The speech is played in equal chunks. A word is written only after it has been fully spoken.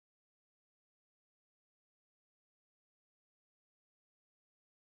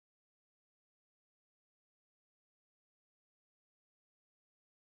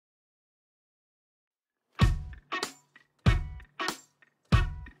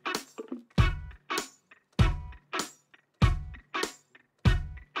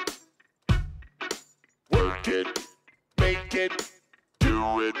make it,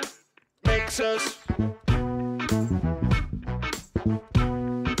 do it, makes us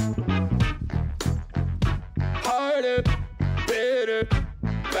harder, better,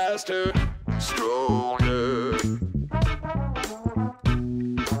 faster, stronger.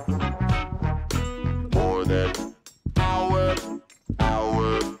 More than hour,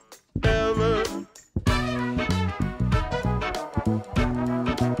 ever.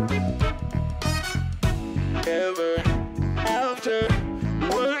 Ever after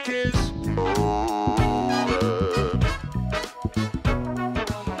work is over.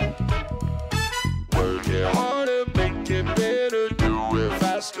 Work it harder, make it better, do it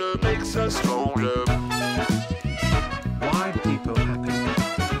faster, makes us stronger. Why people happy?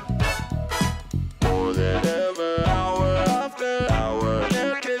 More than ever, hour after hour,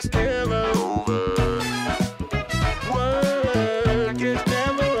 work is never over. Work is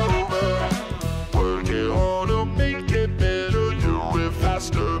never over. Work it harder, make it better, do it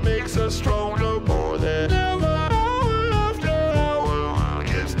faster, makes us stronger. More than ever, hour after hour,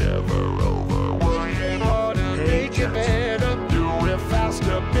 work is never over. Work it harder, make it better, do it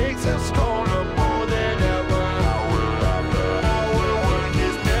faster, makes us stronger. More than ever, hour after hour, work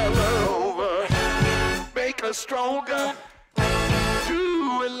is never over. Make us stronger,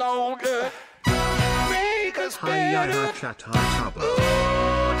 do it longer, make us Hi better. chat hi Tubbo.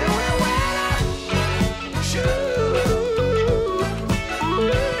 Do it well, shoot.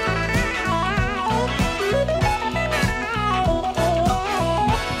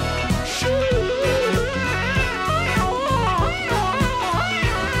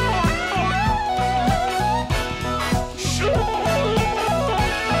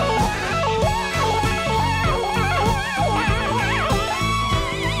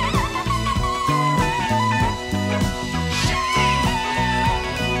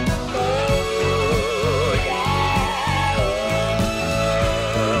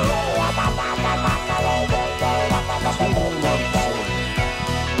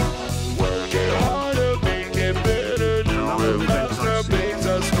 Work it harder, make it better, do it faster, makes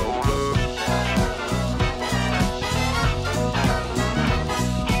us stronger.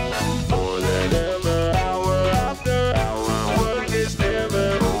 More than ever, hour after hour, work is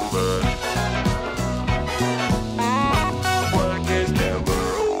never over. Work is never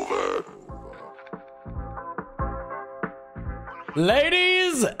over.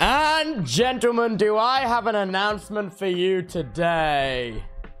 Ladies and gentlemen, do I have an announcement for you today?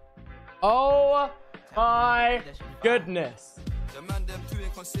 Oh my goodness.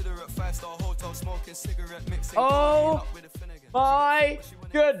 Oh my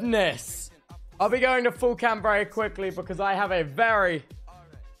goodness. I'll be going to full cam very quickly because I have a very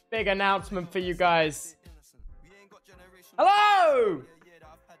big announcement for you guys. Hello!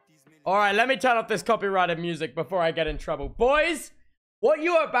 Alright, let me turn off this copyrighted music before I get in trouble. Boys, what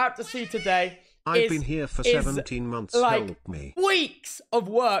you are about to see today I've been here for 17 months, like help me. weeks of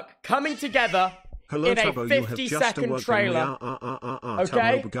work coming together Hello in a Tubbo, you have just 50-second awoken trailer. me.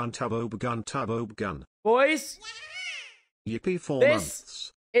 Okay? Tubbo begun. Boys, Yippee 4 this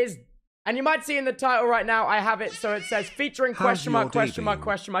months. is, and you might see in the title right now, I have it so it says featuring How's question mark, your day question mark, been?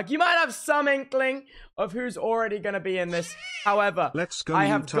 question mark. You might have some inkling of who's already going to be in this. However, Let's go I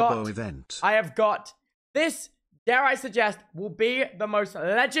new have Tubbo got, event. I have got this, dare I suggest, will be the most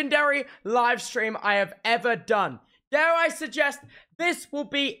legendary live stream I have ever done. Dare I suggest, this will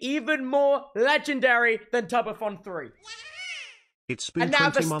be even more legendary than Tubbothon 3. It's been And now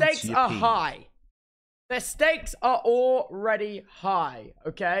 20 the months, stakes are yippee. high. The stakes are already high,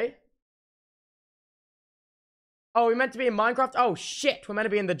 okay? Oh, we meant to be in Minecraft? Oh, shit. We're meant to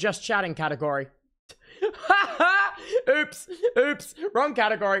be in the just chatting category. Oops. Oops. Wrong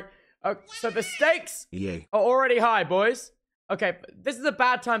category. So the stakes Yay. are already high, boys. Okay, this is a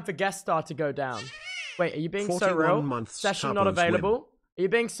bad time for guest star to go down. Wait, are you being so 41 real? months, Session not Tubbo's available? win. Are you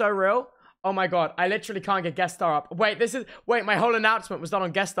being so real? Oh my god, I literally can't get guest star up. Wait, my whole announcement was done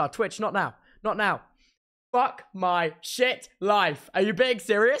on guest star. Twitch, not now. Not now. Fuck my shit life. Are you being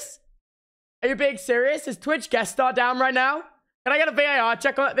serious? Are you being serious? Is Twitch guest star down right now? Can I get a VAR?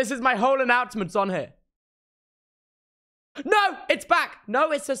 Check on it. This is my whole announcements on here. No, it's back.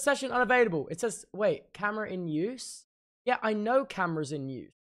 No, it says session unavailable. It says, wait, camera in use? Yeah, I know camera's in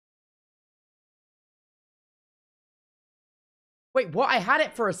use. Wait, what? I had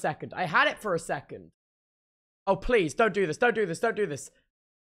it for a second. Oh, please, don't do this. Don't do this. Don't do this.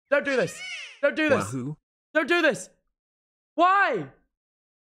 Don't do this. Don't do this. Wahoo. Don't do this. Why?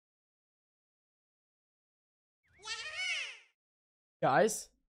 Guys.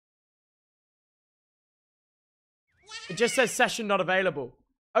 It just says session not available.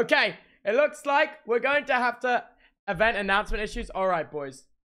 Okay, It looks like we're going to have to event announcement issues. All right, boys.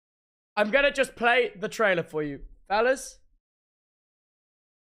 I'm going to just play the trailer for you. Fellas.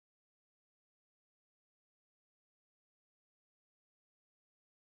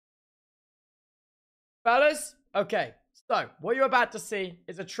 Fellas, okay. So, what you're about to see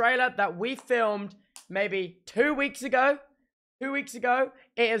is a trailer that we filmed maybe 2 weeks ago. 2 weeks ago.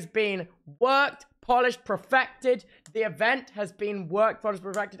 It has been worked, polished, perfected. The event has been worked, polished,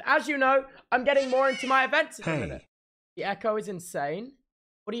 perfected. As you know, I'm getting more into my events in a minute. The echo is insane.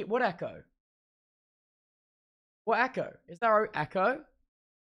 What echo? What echo? Is there an echo?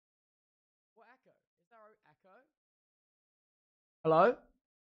 What echo? Is there an echo? Hello?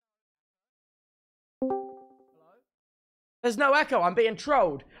 There's no echo. I'm being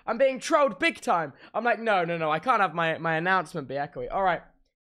trolled. I'm being trolled big time. I'm like, no. I can't have my announcement be echoey. All right.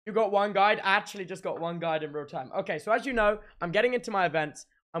 You got one guide. I actually just got one guide in real time. Okay, so as you know, I'm getting into my events.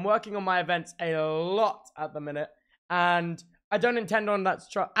 I'm working on my events a lot at the minute. And I don't intend on that.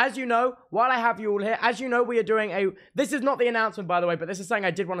 As you know, while I have you all here, as you know, we are doing a... This is not the announcement, by the way, but this is something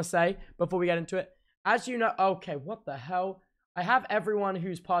I did want to say before we get into it. As you know... Okay, what the hell? I have everyone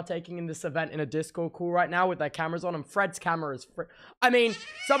who's partaking in this event in a Discord call right now with their cameras on, and Fred's camera is... I mean,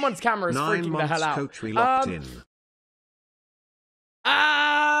 someone's camera is freaking the hell out. Coach, we locked in.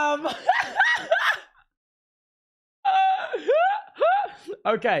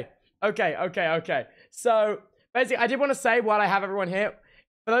 Okay. So, basically, I did want to say, while I have everyone here,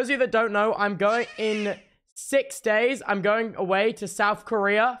 for those of you that don't know, I'm going in 6 days. I'm going away to South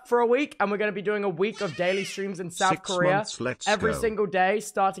Korea for a week, and we're going to be doing a week of daily streams in South Korea every single day,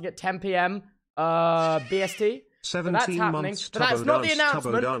 starting at 10 p.m. BST. 17 that's happening. months, but that's not the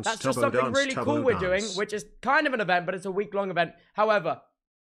announcement. Dance, that's just something really cool we're doing, which is kind of an event, but it's a week-long event. However,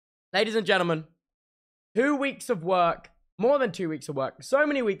 ladies and gentlemen, 2 weeks of work, more than 2 weeks of work, so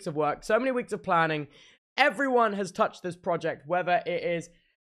many weeks of work, so many weeks of planning. Everyone has touched this project, whether it is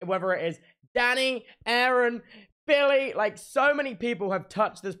Danny, Aaron, Billy, like so many people have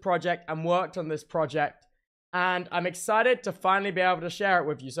touched this project and worked on this project. And I'm excited to finally be able to share it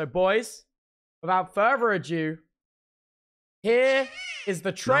with you. So boys, without further ado, here is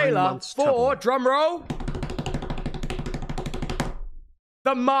the trailer for, drumroll,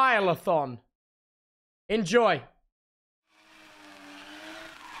 the Milathon. Enjoy.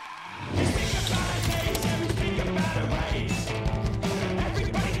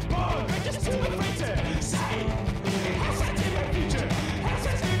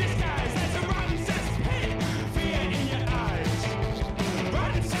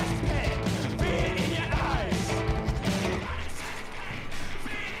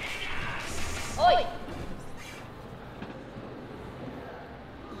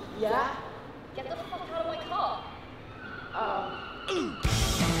 Yeah? Get the fuck out of my car.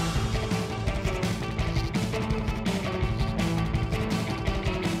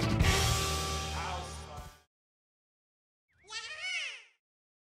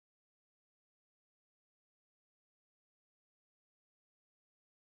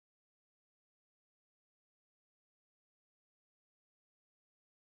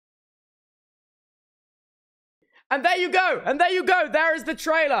 And there you go. And there you go. There is the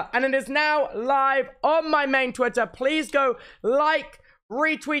trailer. And it is now live on my main Twitter. Please go like,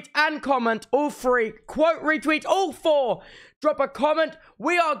 retweet, and comment. All 3. Quote, retweet, all 4. Drop a comment.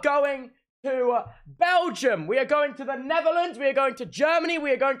 We are going to Belgium. We are going to the Netherlands. We are going to Germany.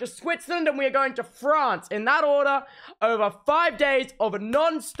 We are going to Switzerland. And we are going to France. In that order, over 5 days of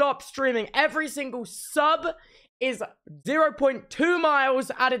non-stop streaming. Every single sub is 0.2 miles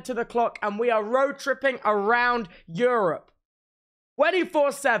added to the clock, and we are road tripping around Europe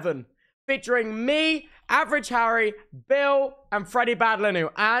 24/7, featuring me, AverageHarry, Bill, and Freddie Badlanu.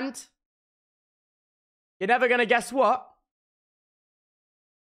 And you're never gonna guess what,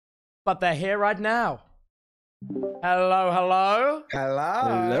 but they're here right now. Hello.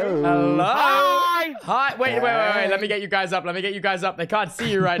 Hi. Wait. Let me get you guys up. They can't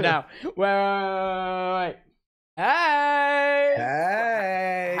see you right now. Wait. Hey!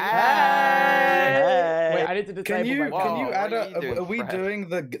 Wait, I need to disable my... Can you add are we doing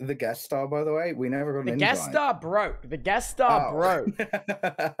the guest star, by the way? We never got an invite. Guest star broke. The guest star broke.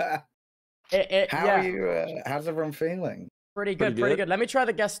 Are you, how's everyone feeling? Pretty good. Let me try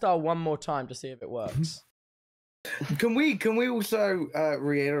the guest star one more time to see if it works. Can we also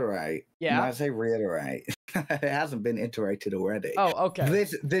reiterate? Yeah. When I say reiterate, it hasn't been iterated already. Oh, okay.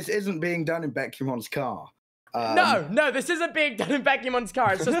 This isn't being done in Beckymon's car. No, this isn't being done in Beckymon's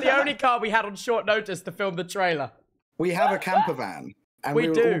car. It's just the only car we had on short notice to film the trailer. We have a camper van. And We we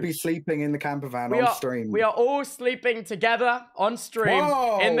will do. all be sleeping in the camper van We on are, stream. we are all sleeping together on stream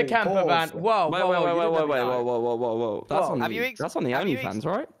in the Whoa, camper van. pause. Whoa, Wait, whoa, wait, whoa, wait, you wait, didn't wait, let me wait, know. whoa. That's Whoa. on Have the you that's on the have you OnlyFans,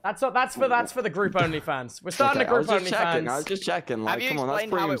 right? That's for the group OnlyFans. We're starting Okay, a group I was just checking. I OnlyFans. was just checking. Like, you come on, that's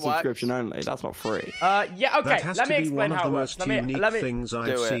explained how premium it works? subscription only. That's not free. Yeah, okay. That has Let to me be explain one of how the it works. most Let me unique things I've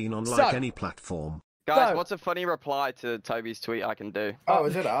do it. seen on So- like any platform. Guys, So- what's a funny reply to Toby's tweet I can do? Oh,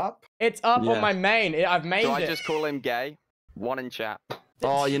 is it up? It's up Yeah. on my main. I've mained Do I it. just call him gay? One in chat.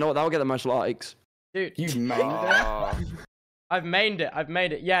 Oh, you know what? That'll get the most likes. Dude, You made it? Oh. I've mained it. I've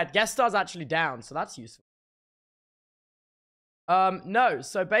made it. Yeah, guest star's actually down, so that's useful. No,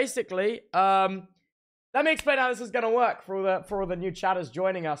 so basically, let me explain how this is gonna work for all the new chatters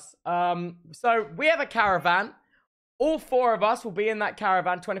joining us. So we have a caravan. All four of us will be in that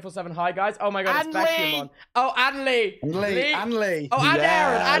caravan 24/7. Hi guys. Oh my god, And it's Beckham Lee! on. Oh, and Lee. And Lee. Oh, and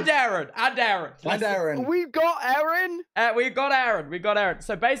Yes. Aaron. Hi, Darren. We've got Aaron. We've got Aaron.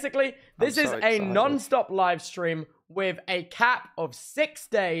 So basically, this I'm is so a excited. non-stop live stream with a cap of 6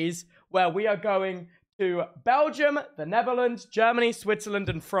 days where we are going to Belgium, the Netherlands, Germany, Switzerland,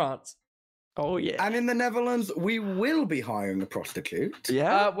 and France. Oh yeah. And in the Netherlands, we will be hiring a prostitute.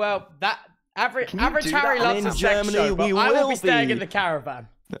 Yeah. Well, that average Can you do that? Harry loves In a sex Germany, show, but we I will will be staying be. in the caravan.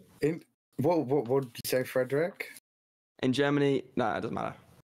 What did you say, Frederick? In Germany, no, it doesn't matter.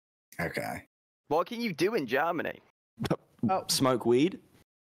 Okay. What can you do in Germany? Oh. Smoke weed.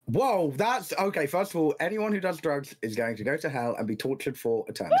 Whoa, that's okay. First of all, anyone who does drugs is going to go to hell and be tortured for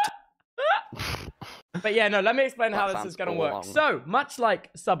eternity. But yeah, no, let me explain how That this is sounds going to work. long. So, much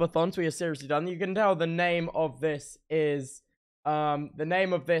like subathons we are seriously done, you can tell the name of this is a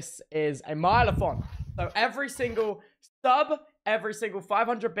Milathon. So every single sub, every single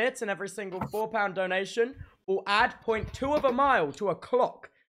 500 bits, and every single £4 donation will add 0.2 of a mile to a clock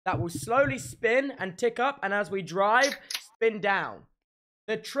that will slowly spin and tick up, and as we drive, spin down.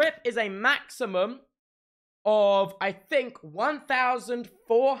 The trip is a maximum of, I think,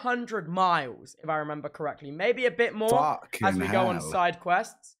 1,400 miles, if I remember correctly. Maybe a bit more as we go on hell. side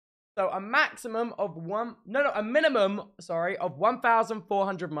quests. So a minimum of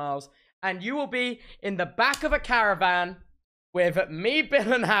 1,400 miles. And you will be in the back of a caravan with me,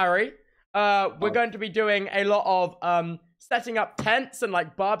 Bill, and Harry. We're going to be doing a lot of setting up tents and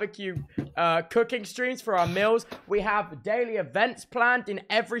like barbecue cooking streams for our meals. We have daily events planned in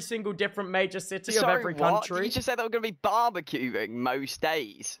every single different major city of every country. You just said that we're going to be barbecuing most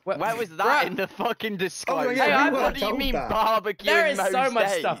days. Well, Where was that bruh. in the fucking disclosure? yeah, we what were do you told mean that. barbecuing There is most so much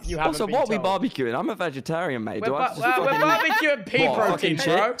days? stuff you haven't Also, been what are we told. barbecuing? I'm a vegetarian, mate. We're, Do I we're just fucking- barbecuing pea what, protein,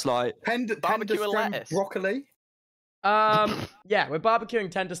 fucking bro. chips? Like, Barbecue and stem lettuce. broccoli. Yeah, we're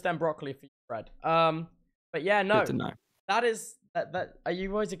barbecuing tender stem broccoli for you, Fred. But yeah, no, good to know. that is that. Are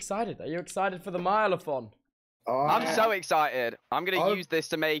you always excited? Are you excited for the Milathon? Oh, I'm yeah. so excited. I'm going Oh. to use this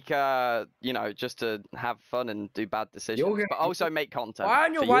to make, just to have fun and do bad decisions, gonna- but also make content. Why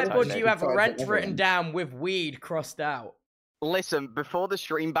on your for you, whiteboard do Toby. you have Besides rent everyone. written down with weed crossed out? Listen, before the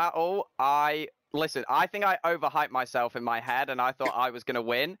stream battle, I think I overhyped myself in my head and I thought I was going to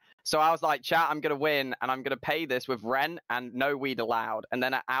win. So I was like, chat, I'm going to win and I'm going to pay this with rent and no weed allowed. And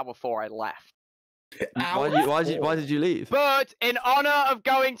then at hour 4, I left. Why did you leave? But in honor of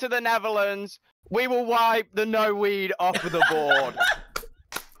going to the Netherlands, we will wipe the no weed off of the board.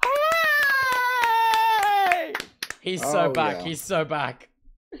 Hooray! He's so Oh, back. yeah. He's so back.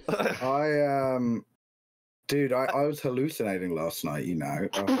 Dude, I was hallucinating last night, you know.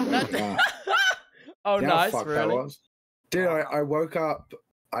 Oh, yeah. Oh, You know how nice, fucked that really. was? Dude, I woke up,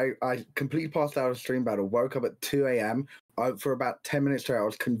 I completely passed out of stream battle, woke up at 2 a.m. For about 10 minutes straight, I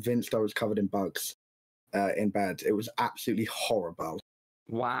was convinced I was covered in bugs in bed. It was absolutely horrible.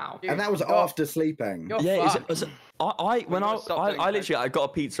 Wow. Dude, And that was you're- after sleeping. you're Yeah, fucked. I gotta stop doing literally I got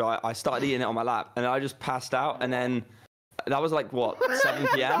a pizza. I started eating it on my lap, and I just passed out, and then that was like what 7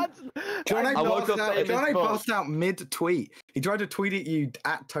 p.m. Johnny I woke up passed out mid-tweet. He tried to tweet at you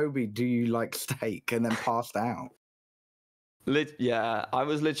at Toby, do you like steak? And then passed out. Yeah, I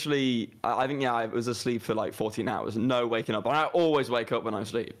was literally. I think I was asleep for like 14 hours. No waking up. And I always wake up when I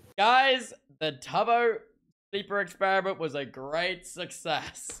sleep. Guys, the Tubbo sleeper experiment was a great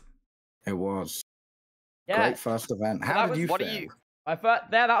success. It was. Yeah, Great first event. that How was- did you what do feel? you-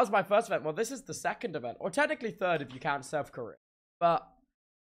 that was my first event. Well, this is the second event, or technically third if you count South Korea. But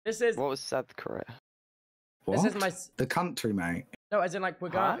this is What was South Korea? this is What? my The country, mate. no, as in like we're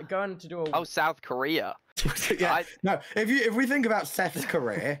Huh? going to do a Oh, South Korea. Yeah. No, if we think about Seth's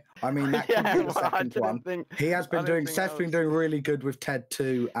career, I mean that could be the well, I second didn't one. think- He has I been didn't doing. think Seth's that been was- doing really good with Ted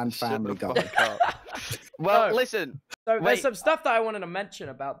 2 and Shut Family the Guy. fuck up. Well, No. listen. So there's Wait. some stuff that I wanted to mention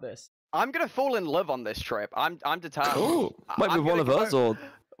about this. I'm gonna fall in love on this trip. I'm determined. Cool. Wait, I'm with one gonna of us or?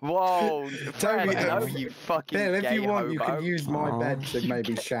 Whoa, Fred, Toby, no, you fucking Bill, if gay you want, hobo. you can use my Oh. bed to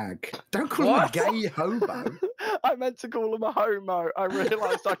maybe shag. Don't call him a gay hobo. I meant to call him a homo. I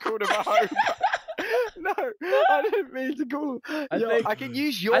realised I called him a homo. No, I didn't mean to call him. I can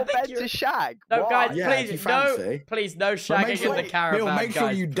use your think bed you're- to shag. No, Why? guys, Yeah, if please, you no, fancy. please, no But shagging in the caravan, Bill, make sure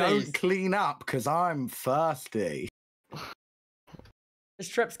guys, you please. don't clean up, because I'm thirsty. This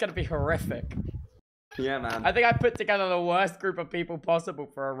trip's gonna be horrific. Yeah, man. I think I put together the worst group of people possible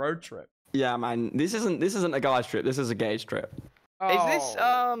for a road trip. Yeah, man. This isn't a guy's trip. This is a gauge trip. Is this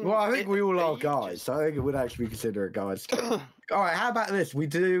Well, I think we all are you guys, just- so I think it would actually be considered a guys. All right, how about this? We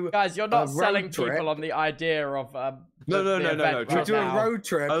do Guys, you're not road selling trip. people on the idea of No, the no, event we right do now. a road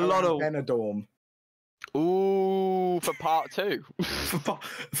trip. A lot around of- Benidorm. Ooh, for part 2.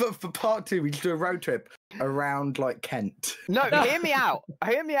 For part 2, we just do a road trip around like Kent. No, hear me out.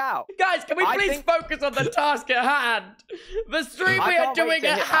 Hear me out. Guys, can we I please think- focus on the task at hand? The stream I we are can't wait doing to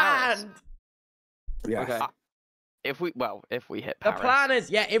at hit Paris. hand. Yeah. Okay. If we hit The Paris. plan is,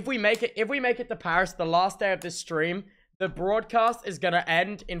 yeah, if we make it to Paris, the last day of this stream, the broadcast is gonna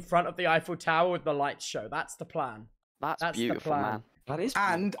end in front of the Eiffel Tower with the lights show. That's the plan. That's That's the beautiful, plan. man. That is.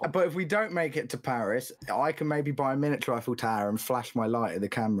 But if we don't make it to Paris, I can maybe buy a miniature Eiffel Tower and flash my light at the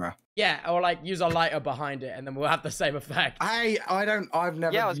camera. Yeah, or like use a lighter behind it, and then we'll have the same effect. Hey, I've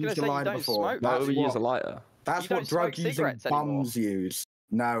never Yeah, I was gonna used a say, you lighter don't before. smoke. Why That's would we use a what, lighter? that's You don't what drug smoke using cigarettes anymore. bums use.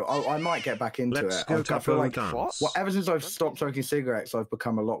 No, I might get back into Let's it. go I feel couple like, dance. What? ever since I've stopped smoking cigarettes, I've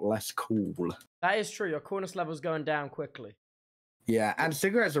become a lot less cool. That is true. Your coolness level's going down quickly. Yeah, and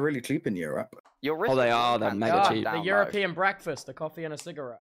cigarettes are really cheap in Europe. Your Oh, they wrist are, is they're on mega down cheap. The mode. European breakfast, a coffee and a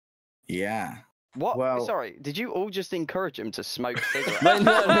cigarette. Yeah. What? Well- Sorry, did you all just encourage him to smoke cigarettes?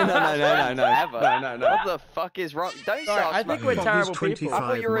 No. Ever? No. What the fuck is wrong? Don't Sorry, start I think smoking. we're Fuck, terrible he's people. I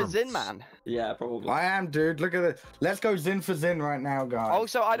thought you were a 5 Zin months. man. Yeah, probably. I am, dude. Look at this. Let's go Zin for Zin right now, guys.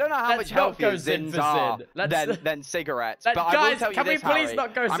 Also, I don't know how Let's much not go healthier Zin Zins for are Zin. Let's- than cigarettes. Let- But I will guys, tell you can we this, please Harry,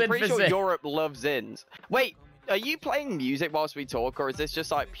 not go I'm Zin pretty for sure Zin? Europe loves Zins. Wait, are you playing music whilst we talk, or is this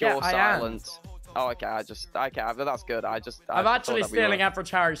just like pure Yeah, I am. silence? Oh, okay. But that's good. I'm thought actually that we stealing were-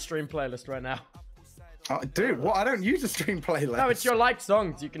 AverageHarry's stream playlist right now. Dude, what? I don't use a stream playlist. No, it's your liked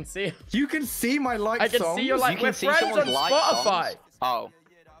songs. You can see. You can see my like I can songs. see your like. You can We're see friends on someone's like Spotify. songs? Oh.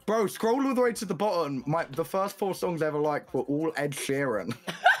 Bro, scroll all the way to the bottom. The first 4 songs I ever liked were all Ed Sheeran.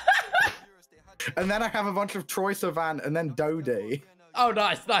 And then I have a bunch of Troye Sivan and then Dodie. Oh,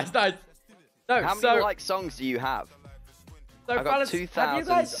 nice. No, How so many like songs do you have? so I got fellas, have you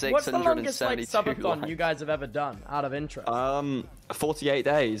guys? What's the longest like 2,672 subathon you likes. guys have ever done? Out of interest. 48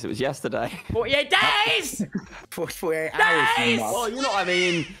 days. It was yesterday. 48 days. 48 Nice! hours. you must. Well, you know what I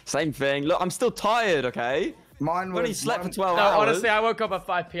mean. Same thing. Look, I'm still tired. Okay. Mine I've only was. slept for mine- 12 No, hours. honestly, I woke up at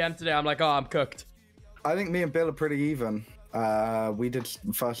 5 p.m. today. I'm like, oh, I'm cooked. I think me and Bill are pretty even. We did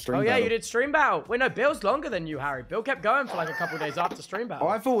first stream. Oh yeah, battle. you did stream battle. Wait, no, Bill's longer than you, Harry. Bill kept going for like a couple days after stream battle. Oh,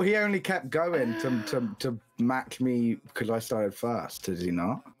 I thought he only kept going to match me because I started first. Did he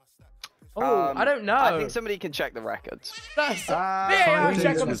not? Oh, I don't know. I think somebody can check the records. That's, Ah, yeah, we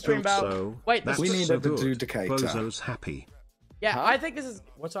check need on the to stream battle. So, Wait, that's we need so a good. adjudicator. Bozo's happy. Yeah, I think this is.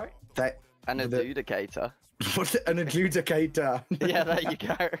 What? Sorry. That, An the- adjudicator. what's it? An adjudicator. Yeah, there you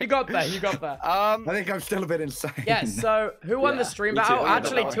go. You got there. You got there. I think I'm still a bit insane. Yeah. So who won the Yeah, stream me too. battle? I'm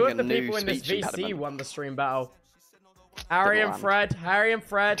Actually, two of the developing a new people in this speech VC impediment. won the stream battle. Harry and land. Fred. Harry and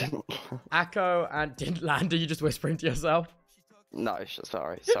Fred. Akko and didn't land. Are you just whispering to yourself? No,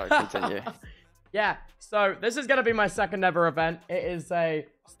 sorry, continue. Yeah, so this is going to be my second ever event. It is a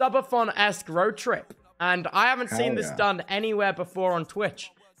Stubathon-esque road trip. And I haven't seen Hell this yeah. done anywhere before on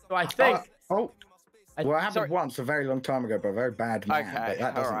Twitch. So I think... Well, it happened sorry. once a very long time ago, but a very bad man. Okay, but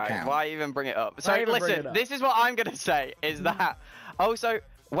that doesn't alright. count. Why even bring it up? So even bring listen, it up? this is what I'm gonna say is that. Also,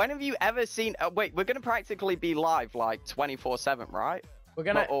 when have you ever seen? Wait, we're gonna practically be live like 24/7, right? we're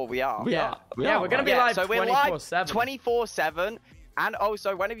going to... Or we are. We Yeah, are. yeah, we're going to be Yeah, live so we're live 24/7. 24/7. And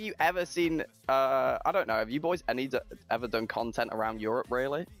also, when have you ever seen? I don't know. Have you boys ever done content around Europe?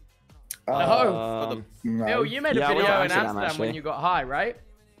 Really? No. No. Bill, you made a Yeah, I went video to in Amsterdam, Amsterdam when actually. you got high, right?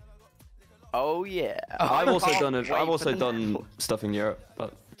 Oh yeah. I've also Can't done. wait I've for also the done Netflix. stuff in Europe,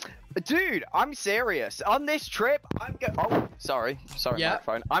 but Dude, I'm serious. On this trip, I'm gonna. Oh, sorry, Yeah.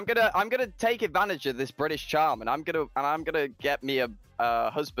 microphone. I'm gonna take advantage of this British charm, and I'm gonna get me a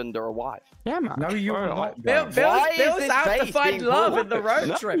husband or a wife. yeah, man. No, you're Alright. not. Bill, guys. Why is Bill's this out to face find being love pulled? in the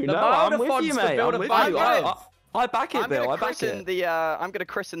road trip. The No, I'm with Vodafone's you, to mate. build I'm a with find you. love. I back it, I'm Bill. gonna I back christen it. the. I'm gonna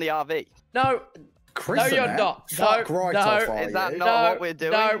christen the RV. No, Christen you're it? not. Fuck No, right no. off, are Is that you? not what we're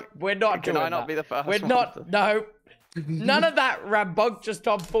doing? No, we're not Can doing I not that. be the first We're one not. to- No, None of that rambunctious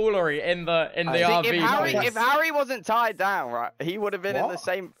tomfoolery in the RV. If Harry wasn't tied down, right, he would have been in the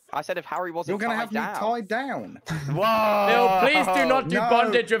same. I said if Harry wasn't You're gonna tied down. have me tied down. Whoa! Bill, please do not do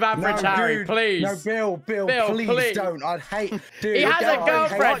bondage with Average Harry, dude, please. No, Bill, please don't. I'd hate. Dude, He has a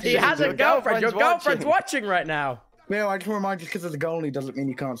girlfriend. He has a girlfriend. Your girlfriend's watching right now. Bill, I just want to remind you, because of the goalie doesn't mean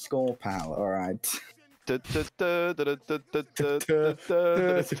you can't score, pal. All right. Okay.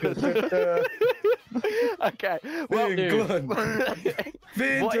 Well, you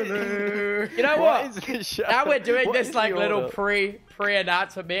know what? Now we're doing this like little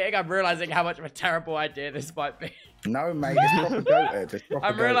pre-announcement meeting. I'm realizing how much of a terrible idea this might be. No, mate, it's proper goated.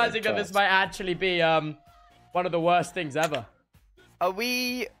 I'm realizing that this might actually be one of the worst things ever. Are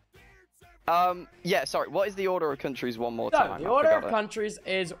we? Yeah. Sorry. What is the order of countries one more So, time? the order of countries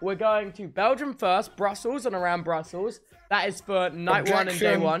is we're going to Belgium first, Brussels and around Brussels. That is for night one and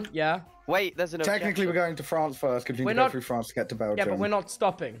day one. Yeah. Wait, there's an Technically, we're going to France first because we need to go through France to get to Belgium. Yeah, but we're not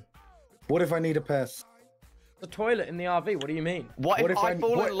stopping. What if I need a piss? The toilet in the RV. What do you mean? What if I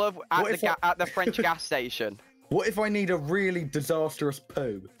fall in love at the French gas station? What if I need a really disastrous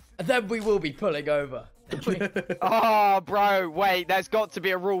poo? Then we will be pulling over. Oh, bro, wait, there's got to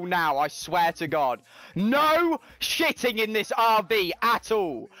be a rule now, I swear to God. No shitting in this RV at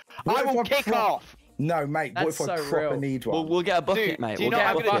all. I will kick off. No, mate, what if I proper need one? We'll get a bucket, mate. We'll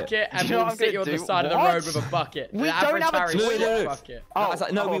get a bucket and we'll sit you on the side of the road with a bucket. We don't have a toilet. Bucket.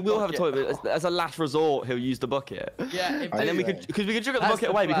 No, we will have a toilet, but as a last resort, he'll use the bucket. Yeah, and then we could chuck the bucket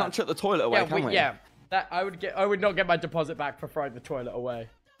away. We can't chuck the toilet away, can we? Yeah, that I would not get my deposit back for throwing the toilet away.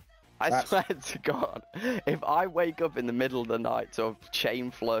 I swear to God, if I wake up in the middle of the night to a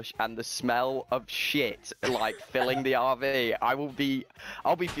chain flush and the smell of shit like filling the RV,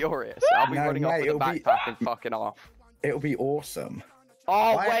 I'll be furious. I'll be running off with a backpack and fucking off. It'll be awesome.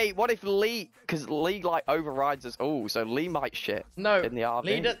 Oh wait, what if Lee? Because Lee like overrides us all, so Lee might shit. No, in the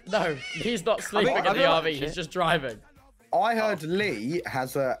RV. No, he's not sleeping in the RV. He's just driving. I heard Lee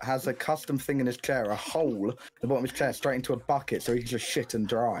has a custom thing in his chair, a hole at the bottom of his chair, straight into a bucket, so he can just shit and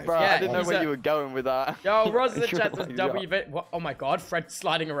drive. Bro, I didn't know where you were going with that. Yo, Ross in the chat says what? Oh my God, Fred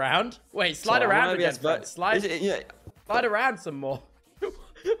sliding around. Wait, slide around again, Fred. Slide around some more. Whoa!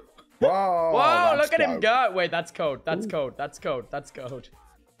 Whoa! Look at him go. Wait, that's code. That's code. That's code. That's code.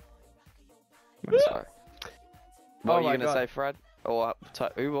 I'm sorry. What are you gonna say, Fred? Or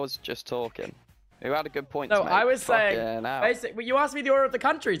who was just talking? Who had a good point to make? No, I was saying, basically, you asked me the order of the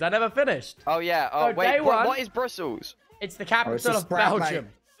countries. I never finished. Oh, yeah. Oh, so wait, what is Brussels? It's the capital of Belgium.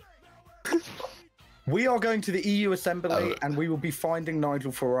 We are going to the EU Assembly, and we will be finding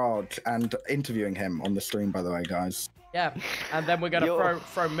Nigel Farage and interviewing him on the stream, by the way, guys. Yeah, and then we're going to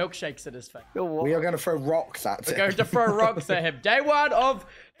throw milkshakes at his face. We are going to throw rocks at him. We're going to throw rocks at him. Day one of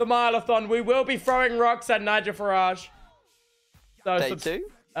the Milathon, we will be throwing rocks at Nigel Farage. So, Day two?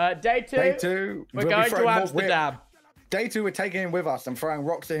 Day two, we're going to Amsterdam. Day two, we're taking him with us and throwing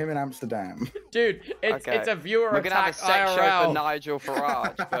rocks at him in Amsterdam. Dude, it's a viewer attack. We're gonna have a sex show for Nigel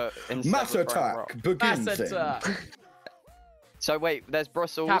Farage, but instead Mass attack begins. Mass attack. So wait, there's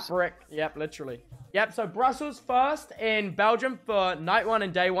Brussels. Capric. Yep, literally. Yep. So Brussels first in Belgium for night one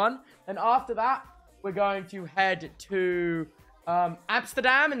and day one, and after that we're going to head to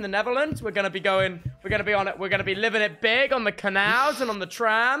Amsterdam in the Netherlands. We're gonna be on it. We're gonna be living it big on the canals and on the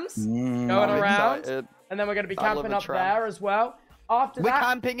trams, going around. Excited. And then we're gonna be camping up there as well. After we're that,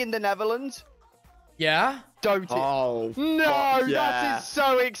 camping in the Netherlands. Yeah. Don't it? Oh, no, that is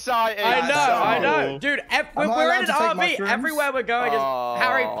so exciting. I know. Dude, we're in an RV. Everywhere we're going is...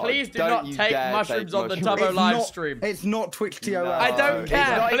 Harry, please do not take mushrooms on the Tubbo live stream. It's not Twitch TOL. I don't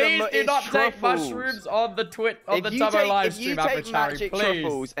care. Please do not take mushrooms on the Tubbo live stream, Average Harry, please. If you take magic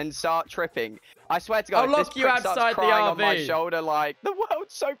truffles and start tripping, I swear to God, I'll lock you outside the RV. On my shoulder like, the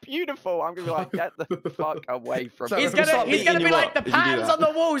world's so beautiful. I'm gonna be like, get the fuck away from me. He's gonna be like, the patterns on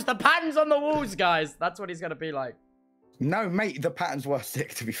the walls, the patterns on the walls, guys. That's what he's gonna be like. No, mate, the patterns were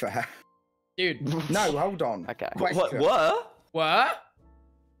sick, to be fair. Dude. No, hold on. Okay. What?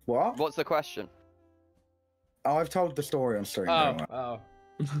 What's the question? Oh, I've told the story on stream.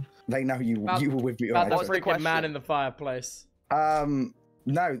 They know you were with me. About the freaking man in the fireplace.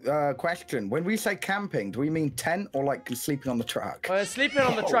 No, question. When we say camping, do we mean tent or like sleeping on the truck? We're sleeping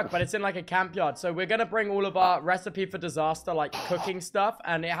on the truck, but it's in like a camp yard. So we're going to bring all of our recipe for disaster, like cooking stuff.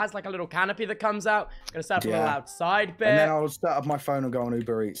 And it has like a little canopy that comes out. Going to set up a little outside bit. And then I'll start up my phone and go on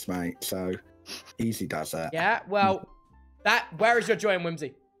Uber Eats, mate. So easy does that. Yeah, well, where is your joy and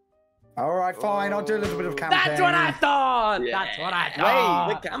whimsy? All right, fine. I'll do a little bit of camping. That's what I thought. That's what I thought.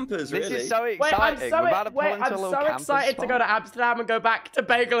 Wait, the campers, really? This is so Wait, exciting. We're about to pull into a I'm little so camper excited to spot. go to Amsterdam and go back to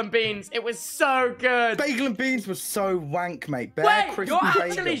Bagel and Beans. It was so good. Bagel and Beans was so wank, mate. Bare Wait, crispy you're bagel.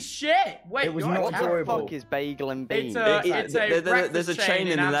 actually shit. Wait, It was you're not What the enjoyable. fuck is Bagel and Beans? It's a There's a breakfast chain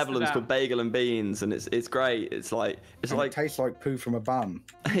in the Netherlands Amsterdam. called Bagel and Beans, and it's great. It's like It tastes like poo from a bum.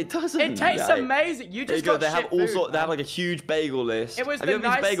 it doesn't. It tastes yeah. amazing. You There you just go. got They have shit all food, sorts. They have man. like a huge bagel list. It was have the you ever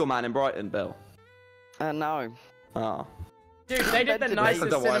used nice- Bagel Man in Brighton, Bill? No. Oh. Dude, they did the Don't nicest worry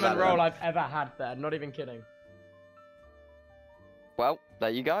about cinnamon it, roll man. I've ever had there. Not even kidding. Well, there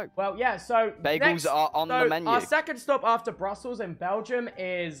you go. Well, yeah, so Bagels are on the menu. Our second stop after Brussels in Belgium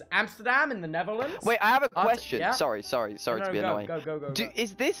is Amsterdam in the Netherlands. Wait, I have a question. yeah? Sorry No, to be go, annoying. Go.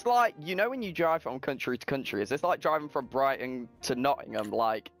 Is this like, you know, when you drive from country to country, is this like driving from Brighton to Nottingham?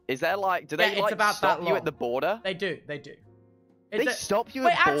 Like, is there like, do Yeah, they it's like about stop that you long. at the border? They do. They stop you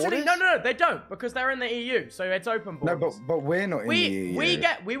Wait, at actually, borders? no, they don't, because they're in the EU, so it's open No, borders. but we're not in the EU.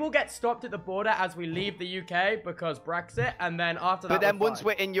 we will get stopped at the border as we leave the UK because Brexit, and then after that. But then once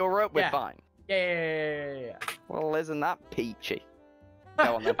we're in Europe, we're Yeah. fine. Yeah. Well, isn't that peachy?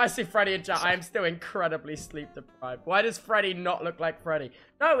 Go on then. I see Freddie in chat. I am still incredibly sleep deprived. Why does Freddie not look like Freddie?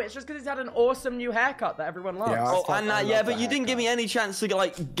 No, it's just because he's had an awesome new haircut that everyone loves. Yeah, Oh, I and love yeah, that but you didn't give me haircut. any chance to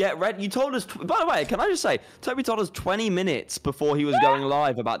like get ready. You told us. By the way, can I just say, Toby told us 20 minutes before he was going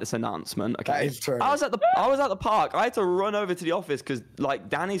live about this announcement. Okay, That is true. I was at the park. I had to run over to the office because like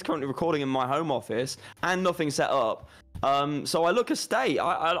Danny's currently recording in my home office and nothing set up. So I look a state.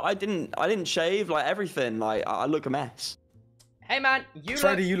 I didn't shave, like everything. Like I look a mess. Hey man,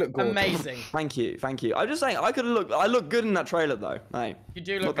 Freddie, you look gorgeous. amazing. Thank you. I'm just saying I look good in that trailer though. Hey, You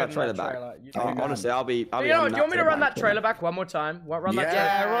do look that good trailer in that back. trailer. You Oh, do. honestly, I'll be. You know what? Do you want me to run that back. trailer back one more time? What? Run that trailer?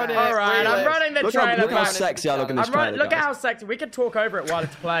 Yeah, run it. All right, I'm running the Look trailer how back. sexy I look in this I'm running. trailer. Look at guys. how sexy. We can talk over it while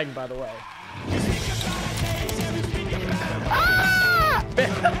it's playing, by the way.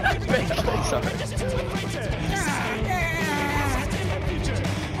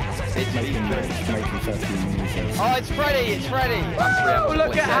 Making 13 music. Oh, it's Freddie! It's Freddie! Oh,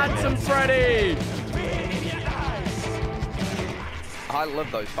 look at handsome Freddie. I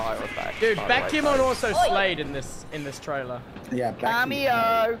love those fire effects. Dude, by the way, Beckham folks. also slayed in this trailer. Yeah, Becky.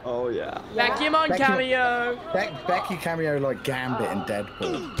 Cameo! Oh yeah. Beckham on Becky- cameo. Becky cameo like Gambit in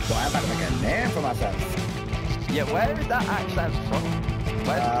Deadpool. Well, I'm about to make a name for myself. Yeah, where is that accent from?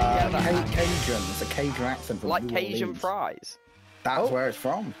 Where did you get that? Cajun. It's a Cajun accent from Like New Cajun Orleans. fries. That's where it's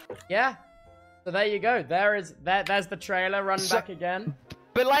from. Yeah. So there you go. There's the trailer running So- back again.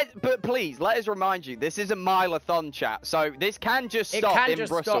 But please, let us remind you, this is a Milathon chat, so this can just It stop can in just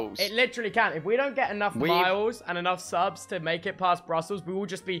Brussels. stop. It literally can. If we don't get enough miles and enough subs to make it past Brussels, we will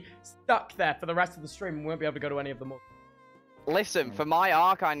just be stuck there for the rest of the stream and won't be able to go to any of them all. Listen, for my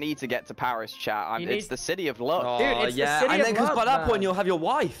arc, I need to get to Paris, chat. You It's need- the city of love. Oh, Dude, it's the yeah. city And of then, because by love, that man. point you'll have your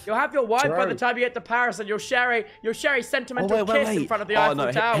wife. You'll have your wife by the True. time you get to Paris, and you'll share a sentimental kiss in front of the Eiffel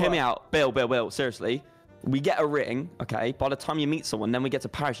no, Tower. hear me out. Bill, seriously. We get a ring, okay? By the time you meet someone, then we get to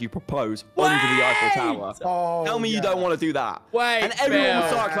Paris, you propose under the Eiffel Tower. Oh, Tell me you yeah. don't want to do that. Wait, and everyone will Bill.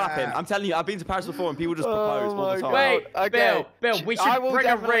 start clapping. I'm telling you, I've been to Paris before and people just propose all the time. Wait, Okay. Bill, we I should will bring a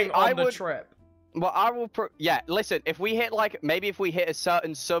definitely- ring I on the would- trip. Well, I will. Yeah, listen. If we hit maybe if we hit a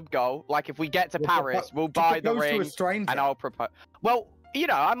certain sub goal, like if we get to We'll Paris, propo- we'll to buy the propose to a ring stranger. and I'll propose. Well, you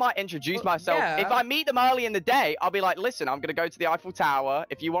know, I might introduce myself. yeah. If I meet them early in the day, I'll be like, listen, I'm gonna go to the Eiffel Tower.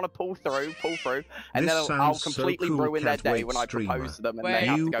 If you want to pull through, and This then I'll sounds so completely cool, ruin their can't day wait, when I streamer. propose to them and Wait, they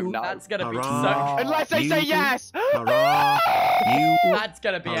have to go no. That's gonna be Hurrah. so. Unless they say You- yes. Hurrah! You That's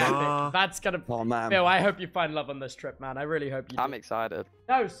gonna be Hurrah. epic. That's gonna. Oh, man. Bill, I hope you find love on this trip, man. I really hope you do. I'm excited.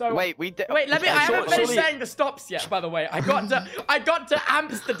 No, so Wait, wait. Let me. I haven't finished saying the stops yet. By the way, I got to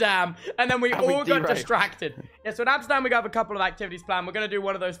Amsterdam, and then we And we all got derailed. distracted. Yeah, so in Amsterdam we got a couple of activities planned. We're gonna do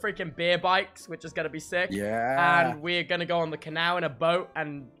one of those freaking beer bikes, which is gonna be sick. Yeah. And we're gonna go on the canal in a boat,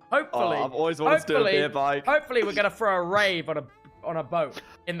 and hopefully, Oh, I've always wanted to do a beer bike. Hopefully, we're gonna throw a rave on a boat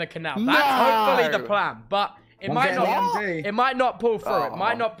in the canal. That's No! hopefully the plan, but it Won't might get not. any MD. It might not pull through. It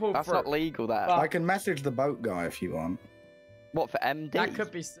might not pull That's through. not legal there. But- I can message the boat guy if you want. What, for MD? That could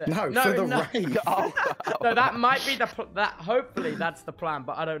be sick. No, for the rave. Oh, No, that might be that. Hopefully, that's the plan,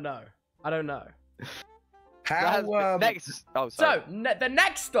 but I don't know. How next. Oh, sorry. So the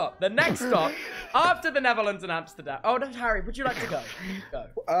next stop after the Netherlands and Amsterdam. Oh, no, Harry, would you like to go?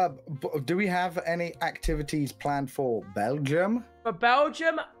 Go. do we have any activities planned for Belgium? For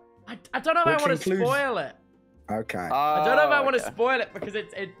Belgium, I don't know if I Which want to includes- spoil it. Okay. I don't know if I want to okay. spoil it because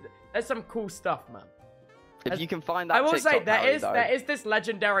there's some cool stuff, man. If you can find that, I will say TikTok, there Harry, is though. this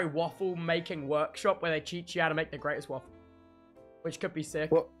legendary waffle making workshop where they teach you how to make the greatest waffle, which could be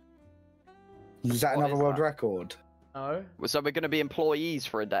sick. Well, Is that What another is world that? record? No. So we're going to be employees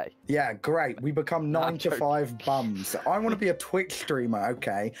for a day. Yeah, great. We become No, I'm 9 to joking. 5 bums. I want to be a Twitch streamer,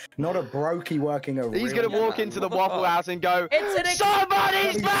 okay? Not a brokey working a He's real going to walk man. into the What the Waffle fuck? House and go, It's an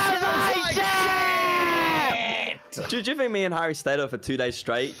somebody's birthday! Do you think me and Harry stayed up for 2 days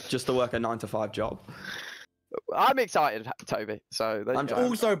straight just to work a 9 to 5 job? I'm excited, Toby. So there you I'm go. joking.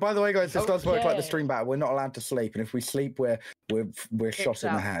 Also, by the way, guys, this does work like the Okay. stream battle. We're not allowed to sleep, and if we sleep, we're shot in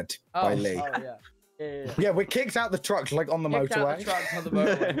the out. head Oh, by Lee. oh yeah. Yeah. Yeah, we're kicked out the trucks like on the Kicked out motorway. the trucks on the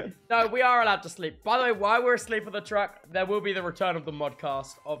motorway. No, we are allowed to sleep. By the way, while we're asleep on the truck, there will be the return of the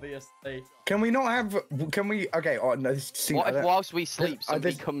modcast, obviously. Can we not have? Can we? Okay. Oh no. See, What if whilst we sleep, I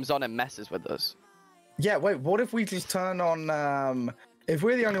somebody just- comes on and messes with us? Yeah. Wait. What if we just turn on? If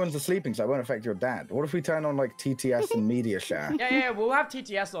we're the only ones that are sleeping, so it won't affect your dad. What if we turn on like TTS and media share? Yeah, we'll have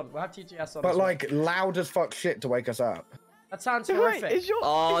TTS on. We'll have TTS on. But as well. like loud as fuck shit to wake us up. that sounds Wait, horrific. is your...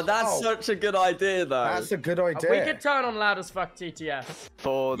 Oh, that's Oh. such a good idea, though. That's a good idea. We could turn on loud as fuck TTS.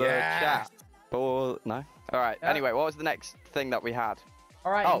 For the Yes. chat. For... No? Alright, Yeah. anyway, what was the next thing that we had?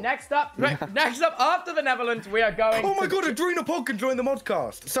 All right, Oh. next up, after the Netherlands, we are going. Oh my to god, Adrena Pod can join the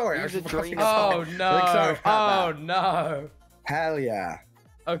modcast. Sorry, I Who's was Adrena? Oh no! Sorry about Oh no! Hell yeah.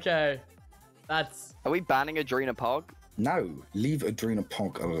 Okay, that's. Are we banning Adrena Pog? No, leave Adrena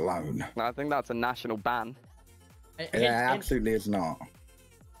Pod alone. No, I think that's a national ban. Yeah, absolutely is not.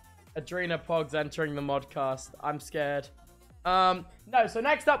 Adrena Pog's entering the modcast. I'm scared. No, so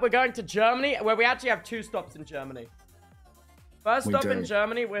next up we're going to Germany, where we actually have 2 stops in Germany. First We stop in do.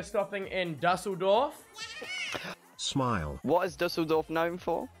 Germany, we're stopping in Dusseldorf. Smile. What is Dusseldorf known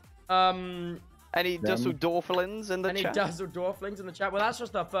for? Any Dusseldorflins in the Any chat? Dusseldorflings in the chat? Well, that's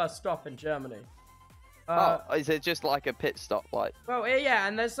just our first stop in Germany. Oh, is it just like a pit stop? Like, Well, yeah,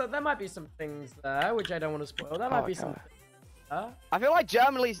 and there might be some things there, which I don't want to spoil. There might be okay. some. I feel like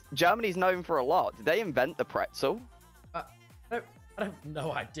Germany's known for a lot. Did they invent the pretzel? I have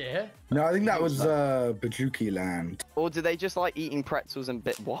no idea. No, I think that was Bajuki land. Or do they just like eating pretzels and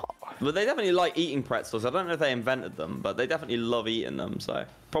bit what? But they definitely like eating pretzels. I don't know if they invented them, but they definitely love eating them, so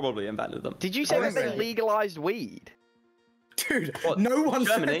probably invented them. Did you say that they Honestly. legalized weed? Dude, What, no one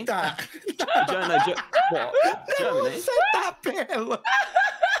Germany? said that. What? Germany? said that, Bill.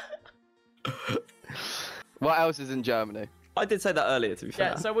 What else is in Germany? I did say that earlier, to be fair.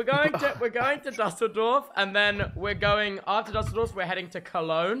 Yeah, so we're going to Dusseldorf, and then we're going after Dusseldorf. We're heading to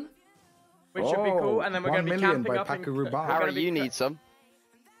Cologne, which should be cool. And then we're going to be 1 million camping by up in. Paco Rabanne. we're gonna Harry, be you ca- need some.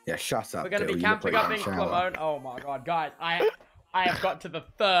 Yeah, shut up. We're going to Bill, be you look camping like up you're in in the shower. Cologne. Oh my god, guys, I have got to the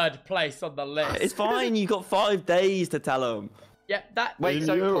 3rd place on the list. It's fine, you got 5 days to tell them. Yeah, that. Wait,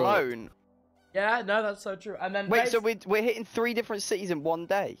 so Europe. Cologne. Yeah, no, that's so true. And then Wait, so we're hitting 3 different cities in one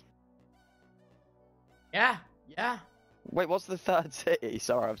day. yeah. Wait, what's the 3rd city?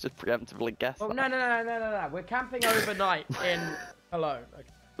 Sorry, I've just preemptively guessed. Oh that. no. We're camping overnight in Cologne.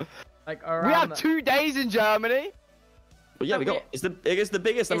 Like around. We have the- 2 days in Germany. But yeah, No, we got. It's the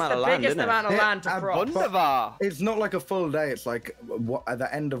biggest amount of the land, biggest isn't amount it? of land to Yeah, cross. Wunderbar. It's not like a full day. It's like at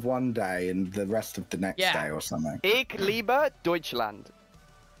the end of one day and the rest of the next Yeah. day or something. Ich liebe Deutschland.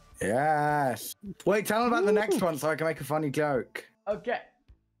 Yes. Wait, tell them about the next one so I can make a funny joke. Okay.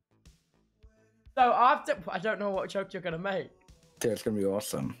 So after, I don't know what joke you're gonna make. Dude, it's gonna be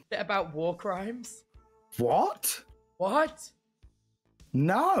awesome. Is it about war crimes? What? What?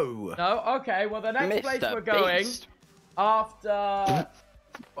 No. No. Okay. Well, the next place Mr. we're going Beast. after.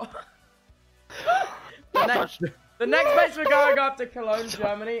 The next place we're going after Cologne,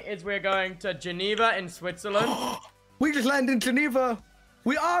 Germany, is we're going to Geneva in Switzerland. We just landed in Geneva.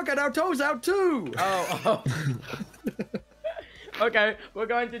 We all got our toes out too. Oh. Okay, we're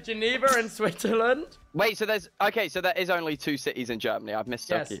going to Geneva in Switzerland. Wait, so there is only 2 cities in Germany. I've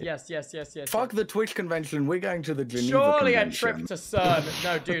mistook you. Yes. Fuck the Twitch convention. We're going to the Geneva Surely a convention. trip to CERN.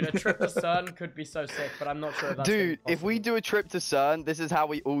 No, dude, a trip to CERN could be so sick, but I'm not sure if that's gonna be Dude, if we possible. do a trip to CERN, this is how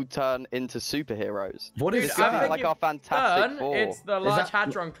we all turn into superheroes. What Dude, is This I is think that? like you- our Fantastic CERN, Four. it's the Large that-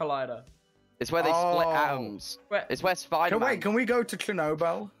 Hadron Collider. It's where they Oh. split atoms. Where- It's where Spider-Man... Can we go to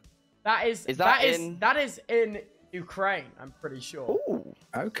Chernobyl? That is that that is in Ukraine, I'm pretty sure. Ooh.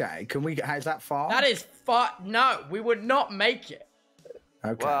 Okay. Can we? Is that far? That is far. No, we would not make it.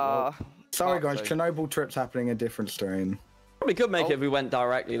 Okay. Well, sorry, guys. hard to. Chernobyl trip's happening a different stream. Probably could make Oh. it if we went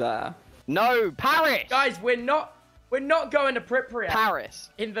directly there. No, Paris! Guys, we're not going to Pripyat Paris.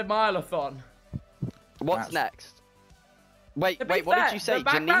 in the Milathon. What's That's- next? Wait, To be what fair, did you say? the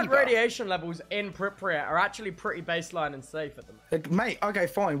background Geneva? radiation levels in Pripyat are actually pretty baseline and safe at the moment. Mate, okay,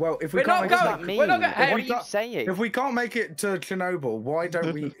 fine. Well, if we We're can't not make What it does going. that mean? We're not going. What Hey, are we you got- saying? if we can't make it to Chernobyl, why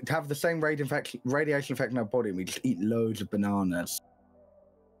don't we have the same radiation effect in our body and we just eat loads of bananas?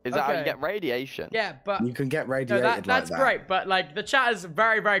 Is that how you Okay. get radiation? Yeah, but You can get no, radiated like that's that. great. But like the chat has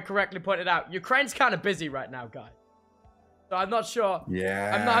very, very correctly pointed out, Ukraine's kind of busy right now, guys. So I'm not sure.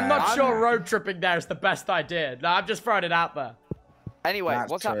 Yeah. I'm not sure road tripping there is the best idea. No, I'm just throwing it out there. Anyway,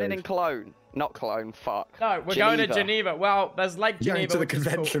 That's what's happening true. in Cologne? Not Cologne, fuck. No, we're going to Geneva. Well, there's Lake You're going Geneva. to the which is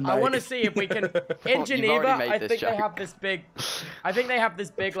cool. convention, I mate. want to see if we can. In You've Geneva, already made I this think they joke. have this big. I think they have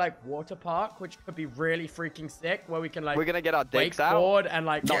this big like water park, which could be really freaking sick, where we can like. We're gonna get our dicks out. wakeboard and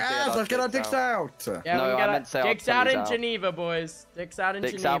like. Not Yes, let's get our dicks out. Yeah, No, we I can meant to say get our dicks out in titties out. Geneva, boys. Dicks out in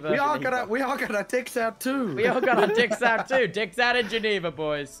Dicks out Geneva. We are gonna our dicks out too. We all got our dicks out too. Dicks out in Geneva,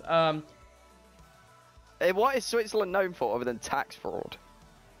 boys. What is Switzerland known for other than tax fraud?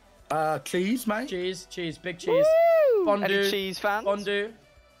 Cheese, mate. Cheese, big cheese. Woo! Fondue. Any cheese fans? Fondue.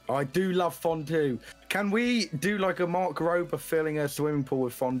 I do love fondue. Can we do like a Mark Rober filling a swimming pool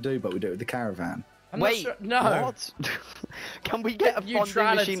with fondue, but we do it with the caravan? I'm not Wait, sure. No. What? Can we get a fondue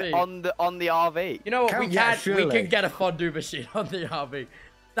machine Neutrality. on the RV? You know what? We Yeah, can. We surely. can get a fondue machine on the RV.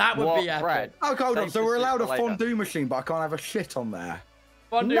 That would What, be epic. Fred? Oh, hold on. Save So the we're shit allowed for a later. fondue machine, but I can't have a shit on there.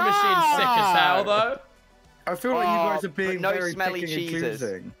 Fondue No! machine sick as hell, though. I feel like you Oh, guys are but being no very smelly picky and cheeses.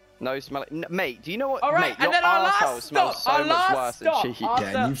 choosing. No smelly. Mate, do you know what? All right, Mate, and your then our arsehole last smells stop. Our so much last worse stop. than cheese. After,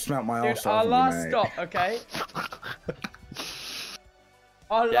 Yeah, you've smelt my dude, arse, our haven't last you, mate? stop, okay?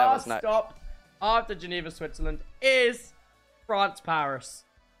 Our Yeah, last what's next? stop after Geneva, Switzerland is France, Paris.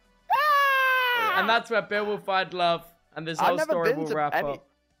 And that's where Bill will find love, and this I've whole never story been will to wrap any- up.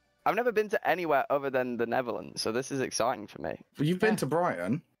 I've never been to anywhere other than the Netherlands, so this is exciting for me. But you've been to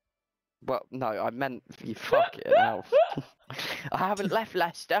Brighton. Well, no, I meant you fucking hell. I haven't left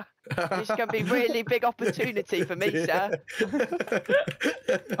Leicester. This is going to be a really big opportunity for me, sir.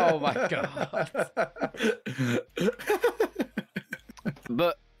 Oh my god.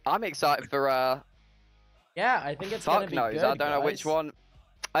 But I'm excited for Yeah, I think it's gonna fuck be knows. good, I don't know which guys. one.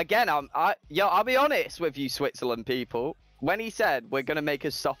 Again, I'll be honest with you, Switzerland people. When he said we're gonna make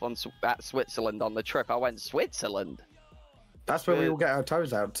a stop at Switzerland on the trip, I went Switzerland. That's where we all get our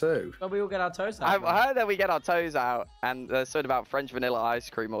toes out too. But we will get our toes out. I heard that we get our toes out, and there's something about French vanilla ice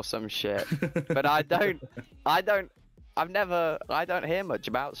cream or some shit. But I don't hear much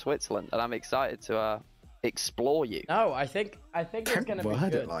about Switzerland, and I'm excited to explore you. No, I think it's Don't gonna be word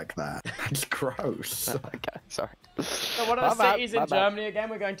good. it like that. That's gross. Okay, sorry. So what are the My bad, cities my in bad. Germany again?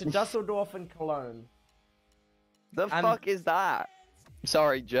 We're going to Dusseldorf and Cologne. The And- fuck is that?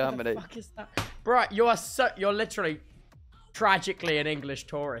 Sorry, Germany. What the fuck is that? Bro, you're literally tragically an English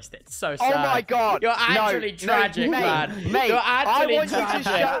tourist. It's so sad. Oh my god! You're actually tragic, mate, man. Mate, You're actually I want tragic.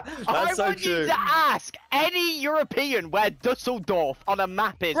 I so want you true. to ask any European where Dusseldorf on a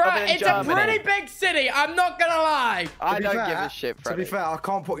map is Bro, other than it's Germany. a pretty big city. I'm not gonna lie. I To be don't fair- give a shit, To Freddie. be fair, I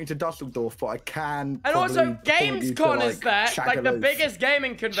can't point you to Dusseldorf, but I can. And also, probably point you to, Gamescom is there, like the Shagaloof. biggest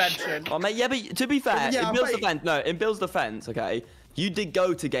gaming convention. Oh mate, yeah, but to be fair, Yeah, in Bill's mate. defense, no, in Bill's defense, okay, you did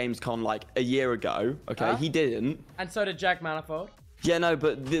go to Gamescom like a year ago, okay? Huh? He didn't. And so did Jack Manifold. Yeah, no,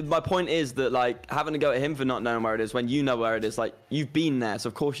 but my point is that like having to go at him for not knowing where it is when you know where it is, like you've been there, so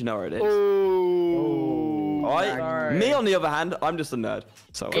of course you know where it is. Ooh. All right. sorry. Me on the other hand, I'm just a nerd.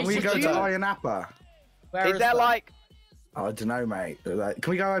 So Can we Did go you- to Ayia Napa? Where Is there that? like? I don't know, mate. Like,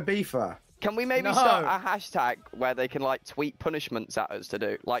 can we go Ibiza? Can we maybe No. start a hashtag where they can like tweet punishments at us to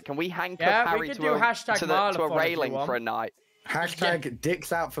do? Like, can we handcuff Yeah, we Harry could to do a hashtag to Milathon a if you railing want. for a night? Hashtag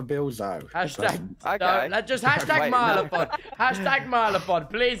dicks out for Billzo. Hashtag. Okay. No, just hashtag Wait, no. Milathon. Hashtag Milathon,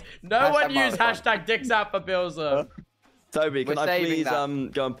 please. No one Hashtag use Milathon. hashtag dicks out for Billzo. Toby, can We're I saving please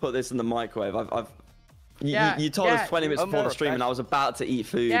that. go and put this in the microwave? Yeah, you told yeah. us 20 minutes Oh, before more the stream, and fresh. I was about to eat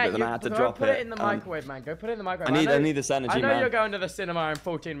food, but then I had to go drop put it in the Um, microwave, man. Go put it in the microwave. I know- need this energy, I know man. you're going to the cinema in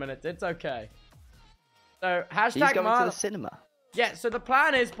 14 minutes. It's okay. So He's hashtag going to the Milathon. cinema. Yeah, so the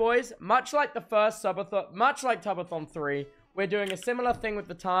plan is, boys, much like the first subathon, much like Tubathon 3, we're doing a similar thing with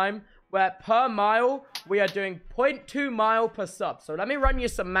the time, where per mile, we are doing 0.2 mile per sub. So let me run you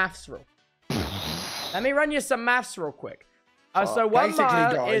some maths real quick. So 1 Basically,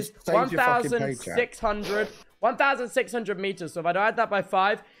 mile guys, is save your fucking paycheck. 1,600 meters. So if I divide that by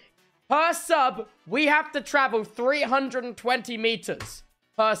 5, per sub, we have to travel 320 meters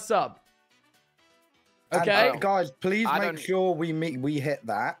per sub. And, Okay? guys, please I make don't- sure we hit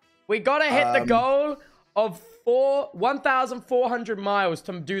that. We gotta hit the goal of 1,400 miles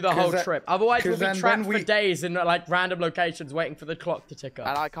to do the whole that- trip. Otherwise, we'll 'cause be then trapped when for days in like random locations waiting for the clock to tick And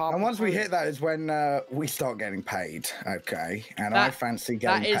up. I can't. And once we hit that is when we start getting paid, okay? And That- I fancy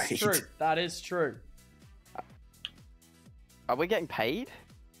That getting is paid. true. That is true. Are we getting paid?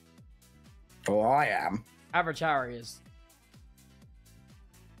 Well, I am. Average Harry is.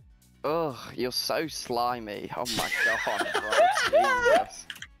 Ugh, you're so slimy. Oh my god, bro. Jesus.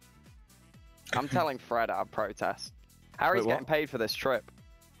 I'm telling Fred our protest. Harry's Wait, getting paid for this trip,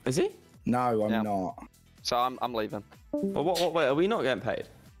 Is he? No, I'm Yeah. not. so I'm leaving. Well, wait, are we not getting paid?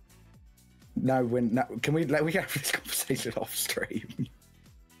 No, can we have this conversation off stream?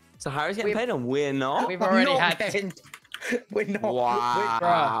 So Harry's getting paid and we're not? We've already had. We're not.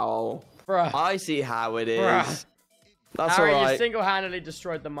 Wow. Bruh. I see how it is. Bruh. That's Harry, you alright. single-handedly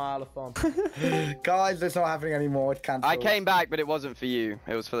destroyed the Milathon. Guys, it's not happening anymore. It's cancelled. I came back, but it wasn't for you.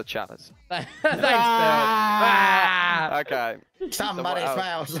 It was for the chatters. Thanks, Bill. Ah! Okay. Somebody So what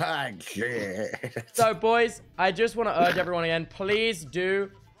smells like shit. So, boys, I just want to urge everyone again, please do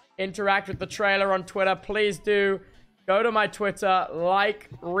interact with the trailer on Twitter. Please do go to my Twitter, like,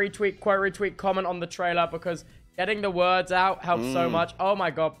 retweet, quote, retweet, comment on the trailer, because getting the words out helps so much. Oh my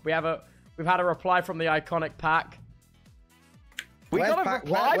god, we've had a reply from the iconic Pack. We got a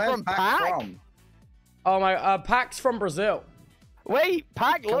reply from Pack. Oh my, Pack's from Brazil. Wait,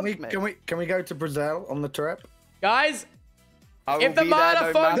 Pack Can loves we, me. can we go to Brazil on the trip? Guys, I will if the be there, no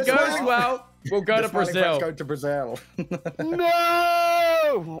Milathon matter goes what. well, we'll go to The Smiling Friends Brazil. Go to Brazil.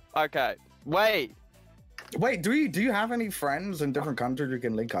 No. Okay. Wait. Wait, do you have any friends in different countries you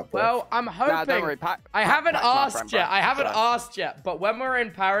can link up with? Well, I'm hoping. Nah, don't worry, Pack. I haven't Pack's my asked friend, yet. bro. I haven't So- asked yet. But when we're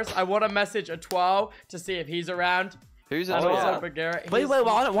in Paris, I want to message a 12 to see if he's around. Who's in And Twitter? also Bagheera. Wait, He's-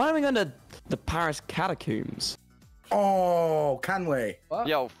 why are we going to the Paris catacombs? Oh, can we? What?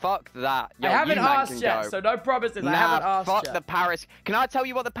 Yo, fuck that. Yo, I haven't you man asked can yet, go. so no promises. I Nah, haven't asked fuck yet. the Paris. Can I tell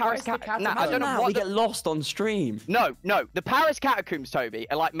you what the Paris is the catacombs? Nah, I catacombs? don't know we what get lost on stream. No, the Paris catacombs, Toby,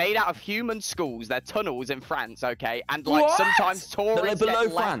 are like made out of human skulls. They're tunnels in France, okay? And like What? sometimes They're tourists below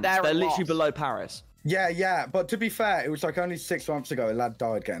get left France. there They're and literally lost. below Paris. Yeah, but to be fair, it was like only 6 months ago a lad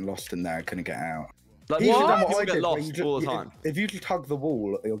died getting lost in there, couldn't get out. Like, He should've what? done People I get did, where lost you all the just- time. If you just hug the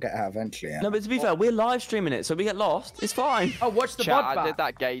wall, you'll get out eventually. Yeah? No, but to be fair, we're live streaming it, so we get lost. It's fine. Oh, watch the Chat, VOD I back. did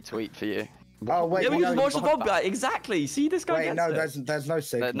that gay tweet for you. Oh wait, Yeah, we no, just watch the VOD back. Exactly. See, this guy wait, gets no, it. there's no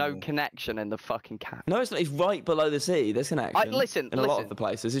signal. There's no connection in the fucking cat. No, it's not. It's right below the sea. There's connection. Listen, in a lot listen. of the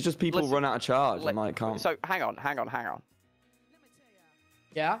places. It's just people Listen. run out of charge and like can't. So hang on.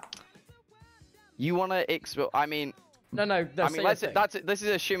 Yeah? You want to explore? I mean, No, I say mean, your thing. this is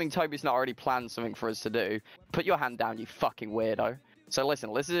assuming Toby's not already planned something for us to do. Put your hand down, you fucking weirdo. So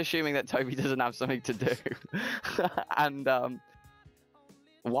listen, this is assuming that Toby doesn't have something to do. And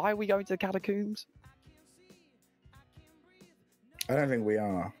why are we going to the catacombs? I don't think we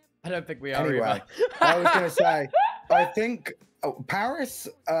are. I don't think we are Anyway, either. I was going to say, I think Paris,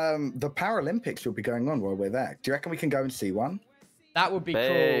 the Paralympics will be going on while we're there. Do you reckon we can go and see one? That would be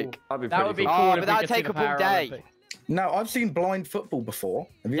Big. cool. That'd be That would be pretty cool. Oh, if but we that'd could see take the up all day. Paralympics. No, I've seen blind football before.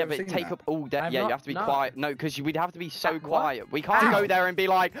 Have you Yeah, ever but seen it take that? up all day. I've Yeah, you not- have to be no. quiet. No, because we'd have to be so What? quiet. We can't Ow. go there and be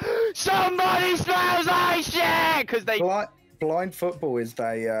like, somebody smells like shit, because they. Blind football is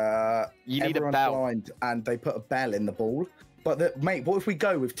they You need a everyone's bell. blind and they put a bell in the ball. But mate, what if we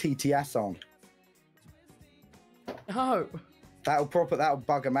go with TTS on? No. That'll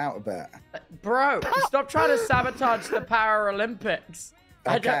bug them out a bit. Bro, stop trying to sabotage the Paralympics.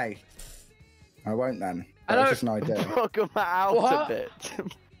 Okay. I won't then. I That was don't- just an idea. Fuck 'em out What? a bit.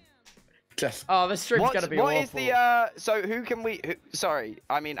 Just Oh, this stream's What gonna be awful. is the so who can we sorry,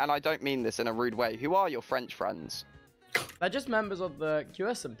 I mean, and I don't mean this in a rude way, who are your French friends? They're just members of the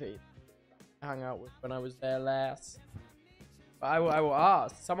QSMP I hung out with when I was there last. But I will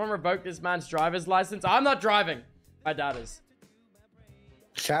ask. Someone revoke this man's driver's license. I'm not driving. My dad is.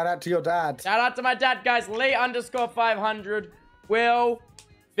 shout out to your dad. Shout out to my dad, guys. Lee_500 will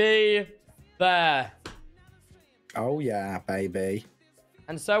be there. Oh yeah, baby.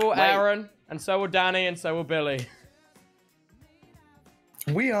 And so will Wait. Aaron. And so will Danny. And so will Billy.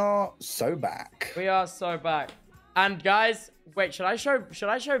 We are so back. We are so back. And guys, wait, should I show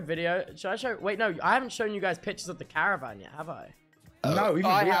video? Wait, no, I haven't shown you guys pictures of the caravan yet, have I? No, even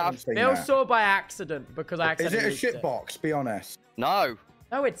I we have. haven't seen Bill that. saw by accident because I Is accidentally it a leaked shit box? Be honest. No.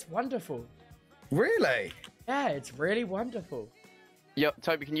 No, it's wonderful. Really? Yeah, it's really wonderful. Yo,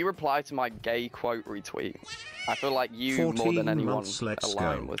 Toby, can you reply to my gay quote retweet? I feel like you more 14 than anyone months, let's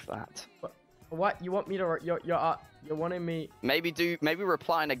align go. with that. What? You want me to? You're wanting me Maybe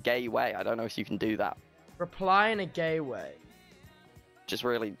reply in a gay way. I don't know if you can do that. reply in a gay way? Just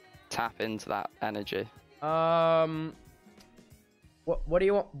really tap into that energy. What do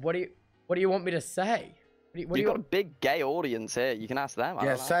you want? What do you want me to say? What do You've you got a big gay audience here. You can ask them. I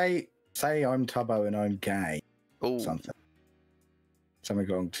Yeah, don't know. say I'm Tubbo and I'm gay. Ooh. Something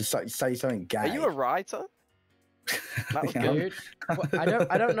wrong. Just say something gay. Are you a writer? That was Yeah. good. Dude,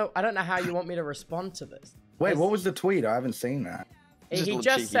 I don't know how you want me to respond to this. Wait, what was the tweet? I haven't seen that. Just a He little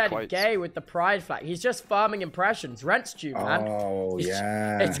just cheeky said quotes. gay with the pride flag. He's just farming impressions. Rent's due, man. Oh, He's-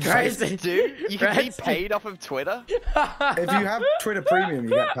 yeah. It's crazy. Dude, you can be Rent's due. paid off of Twitter? If you have Twitter Premium, you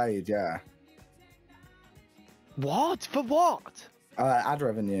get paid, yeah. What? For what? Ad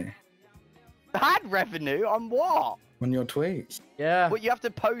revenue Ad revenue on what? on your tweets. Yeah. What, you have to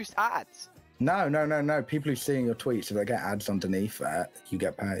post ads? No. People who seeing your tweets, if they get ads underneath that, you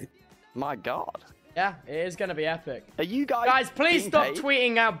get paid. My God. Yeah, it is going to be epic. Are you guys Guys, please being stop paid?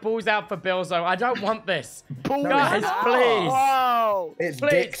 tweeting out balls out for Billzo. I don't want this. Balls Guys, out. please. Whoa. It's Please,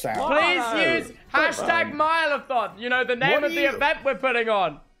 dicks out. please use hashtag Milathon. You know, the name What of are the you- event we're putting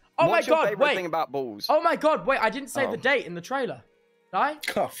on. Oh What's my your God, favorite wait. thing about balls? Oh my God, wait, I didn't say Oh. the date in the trailer. Did I?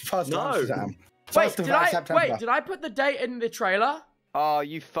 Oh, first No. of Amsterdam. Wait, First of did I? September. Wait, did I put the date in the trailer? Oh,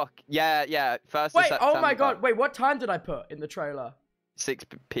 you fuck. Yeah. First Wait, of September. oh my God, wait, what time did I put in the trailer? 6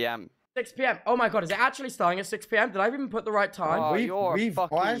 p.m. 6 p.m. Oh my God, is it actually starting at 6 p.m.? Did I even put the right time? Oh, you're a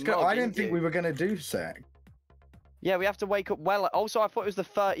fucking I mug, didn't ain't think you? we were gonna do sec. Yeah, we have to wake up well. Also, I thought it was the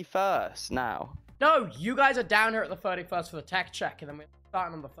 31st now. No, you guys are down here at the 31st for the tech check, and then we're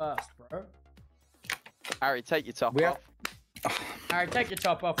starting on the 1st, bro. Harry, take your top We off. Alright, take your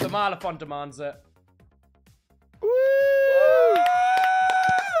top off. The Milathon demands it.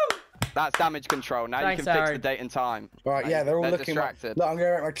 That's damage control. Now Thanks, you can fix Harry. the date and time. Right, yeah, they're all They're looking. distracted. Look, I'm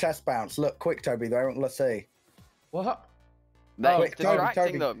gonna make my chest bounce. Look, quick, Toby. Let's see. What? They're Quick,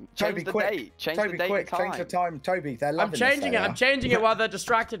 distracting them. Change Toby, the quick. date. Change Toby, the date quick, and time. change the time. Toby, they're I'm loving changing it. this, I'm changing it while they're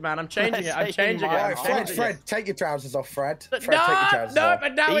distracted, man. I'm changing it. I'm They're changing it. saying I'm Right, changing Fred, it. take your trousers off, Fred. Fred, No, take your trousers no, off.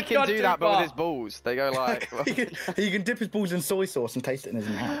 but now He it's can gone do too that, but with far. his balls. They go like. He can dip his balls in soy sauce and taste it in his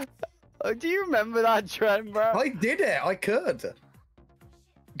mouth. Oh, do you remember that trend, bro? I did it. I could.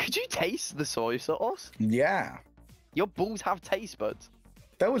 Could you taste the soy sauce? Yeah. Your balls have taste buds.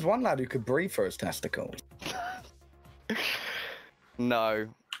 There was one lad who could breathe for his testicles. No.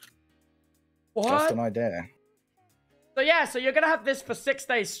 Just What? an idea. So yeah, so you're gonna have this for 6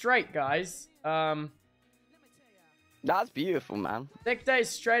 days straight, guys. That's beautiful, man. 6 days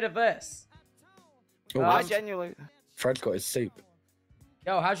straight of this. Oh, I Um, genuinely. Fred's got his soup.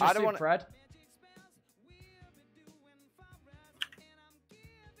 Yo, how's your I don't soup, wanna- Fred?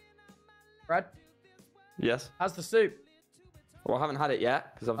 Fred, Yes. how's the soup? Well, I haven't had it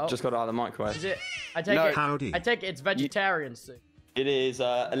yet because I've Oh. just got it out of the microwave. Is it? I take No. it. Howdy. I take it it's vegetarian soup. It is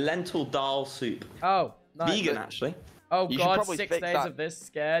a lentil dal soup. Oh, nice. Vegan, actually. Oh You should God, probably 6 fix days that. of this.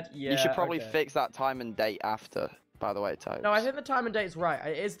 Scared. Yeah. You should probably okay. fix that time and date after, by the way, Tobes. No, I think the time and date is right.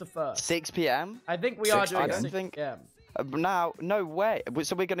 It is the first. 6 p.m.? I think we are 6 doing I don't 6 think- p.m. Now, no way.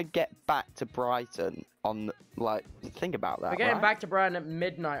 So we're going to get back to Brighton on, like, think about that, We're getting right? back to Brian at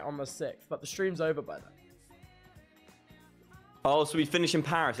midnight on the 6th, but the stream's over by then. Oh, so we finish in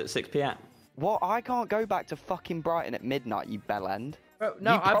Paris at 6 p.m. What? I can't go back to fucking Brighton at midnight, you bellend. Bro,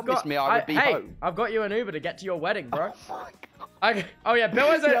 no, You promised me I would be hey, home. I've got you an Uber to get to your wedding, bro. Oh, Oh yeah, Bill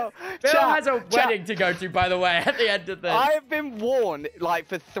has a Yo, Bill chat, has a chat. wedding to go to, by the way, at the end of this. I have been warned like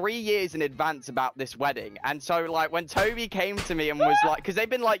for 3 years in advance about this wedding, and so like when Toby came to me and was like, because they've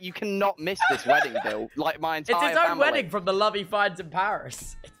been like, you cannot miss this wedding, Bill. Like my It's entire his own family. wedding from the love he finds in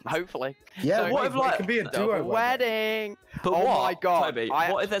Paris. Hopefully. Yeah, So what if, like, it can be a double duo wedding. wedding. But Oh what, my God. Toby,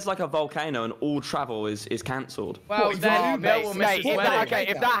 I- what if there's like a volcano and all travel is cancelled? Well, What, then you Bill mate, will miss his if wedding. that, okay,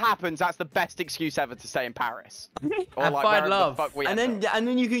 if that happens, that's the best excuse ever to stay in Paris. Or And like find wherever love. the fuck we And end up.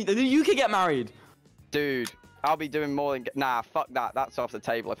 then you can get married. Dude, I'll be doing more than nah. Fuck that. That's off the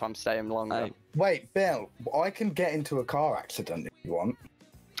table if I'm staying longer. Hey. Wait, Bill, I can get into a car accident if you want.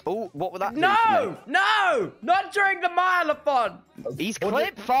 Oh, what would that do? No, no, not during the Milathon. He's What do-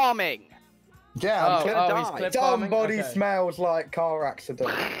 clip farming. Yeah, I'm gonna oh, he's die. clip farming? Somebody Okay. smells like car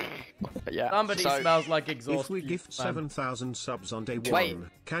accident. Yeah. Somebody so, smells like exhaust. If we fumes, gift man. 7,000 subs on day Wait.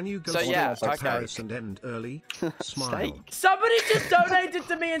 1, can you go So, yeah, to okay. Paris and end early? Smile. Steak. Somebody just donated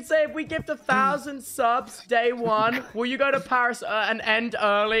to me and say if we gift 1,000 subs day 1, will you go to Paris and end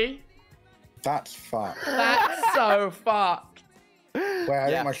early? That's fucked. That's so fucked. Wait, I Yeah.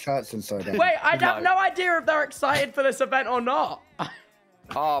 think my shirt's inside out. Wait, I have No. no idea if they're excited for this event or not.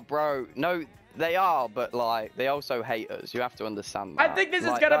 Oh, bro. No, they are, but like they also hate us. You have to understand I that. think this is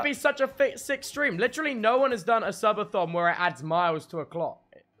Like, gonna that- be such a sick stream. Literally, no one has done a subathon where it adds miles to a clock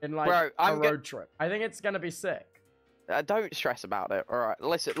in like Bro, a I'm road trip. I think it's gonna be sick. Don't stress about it. All right,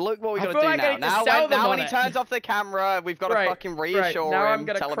 listen. Look what we I gotta feel do like I now. need to sell them Now on when he it. turns off the camera, we've got to Right, fucking right. reassure Now I'm him,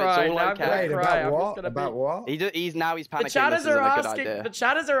 gonna tell cry, him it's now all I'm gonna okay. Wait, cry. about I'm just what? gonna About be- what? He's now he's panicking. The chatters This isn't are a good asking. idea. The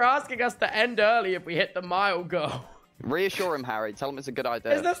chatters are asking us to end early if we hit the mile goal. Reassure him, Harry. Tell him it's a good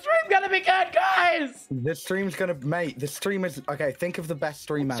idea. Is the stream gonna be good, guys? The stream's gonna, mate. The stream is okay. Think of the best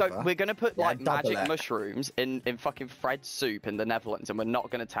stream ever. So we're gonna put like double magic it. mushrooms in fucking Fred's soup in the Netherlands, and we're not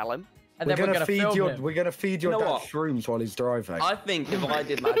gonna tell him. And We're then gonna feed film your him. we're gonna feed your You know dad what? shrooms while he's driving. I think if I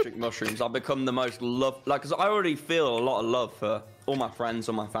did magic mushrooms, I'd become the most loved. Like, cause I already feel a lot of love for all my friends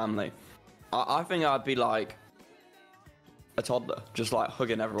or my family. I think I'd be like a toddler, just like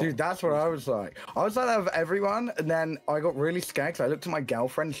hugging everyone. Dude, that's what I was like. I was like that with everyone, and then I got really scared because I looked at my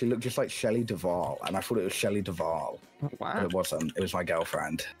girlfriend. She looked just like Shelley Duvall, and I thought it was Shelley Duvall. Wow. But it wasn't. It was my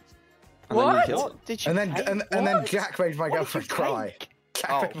girlfriend. And then you What? killed What did you? And then take? and then What? Jack made my What did girlfriend you cry. take? Jack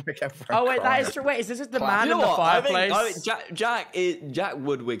Oh. made my girlfriend Oh wait, cry. that is true. Wait, is this the Class. man You in know the what? fireplace? I think Jack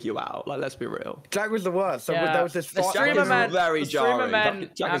would wig you out. Like, let's be real. Jack was the worst. So Yeah. there was this The fight. streamer is man, very the streamer jarring. man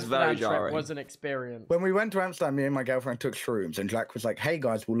Jack is very Amsterdam trip jarring. was an experience. When we went to Amsterdam, me and my girlfriend took shrooms, and Jack was like, "Hey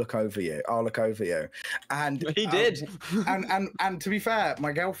guys, we'll look over you. I'll look over you." And He did. And to be fair,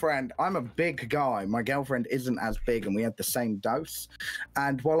 my girlfriend, I'm a big guy. My girlfriend isn't as big, and we had the same dose.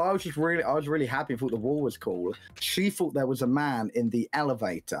 And while I was really happy and thought the wall was cool, she thought there was a man in the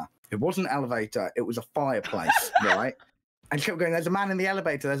elevator. It wasn't an elevator, it was a fireplace, right? And she kept going, "There's a man in the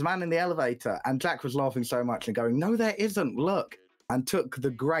elevator, there's a man in the elevator." And Jack was laughing so much and going, "No, there isn't, look." And took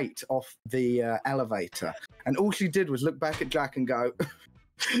the grate off the elevator. And all she did was look back at Jack and go,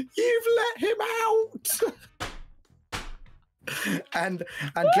 "You've let him out." and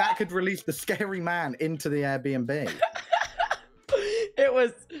Jack had released the scary man into the Airbnb.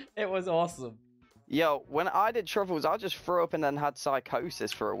 It was awesome. Yo, when I did truffles, I just threw up and then had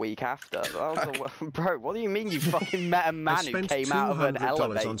psychosis for a week after. That was bro, what do you mean you fucking met a man who spent came out of an $200 on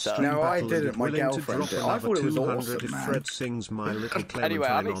elevator? stream No, I battle didn't. and My willing to girlfriend drop did. I thought it was 200 awesome, if man. Fred sings My Little Clementine Anyway,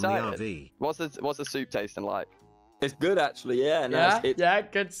 I'm on the excited. RV. What's the soup tasting like? It's good, actually. Yeah. No, Yeah, it, yeah,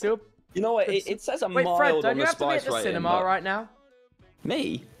 good soup. You know what? It says a Wait, mild Fred, on don't the you have to be spice at the rating, cinema but- right now?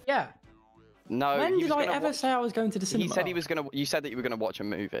 Me? Yeah. No, When he did was I gonna ever watch- say I was going to the cinema? He said he was gonna. You said that you were gonna watch a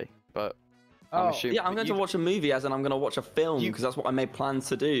movie, but Oh. I'm assuming. Yeah, I'm going to watch a movie, as in I'm going to watch a film, You- because that's what I made plans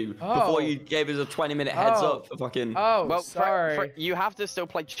to do. Oh. Before you gave us a 20-minute heads Oh. up for fucking... Oh, Well, sorry. you have to still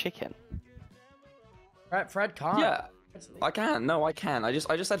play chicken. Fred can't. Yeah, I can. No, I can. I just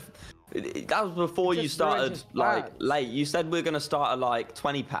said... That was before you Just ruined started, his like, plans. late. You said we're going to start at, like,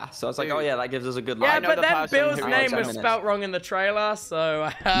 20 past. So I was like, Dude. oh, yeah, that gives us a good Yeah, I line. know but the then person Bill's who name wrote was it. spelt wrong in the trailer,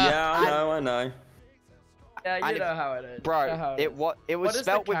 so... Yeah, I know. Yeah, I you know- know how it is. You know Bro, how it is. was What does the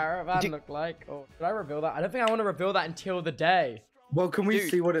spelt with. caravan Dude, look like? Or did I reveal that? I don't think I want to reveal that until the day. Well, can we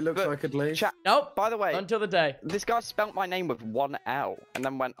Dude, see what it looks but like at least? Chat, Nope. by the way, Not until the day. this guy spelt my name with one L and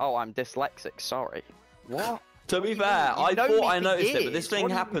then went, "Oh, I'm dyslexic. Sorry." What? To be do you fair, mean? I You've known thought me I for noticed it, but years. this thing What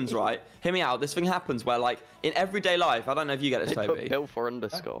do you happens, mean? right? Hear me out. This thing happens where, like, in everyday life, I don't know if you get this, They put Toby. Bill for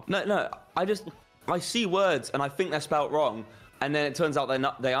underscore. No, I see words and I think they're spelt wrong, and then it turns out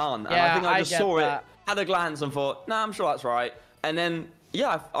they aren't. And I Yeah, think I I just get saw that. it, had a glance, and thought, nah, I'm sure that's right. And then,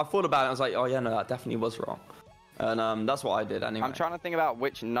 yeah, I thought about it. I was like, oh yeah, no, that definitely was wrong. And that's what I did anyway. I'm trying to think about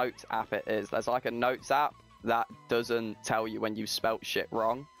which notes app it is. There's like a notes app that doesn't tell you when you spelt shit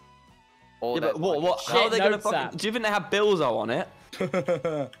wrong. Or Yeah, there's but what? like- How are they gonna notes fucking? app. Do you think they have Billzo on it?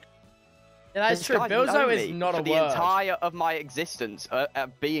 Yeah, that's This true. guy Billzo know is me not for a the word. entire of my existence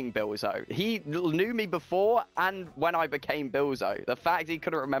being Billzo. He knew me before and when I became Billzo. The fact he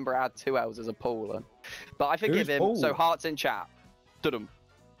couldn't remember I had 2 L's as a Paul. But I forgive Who's him. Paul? So hearts in chat. Dudum.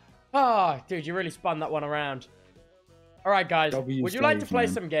 Oh, dude, you really spun that one around. All right, guys. W Would you like to Steve, play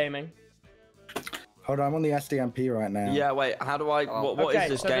man. some gaming? Hold on, I'm on the SDMP right now. Yeah. Wait. How do I? Oh. What Okay,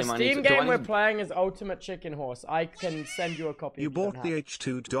 is this so game? the I need Steam to, do I game we're need to- playing is Ultimate Chicken Horse. I can send you a copy. You if don't bought the have it.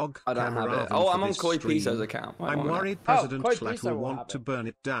 H2 dog I don't camera have it. oven Oh, for I'm on this Koi stream. Piso's account. Wait, I'm one minute. worried Oh, President Koi Flat Piso will will want have to it. burn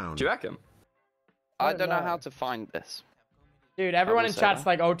it down. Do you reckon? I don't know know. how to find this. Dude, everyone will in say chat's that.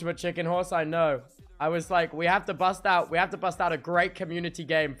 like Ultimate Chicken Horse. I know. I was like, we have to bust out a great community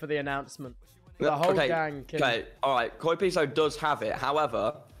game for the announcement. The whole okay. gang can. Okay. All right. Koi Piso does have it.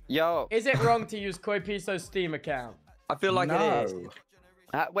 However, Yo. Is it wrong to use Koi Piso's Steam account? I feel like no. it is.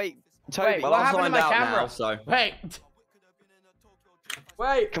 Wait, Toby. Wait, Well, what I'll happened to find my out camera? now. So. Wait.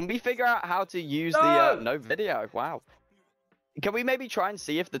 Wait. Can we figure out how to use No! the no video? Wow. Can we maybe try and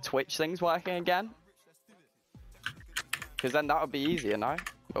see if the Twitch thing's working again? Because then that would be easier, no?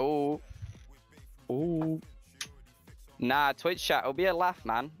 Oh. Oh. Nah, Twitch chat, it'll be a laugh,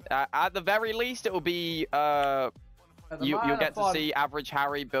 man. At the very least, it'll be you'll get to see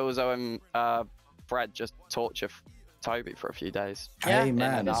AverageHarry, Billzo, and Fred just torture Toby for a few days. Yeah, Hey,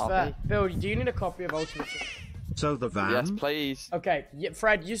 man. It's I'll fair. Bill, do you need a copy of Ultimate Chicken? So the van. Yes, please. Okay,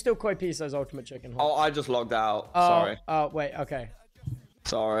 Fred, you still Koi Piso's Ultimate Chicken Horse? Oh, I just logged out. Oh, Sorry. Oh, wait, okay.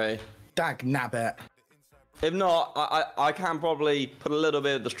 Sorry. Dag nabbit. If not, I can probably put a little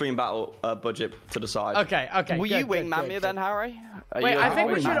bit of the stream battle budget to the side. Okay. Will you wingman me then, Harry? Wait, I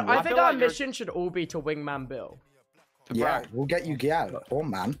think we should. I think our like mission should all be to wingman Bill. Yeah, we'll get you Gal or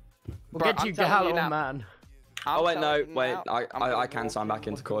man. We'll get you Gal or man. Oh wait, no, wait. I can sign back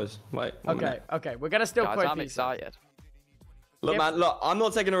into Coys. Wait. Okay. We're gonna still play. I'm excited. Look, man. Look, I'm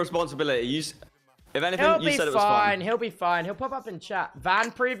not taking the responsibility. If anything, He'll you be said it was fine. He'll be fine. He'll pop up in chat.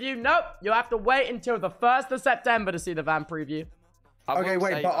 Van preview? Nope. You'll have to wait until the 1st of September to see the van preview. Okay,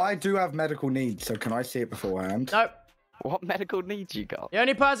 wait, but I do have medical needs, so can I see it beforehand? Nope. What medical needs you got? The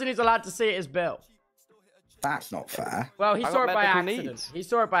only person who's allowed to see it is Bill. That's not fair. Well, he I saw got it by medical accident. needs. He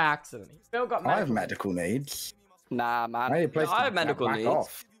saw it by accident. Bill got medical. I have medical needs. Nah, man. I, need a place I to have medical back needs.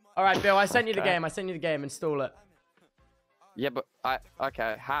 off. All right, Bill. I sent you the Okay. game. I sent you the game. Install it. Yeah, but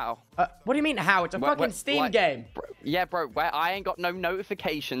okay, how? What do you mean how? It's a fucking Steam game. Yeah, bro. Where I ain't got no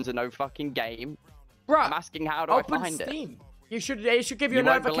notifications and no fucking game. Bruh, I'm asking how do I open find it? Steam. They should give you a You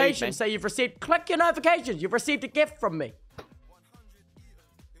won't believe notification. me. Say you've received. Click your notifications. You've received a gift from me.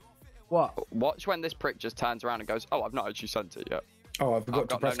 What? Watch when this prick just turns around and goes, "Oh, I've not actually sent it yet." Oh, I forgot to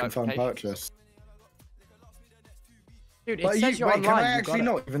got no press confirm notifications. purchase. Dude, it But says you're wait, online. can I You actually got it.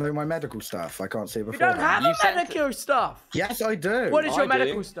 not? Even though my medical stuff, I can't see You before. don't have You a sent medical stuff. Yes, I do. What is your I do.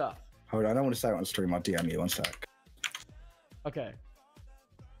 medical stuff? Hold on, I don't want to say it on stream. I'll DM you one sec. Okay.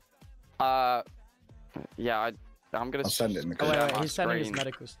 Yeah, I'm gonna. I'll send it in the Oh, group. wait, my he's sending his screen.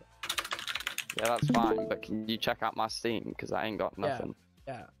 medical stuff. Yeah, that's fine. But can you check out my Steam? Because I ain't got nothing.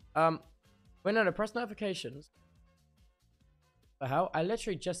 Yeah. Wait, no, press notifications. The hell? I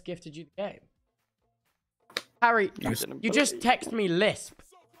literally just gifted you the game. Harry, you just text me Lisp.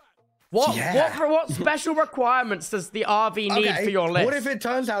 What? Yeah. What special requirements does the RV need for your Lisp? What if it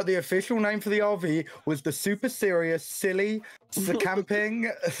turns out the official name for the RV was the super serious, silly,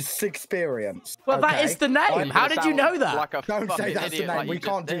 camping experience? Well, that is the name. How did you know that? Like a Don't say fucking that's the idiot name. like We you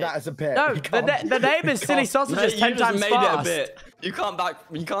can't just do did. that as a bit. No, We can't- the name is Silly Sausages 10 times made fast. it a bit.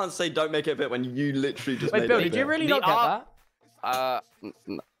 You can't say don't make it a bit when you literally just Wait, made Bill, it a did you bit. really The not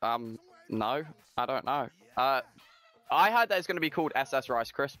get that? No, I don't know. I heard that it's going to be called SS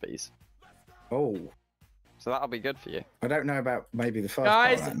Rice Krispies, Oh, so that'll be good for you. I don't know about maybe the first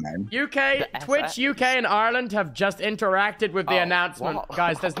Guys, part of that name. UK, The Twitch SS? UK and Ireland have just interacted with the Oh, announcement. what?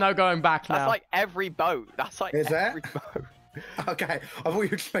 Guys, there's no going back That's now. like every boat. That's like Is that? every boat. Okay, I thought you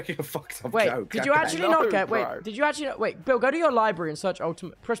were just making a fucked up Wait, joke. did you Okay. actually No, not get? bro. Wait, did you actually? Wait, Bill, go to your library and search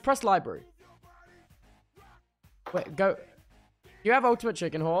Ultimate. Press library. Wait, go. You have Ultimate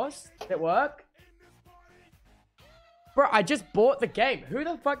Chicken Horse? Did it work? Bro, I just bought the game. Who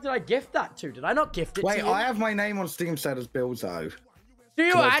the fuck did I gift that to? Did I not gift it Wait, to you? I have my name on Steam set as Billzo. Do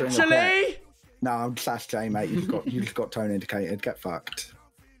you Can I bring the actually? No, I'm /J, mate. You just got tone indicated. Get fucked.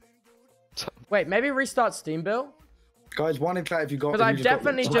 Wait, maybe restart Steam, Bill? Guys, one in chat if you got. Because I you just got-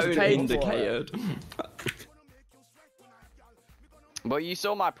 definitely just Tone paid for it. indicated. Well, you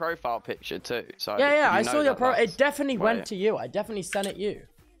saw my profile picture too, so Yeah, you I know saw your that pro. that's- It definitely went Wait. to you. I definitely sent it you.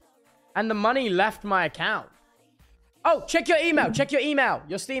 And the money left my account. Oh, check your email. Check your email.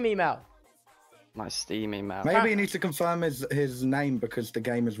 Your Steam email. My Steam email. Maybe he needs to confirm his name because the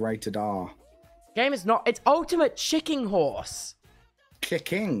game is rated R. Game is not. It's Ultimate Chicken Horse.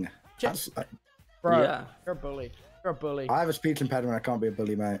 Kicking. That's, Bro, Yeah. you're a bully. You're a bully. I have a speech impediment. I can't be a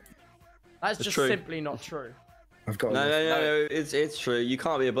bully, mate. That's It's just true. simply not true. I've got. No, it's true. You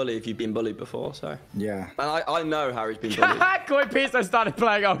can't be a bully if you've been bullied before, so. Yeah. And I know Harry's been bullied. Koi Pizza started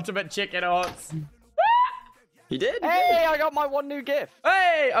playing Ultimate Chicken Horse. He did? Hey, I got my one new gift.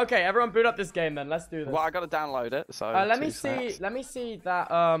 Hey, okay, everyone boot up this game then. Let's do this. Well, I gotta download it. So Let me 2 see. seconds. Let me see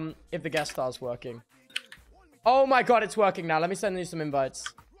that if the guest star's working. Oh my god, it's working now. Let me send you some invites.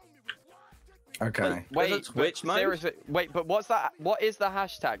 Okay. Wait, it Twitch mode? seriously, wait, but what's that? What is the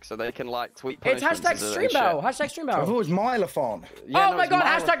hashtag so they can like tweet? It's punishments hashtag and shit? StreamBell. Hashtag I thought StreamBell. it was Milathon. Yeah, Oh no, my it's god,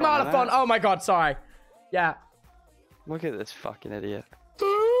 hashtag Milathon, Milathon. innit? Oh my god, sorry. Yeah. Look at this fucking idiot.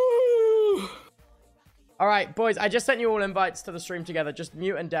 All right, boys, I just sent you all invites to the stream together. Just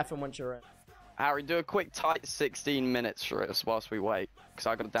mute and deafen once you're in. Harry, do a quick tight 16 minutes for us whilst we wait, because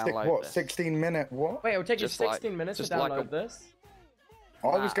I gotta download What? this. 16-minute? What? Wait, it'll take Just you like- 16 minutes to just like download a- this.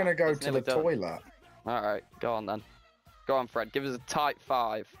 I was gonna go it's to the nearly done. toilet. All right, go on then. Go on, Fred. Give us a tight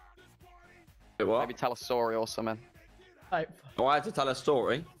 5. Wait, what? Maybe tell a story or something. Like, Oh, I had to tell a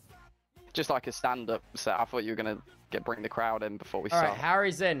story. Just like a stand-up set. I thought you were gonna bring the crowd in before we all right, start.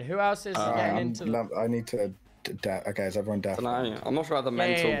 Harry's in. Who else is getting into the... I need to. Okay, is everyone deaf? I don't know. I'm not sure I have the Yeah,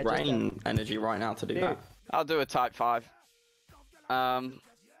 mental yeah, just brain energy right now to do Dude. that. I'll do a type 5. I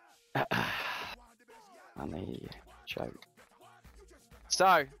need joke.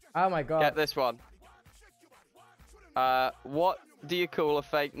 So, Oh my god. get this one. What do you call a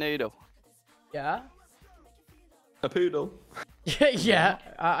fake noodle? Yeah? A poodle. Yeah,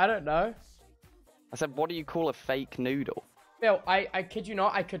 I don't know. I said, what do you call a fake noodle? Bill, I kid you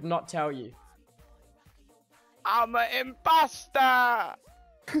not, I could not tell you. I'm an imposter!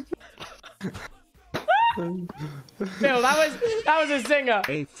 Bill, that was a singer.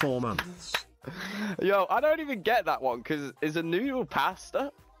 4 months. Yo, I don't even get that one, because is a noodle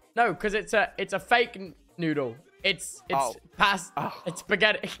pasta? No, because it's a fake noodle. It's Oh. It's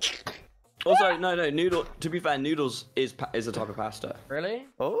spaghetti. Also, no, noodle. To be fair, noodles is a type of pasta. Really?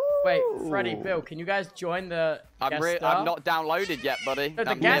 Oh. Wait, Freddie, Bill, can you guys join the guest star? I'm not downloaded yet, buddy. No, the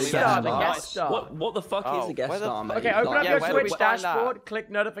I'm guest nearly star, there. the guest star. What the fuck is a guest where the- star, mate? Okay, open up Yeah, your where do we Twitch find that? dashboard,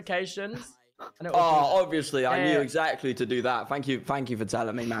 click notifications. And it will Oh, obviously, I knew Yeah. exactly to do that. Thank you for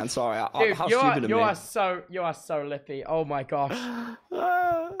telling me, man. Sorry, Dude, how you stupid of are me. you are so lippy. Oh my gosh.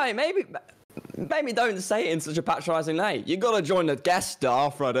 Hey, maybe don't say it in such a patronising way. You gotta join the guest star,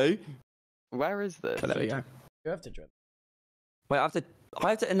 Freddie. Where is this? Oh, there we go. You have to join. Wait, I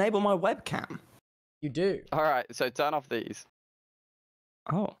have to enable my webcam. You do. All right, so turn off these.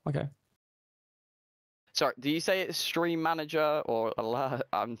 Oh, okay. Sorry, do you say it's stream manager or alert?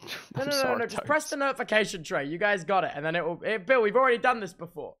 I'm No, sorry, no. Just Toast. press the notification tray. You guys got it, and then it will. Bill, we've already done this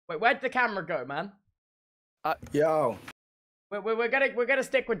before. Wait, where'd the camera go, man? Yo. We're gonna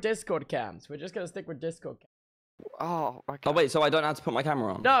stick with Discord cams. We're just gonna stick with Discord cams. Oh, okay. Oh wait, so I don't have to put my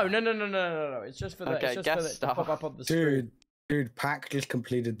camera on? No. It's just for the. Okay, It's just guest for the to star. pop up on the screen. Dude, Pack just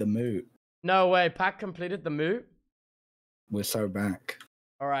completed the moot. No way. Pack completed the moot. We're so back.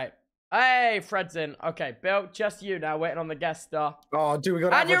 All right. Hey, Fred's in. Okay, Bill, just you now, waiting on the guest star. Oh, dude, we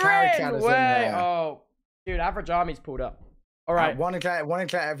got And you're Average in! Harry in Wait. there. Oh, dude, Average Army's pulled up. All right. One in chat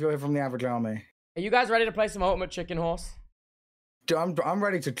if you're here from the Average Army. Are you guys ready to play some Ultimate Chicken Horse? Dude, I'm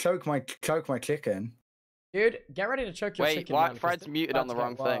ready to choke my chicken. Dude, get ready to choke your Wait, chicken. why- man, 'cause Fred's this muted on the about to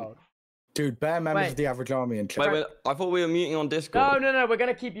wrong get thing. wild. Dude, bare members Wait. of the Average Army in chat. Wait, I thought we were muting on Discord. No, we're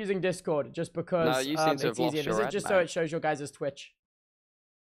gonna keep using Discord just because No, you seem to it's have lost easier. your This is head, just so mate. it shows your guys' Twitch.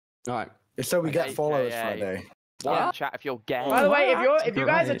 All right. It's so we get AKA. followers Friday. What Yeah. in chat if you're gay? By the way, if you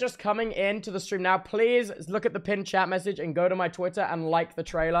guys are Right. just coming into the stream now, please look at the pinned chat message and go to my Twitter and like the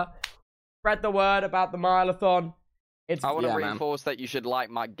trailer. Spread the word about the Milathon. It's I want to Yeah, man. reinforce that you should like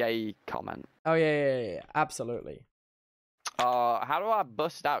my gay comment. oh yeah, absolutely. How do I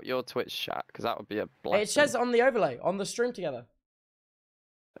bust out your Twitch chat? Because that would be a blessing. It says on the overlay on the stream together.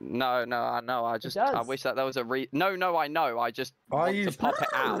 No, I know. I does. wish that there was a No, I know. I just I want to use- pop it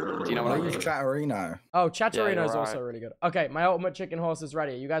out. Do you know what I I mean? use Chatterino. Oh, Chatterino you're is also right. really good. Okay, my Ultimate Chicken Horse is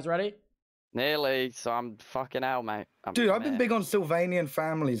ready. You guys ready? Nearly. So I'm fucking hell, mate. Dude, I've been big on Sylvanian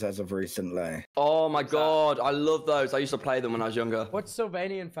families as of recently. Oh my god, I love those. I used to play them when I was younger. What's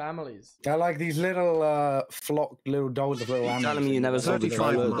Sylvanian families? They're like these little flocked little dolls of little You're animals. telling me you never saw the 35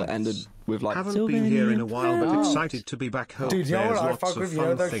 trailer months. that ended with like Haven't been here in a while, but Oh. excited to be back home. Dude, you know There's what I lots fuck of with? You know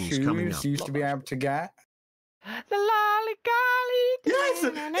fun those things coming shoes up. you used to be able to get? The lolly golly. Yes!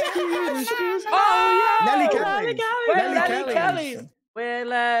 Yes! Oh yeah! Nelly Kelly's. Kelly's. We're Nelly Nelly Kelly's. Kelly's. We're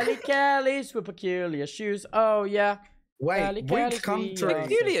Nelly Kelly's with peculiar shoes. Oh yeah. Nelly Wait, Kelly's, which country? we are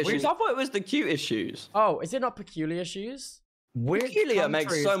Peculiar so shoes. cool. I thought it was the cutest shoes. Oh, is it not peculiar shoes? Which Peculiar makes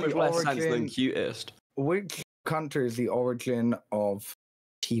country so is much the less sense than origin- cutest. Which country is the origin of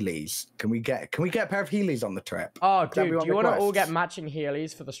Heelys? Can we get a pair of Heelys on the trip? Oh, That'd be dude, on do you the want to all quest. get matching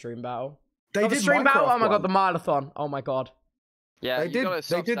Heelys for the stream battle? They Oh, the did stream battle. Minecraft Oh my god, the one. Milathon. Oh my god. Yeah, They you did. gotta They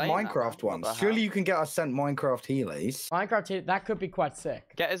stop did saying that, man. Minecraft What ones. the Surely hell? you can get us sent Minecraft Heelys. Minecraft, that could be quite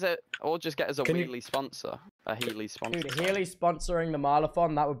sick. Get us a, or just get us a Can you- wheelie sponsor, a Healy sponsor. Dude, Healy sponsoring the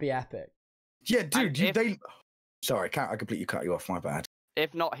Milathon, that would be epic. Yeah, dude. if- They. Sorry, I completely cut you off. My bad.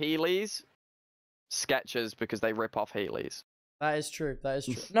 If not Heelys, Skechers because they rip off Heelys. That is true. That is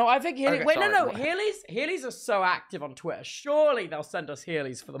true. No, I think Healy. Okay, Wait, sorry, no. what- Heelys are so active on Twitter. Surely they'll send us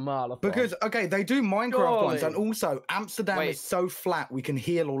Heelys for the Milathon. Because okay, they do Minecraft ones, Surely. and also Amsterdam Wait. is so flat we can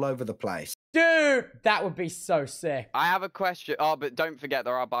heal all over the place. dude, that would be so sick. I have a question. Oh, but don't forget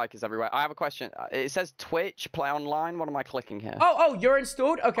there are bikers everywhere. I have a question. It says Twitch play online. What am I clicking here? Oh, you're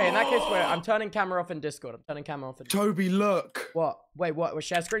installed. Okay, in that case, I'm turning camera off in Discord. I'm turning camera off in. Toby, look. What? Wait, what?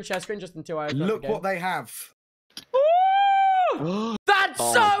 Share screen, just until I open up Look the what game. they have. Ooh! That's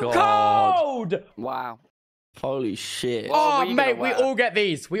Oh so my God. cold. Wow. Holy shit. What are Oh, we gonna mate, we wear? all get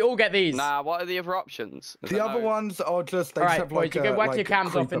these. We all get these. Nah, what are the other options? Is The there other no- ones are just they all just right, have boys, like you a, can whack like your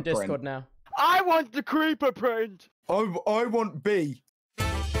cams off in creeper Discord print. now. I want the creeper print. I want B.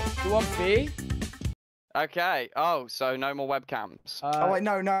 You want B? Okay. Oh, so no more webcams. Oh wait,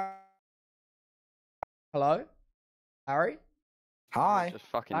 no. Hello, Harry. I Hi. just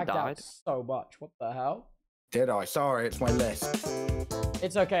fucking Lagged out died. so much. What the hell? Did I? Sorry, it's my list.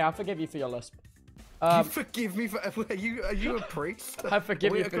 It's okay. I forgive you for your lisp. You forgive me for... Are you a priest? I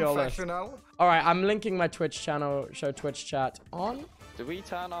forgive you for your lisp. All right, I'm linking my Twitch channel. Show Twitch chat on. Do we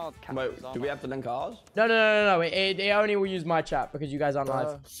turn our cameras on? Do we have to link ours? No. It only will use my chat because you guys aren't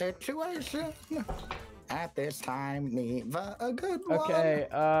live. Situation at this time, neither a good one. Okay,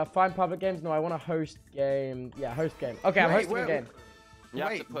 find public games. No, I want to host game. Yeah, host game. Okay, I'm hosting a game. You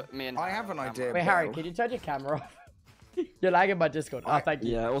have to put me in. I have an idea. Wait, Harry, can you turn your camera off? You're lagging my Discord. Oh, thank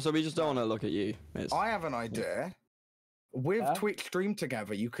you. Yeah, also, we just don't want to look at you. I have an idea. With Twitch Stream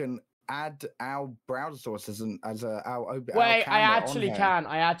Together, you can add our browser sources and as our Wait, I actually can.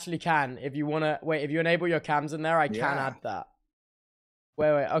 I actually can. If you want to... Wait, if you enable your cams in there, I can add that. Wait.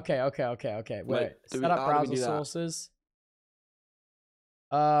 Okay. Wait. Set up browser sources.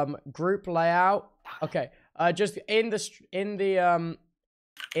 Group layout. Okay. Just in the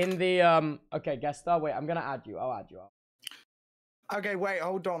okay, guest star. Wait, I'm gonna add you. I'll add you. Okay, wait,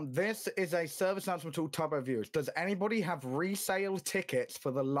 hold on. This is a service announcement to all Tubbo viewers. Does anybody have resale tickets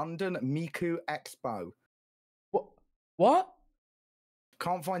for the London Miku Expo? What?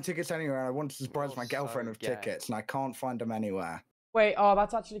 Can't find tickets anywhere, and I wanted to surprise my girlfriend with tickets, and I can't find them anywhere. Wait, oh,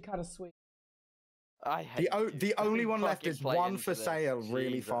 that's actually kind of sweet. I hate the only one left is one for sale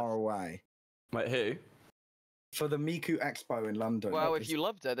really far away. Wait, who? For the Miku Expo in London. Well, if you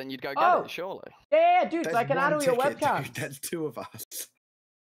loved it, then you'd go get it, surely. Yeah, dude, so I can add all your webcams. Dude, there's two of us.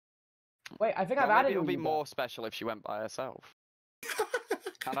 Wait, I think I've added. It'll be more special if she went by herself.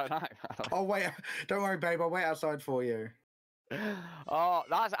 I don't know. Oh wait, don't worry, babe. I'll wait outside for you. Oh,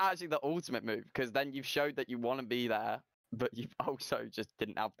 that's actually the ultimate move, because then you've showed that you want to be there, but you also just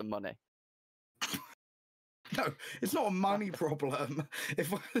didn't have the money. No, it's not a money problem.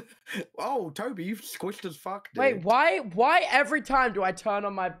 Oh, Toby, you've squished as fuck, dude. Wait, why every time do I turn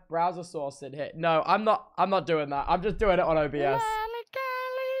on my browser source and hit? No, I'm not doing that. I'm just doing it on OBS.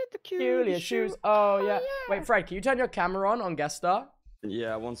 Peculiar shoes. Oh yeah. Wait, Fred, can you turn your camera on guest star?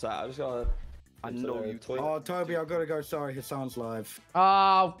 Yeah, one sec. I just gotta. I know you. Oh, Toby, I've got to go. Sorry, Hassan's live.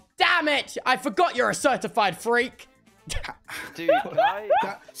 Oh, damn it! I forgot you're a certified freak. Dude,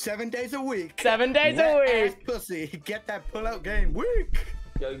 7 days a week. 7 days a week. Pussy, get that pull-out game week.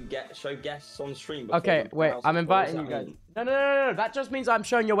 Go show guests on stream. Okay, wait, I'm inviting you guys. No. That just means I'm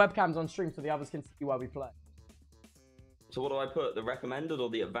showing your webcams on stream so the others can see while we play. So what do I put? The recommended or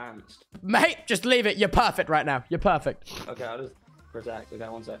the advanced? Mate, just leave it. You're perfect right now. You're perfect. Okay, I'll just protect. Okay,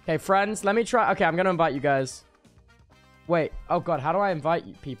 one sec. Okay, friends, let me try. Okay, I'm gonna invite you guys. Wait. Oh god, how do I invite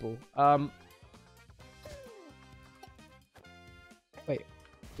you people? Wait,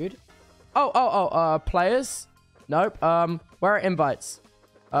 dude. Players. Nope. Where are invites?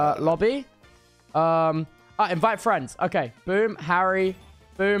 Lobby. Invite friends. Okay. Boom, Harry.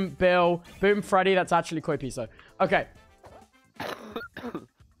 Boom, Bill. Boom, Freddie. That's actually Koi Piso. Okay.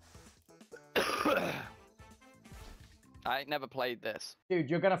 I ain't never played this. Dude,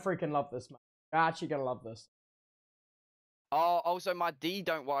 you're gonna freaking love this, man. You're actually gonna love this. Oh, also my D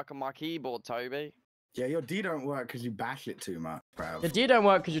don't work on my keyboard, Toby. Yeah, your D don't work because you bash it too much, bro. Your D don't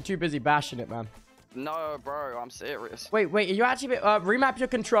work because you're too busy bashing it, man. No, bro, I'm serious. Wait, are you actually... remap your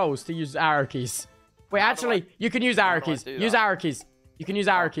controls to use arrow keys. Wait, actually, you can use arrow keys. Use arrow keys. You can use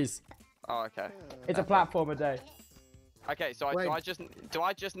arrow keys. Oh, okay. It's a platformer day. Okay, so do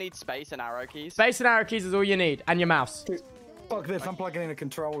I just need space and arrow keys? Space and arrow keys is all you need, and your mouse. Fuck this, I'm plugging in a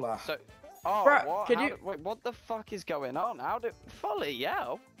controller. So, oh, bro, what? Wait, what the fuck is going on? How did... Fully,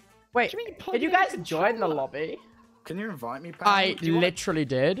 yeah. Wait, did you guys join the lobby? Can you invite me, pal? I literally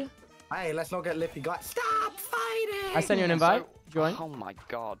did. Hey, let's not get lippy, guys. Stop fighting! I sent you an invite. Join. Oh my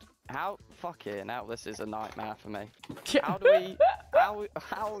god. How fucking hell, this is a nightmare for me. How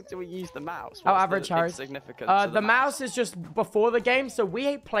do we use the mouse? How average, Harry? Significance the mouse is just before the game, so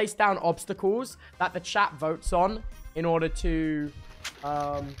we place down obstacles that the chat votes on in order to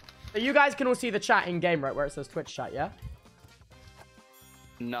so you guys can all see the chat in game, right, where it says Twitch chat, yeah?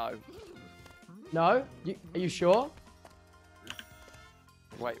 No. No? Are you sure?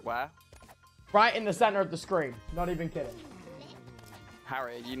 Wait, where? Right in the center of the screen. Not even kidding.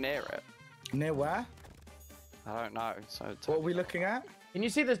 Harry, are you near it? Near where? I don't know. So what are we looking at? Can you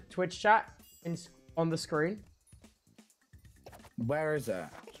see the Twitch chat on the screen? Where is it?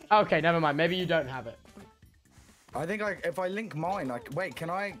 Okay, never mind. Maybe you don't have it. I think if I link mine, wait, can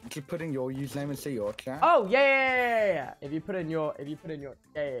I just put in your username and see your chat? Oh yeah. If you put in your,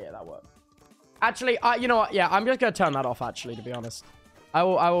 yeah, that works. Actually, you know what? Yeah, I'm just gonna turn that off. Actually, to be honest, I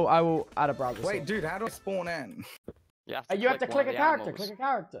will add a browser. Wait, dude, how do I spawn in? You have to click a character. Click a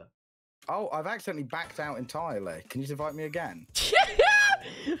character. Oh, I've accidentally backed out entirely. Can you invite me again?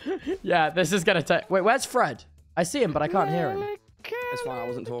 Yeah, this is gonna take. Wait, where's Fred? I see him, but I can't hear him. It's fine. I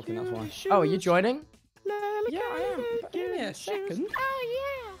wasn't talking. That's why. Oh, are you joining? Yeah, I am. But give me a second.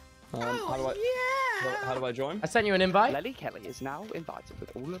 How do I join? I sent you an invite. Lily Kelly is now invited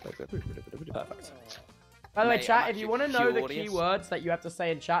with all of Perfect. By the way, Mate, chat, I'm if you actually want to know the furious. keywords that you have to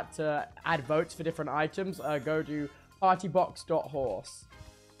say in chat to add votes for different items, go to partybox.horse.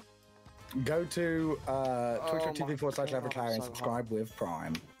 Go to twitch.tv/AverageHarry and so subscribe with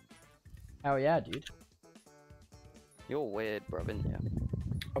Prime. Hell yeah, dude. You're weird, bro, aren't you?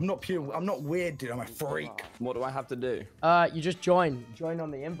 I'm not pure. I'm not weird, dude. I'm a freak. What do I have to do? You just join. Join on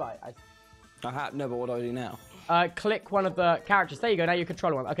the invite. No, but what do I do now? Click one of the characters. There you go. Now you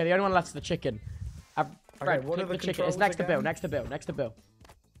control one. Okay, the only one left is the chicken. Fred, what click are the the chicken. It's controls next to Bill. again? Next to Bill. Next to Bill.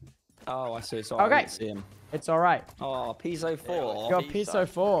 Oh, I see. So Okay. I didn't see him. It's all right. Oh, Piso 4. You're Piso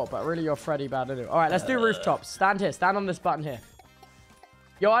 4, but really you're Freddie Bad. All right, let's do rooftops. Stand here. Stand on this button here.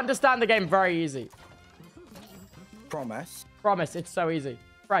 You'll understand the game very easy. Promise. Promise. It's so easy.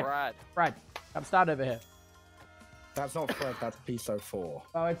 Fred. Brad. Fred. Come stand over here. That's not Fred. That's Piso 4.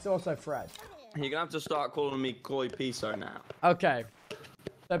 Oh, it's also Fred. You're gonna have to start calling me Koi Piso now. Okay.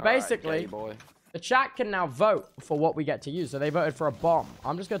 So basically, boy. the chat can now vote for what we get to use. So they voted for a bomb.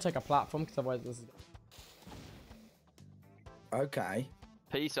 I'm just going to take a platform because otherwise this is... Okay.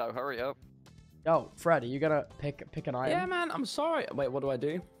 Piso, hurry up. Yo, Fred, are you going to pick an item? Yeah, man. I'm sorry. Wait, what do I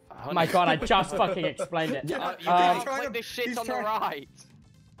do? Oh my god, I just fucking explained it. You Um, can't click this shit on the right.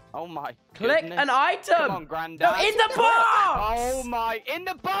 Oh my Click goodness. an item! Come on, Grandad. No, in the box! Oh my, in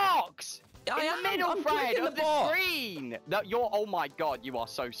the box! In the middle, I'm Fred, clicking of the the box. screen! No, you're, oh my god, you are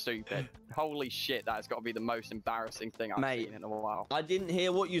so stupid. Holy shit, that has got to be the most embarrassing thing I've Mate. seen in a while. I didn't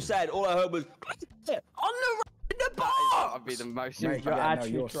hear what you said. All I heard was on the right in the That has got to box. be the most Mate, You're yeah, no,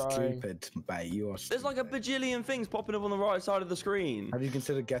 actually you're trying. stupid, mate. You are. There's like a bajillion things popping up on the right side of the screen. Have you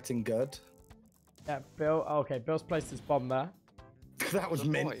considered getting good? Yeah, Bill. Okay, Bill's placed his bomb there. That was The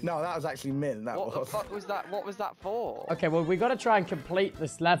mint. boy. No, that was actually mint. That What the was. fuck was that? What was that for? Okay, well, we got to try and complete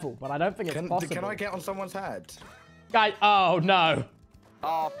this level, but I don't think it's possible. Can I get on someone's head? Guys, oh no.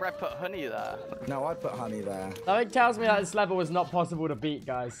 Oh, Fred put honey there. No, I put honey there. Something tells me that this level is not possible to beat,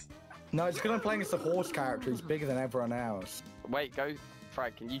 guys. No, it's because I'm playing as the horse character. He's bigger than everyone else. Wait, go,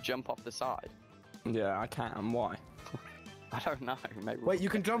 Fred, can you jump off the side? Yeah, I can. Why? I don't know, maybe. Wait, you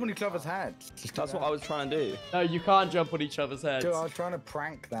can jump on each other's heads. Just do That's that. what I was trying to do. No, you can't jump on each other's heads. Dude, I was trying to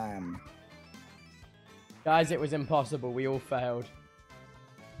prank them. Guys, it was impossible. We all failed.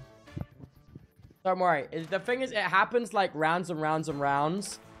 Don't worry. The thing is, it happens like rounds and rounds and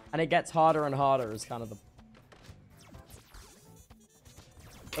rounds, and it gets harder and harder is kind of the...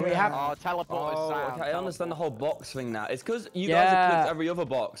 So we have... Oh, teleporter Oh, sound. okay. I understand the whole box thing now. It's because you guys Yeah. have clicked every other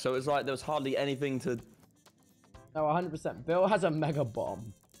box, so it's like there was hardly anything to. No, 100%. Bill has a mega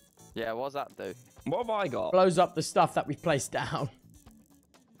bomb. Yeah, what's that do? What have I got? Blows up the stuff that we've placed down.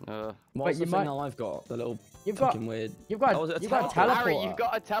 What's Wait, the you thing might- that I've got? The little You've got... fucking weird. You've got, Oh, is it a you've got a teleporter? Harry, teleporter. you've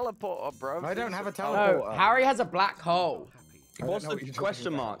got a teleporter, bro. I don't have a No, teleporter. Harry has a black hole. I don't What's know the what you're talking question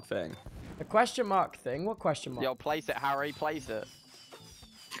about. mark thing? The question mark thing? What question mark? Yo, place it, Harry, place it.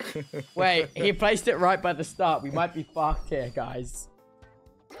 Wait, he placed it right by the start. We might be fucked here, guys.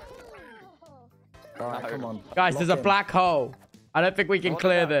 Alright, come on. Guys, there's a Lock in. black hole. I don't think we can What did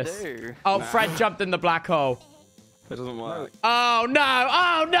clear that this. do? Oh, Fred jumped in the black hole. It doesn't work. Oh, no.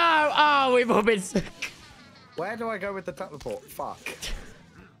 Oh, no. Oh, we've all been... Where do I go with the teleport? Fuck.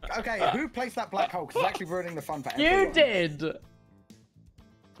 Okay, who placed that black hole? Because it's actually ruining the fun for everyone. You did.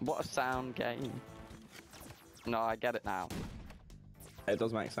 What a sound game. No, I get it now. It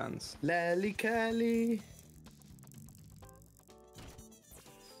does make sense. Lely Kelly.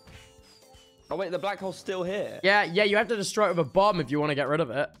 Oh wait, the black hole's still here. Yeah, you have to destroy it with a bomb if you want to get rid of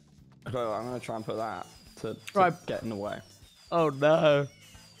it. So I'm gonna try and put that to Right. get in the way. Oh, no.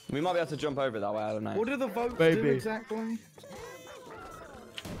 We might be able to jump over that way. I don't know. What do the votes Maybe. do exactly?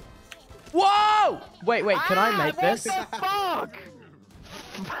 Whoa! Wait, can I make this? What the fuck?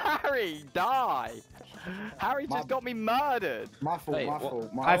 Harry, die. Harry just got me murdered. My fault, Wait, my what? fault.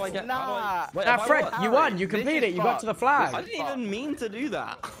 How My do I fault. get? Nah. How do I, wait, Now, have I Fred, won? you won. You This completed it. is You got to the fucked. flag. I didn't even mean to do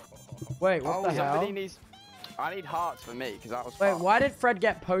that. Wait, what Oh, the yeah, hell? Somebody needs... I need hearts for me, because that was Wait, fucked. why did Fred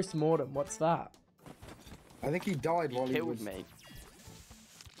get post-mortem? What's that? I think he died while he Killed was... me.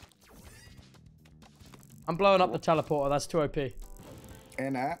 I'm blowing up the teleporter. That's too OP.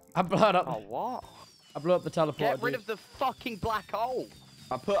 in it. I blew it up. Oh, what? I blew up the teleporter. Get rid dude. of the fucking black hole.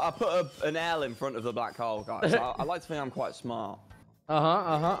 I put an L in front of the black hole, guys. I like to think I'm quite smart.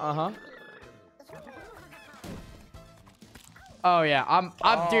 Oh yeah,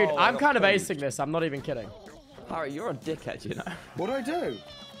 dude, I I'm got kind of punked. acing this. I'm not even kidding. Harry, you're a dickhead, you know. What'd I do?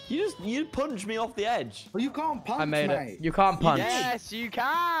 You punched me off the edge. Well, you can't punch, I made mate. it. You can't punch. Yes, you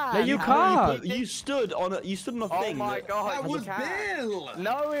can. No, you Harry, can't. you stood on a Oh thing. my god, That you was can. Bill.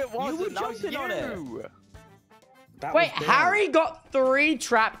 No, it wasn't. were That was jumping on it. you. That Wait, was Bill. Harry got 3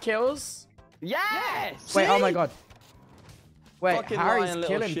 trap kills? Yes. Wait, oh my god. Wait, Fucking Harry's lying little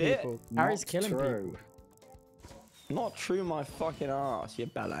killing shit. people. Not Harry's killing true. people. Not true, my fucking ass, you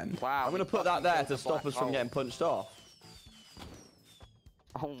bellend. Wow, I'm gonna you put that fucking there killed to the stop black us from hole. getting punched off.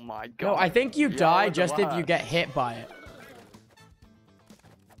 Oh my god. No, I think you You're die the just if you worst. get hit by it.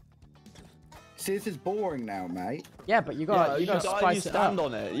 See, this is boring now, mate. Yeah, but you gotta you spice die, you it stand up.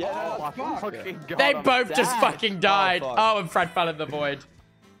 on it. Yeah. Oh my fuck. fucking god. They I'm both just dead. fucking died. fuck. Oh, and Fred fell in the void.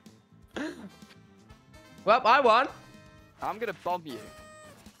 Well, I won. I'm gonna bomb you.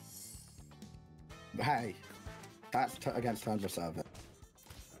 Hey, that's against terms of service.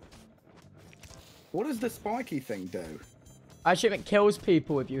 What does the spiky thing do? I assume it kills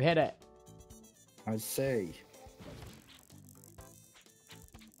people if you hit it. I see.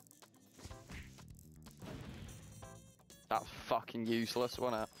 That's fucking useless,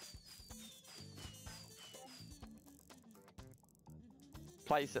 wasn't it?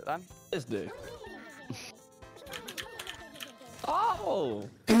 Place it then. This do. Oh!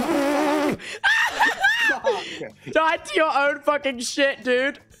 Die to your own fucking shit,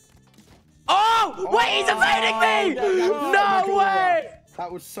 dude. Oh, wait, he's evading me! No way! That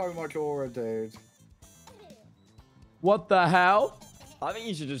was so much aura, dude. What the hell? I think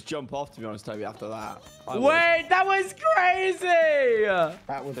you should just jump off, to be honest, Toby, after that. I would. Wait, that was crazy!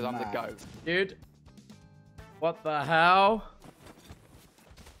 That was Because I'm the mad. goat. Dude. What the hell?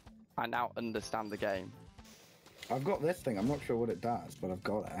 I now understand the game. I've got this thing. I'm not sure what it does, but I've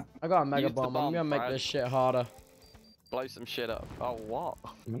got it. I got a mega Use the bomb. I'm bomb, gonna make Fred. this shit harder. Blow some shit up. Oh, what?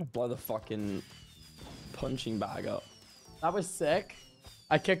 I'm gonna blow the fucking punching bag up. That was sick.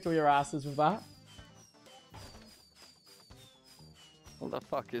 I kicked all your asses with that. What the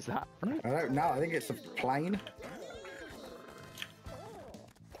fuck is that? I don't know. I think it's a plane.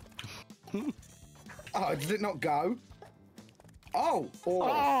 Oh, does it not go? Oh!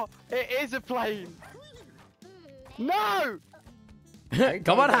 Oh, it is a plane. No!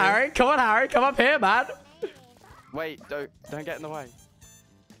 Come on, Harry. Come on, Harry. Come up here, man. Wait, don't get in the way.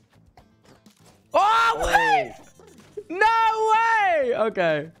 Oh, wait! No way!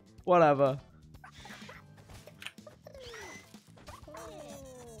 Okay, whatever.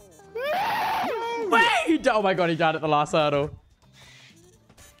 Wait! Oh my god, he died at the last hurdle.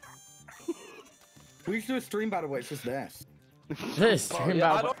 We should do a stream battle where it's just this. This stream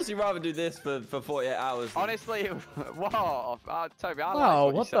Yeah, I'd battle. honestly rather do this for 48 hours. than- Honestly, whoa, Toby, I Oh,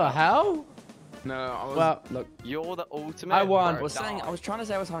 like what the hell? No, I was. Well, look, You're the ultimate. I won. I was saying, I was trying to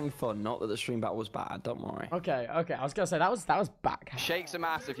say I was having fun, not that the stream battle was bad. Don't worry. okay. I was gonna say that was back. Shake some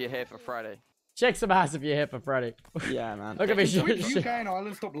ass if you're here for Freddie. Shake some ass if you're here for Freddie. Yeah, man. Look at me. Will you UK and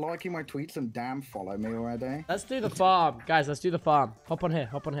Ireland stop liking my tweets and damn follow me already? Let's do the farm, guys. Let's do the farm. Hop on here.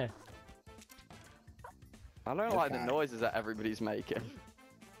 Hop on here. I don't like the Okay. noises that everybody's making.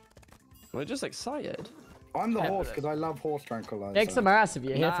 We're just excited. I'm the Yeah. horse because I love horse tranquilizer. Shake some ass if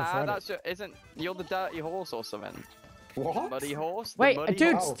you're here for Nah, Freddie. that's isn't. You're the dirty horse or something. What? Muddy horse. The Wait, muddy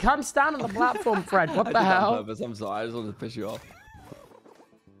dude, horse? come stand on the platform, Fred. What I the did that on hell? purpose, I'm sorry. I just wanted to piss you off.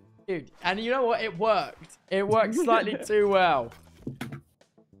 Dude, and you know what? It worked. It worked slightly too well.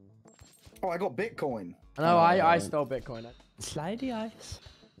 Oh, I got Bitcoin. No, I stole Bitcoin. Slidey ice.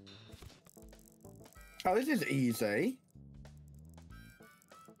 Oh, this is easy.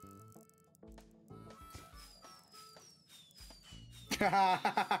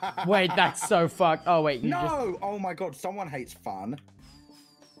 Wait, that's so fucked. Oh, wait, you just... No! Oh my god, someone hates fun.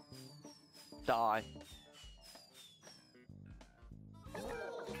 Die.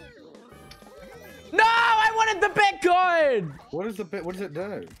 No, I wanted the Bitcoin! What is the bit? What does it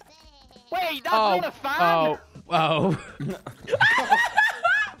do? Wait, that's not a fan. Oh.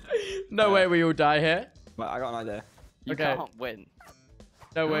 No way we all die here. Wait, I got an idea. You Okay. can't win.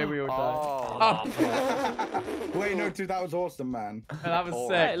 No way we all die. Oh. Oh, Wait, no, dude, that was awesome, man. that was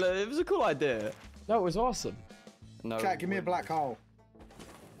Hey, sick. look, it was a cool idea. That was awesome. No. Chat, give me a black hole.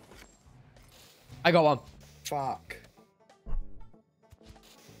 I got one. Fuck.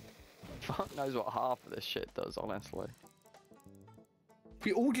 Fuck knows what half of this shit does, honestly.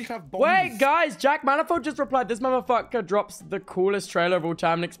 We all just have bombs. Wait, guys, Jack Manifold just replied, this motherfucker drops the coolest trailer of all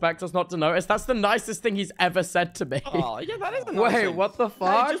time and expects us not to notice. That's the nicest thing he's ever said to me. Oh, yeah, that is a nice Wait, thing. what the Hey,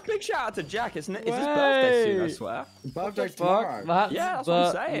 fuck? just big shout out to Jack. It's his birthday soon, I Wait. swear. Birthday Fuck, tomorrow. that's Yeah, that's what I'm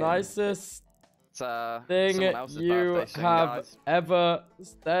the saying. nicest It's thing someone else's you birthday soon, have guys. ever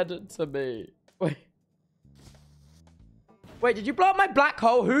said to me. Wait. Wait, did you blow up my black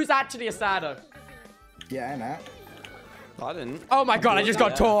hole? Who's actually a Sado? Yeah, no. I didn't. Oh my god, I just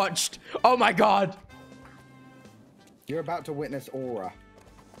got torched. Oh my god. You're about to witness aura.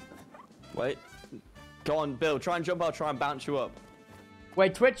 Wait. Go on, Bill. Try and jump. I'll try and bounce you up.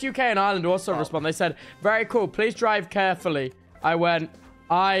 Wait, Twitch UK and Ireland also respond. They said, very cool. Please drive carefully. I went,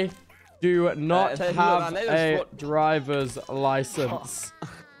 I do not have a driver's license.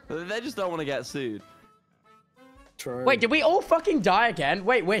 They just don't want to get sued. True. Wait, did we all fucking die again?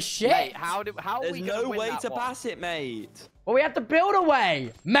 Wait, we're shit. Mate, how are There's we gonna no win way that to one? pass it, mate. Well, we have to build a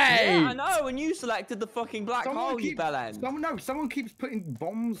way, mate. Yeah, I know. And you selected the fucking black hole, you bellend. Someone keeps putting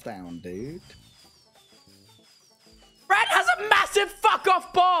bombs down, dude. Fred has a massive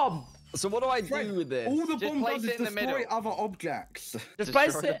fuck-off bomb. So what do I do with this? All the Just bomb place does it is in the destroy middle. other objects. Just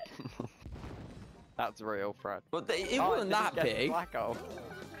place Destroy it. That's real, Fred. But it Oh, wasn't that didn't get the big. black hole.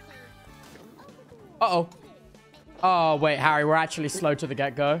 Uh-oh. Oh, wait, Harry, we're actually slow to the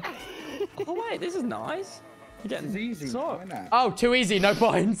get-go. Oh wait, this is nice. You're This getting is easy. so- Why not? Oh, too easy, no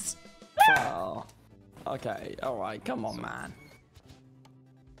points. Oh. Okay. All right. Come on, man.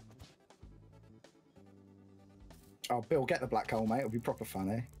 Oh, Bill, get the black hole, mate. It'll be proper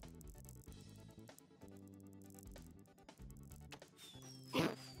funny.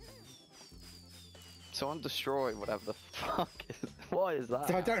 Someone destroy whatever the fuck is. What is that?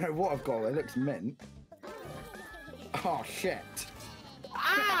 I don't know what I've got. It looks mint. Oh, shit.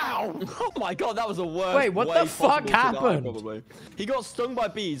 Ow! Oh my god, that was the worst. Wait, what the way fuck possible to die, happened? probably. He got stung by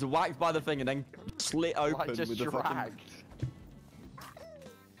bees, whacked by the thing, and then slit open Like just with the fucking. dragged.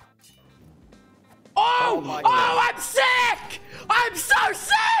 Oh, my oh, God. I'm sick. I'm so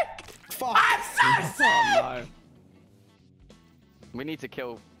sick. Fuck. I'm so sick. Oh We need to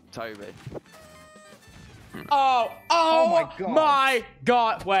kill Toby. Oh, my God. my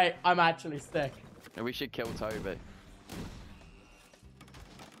god. Wait, I'm actually sick. And we should kill Toby.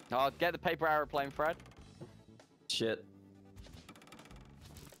 Oh, get the paper aeroplane, Fred. no. Shit.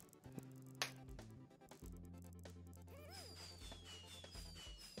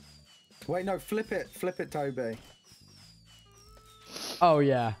 Wait, no, flip it. Flip it, Toby. Oh,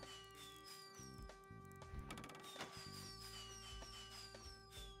 yeah.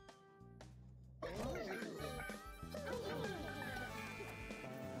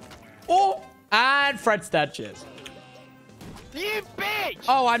 Oh, and Fred's dead. Cheers. You bitch!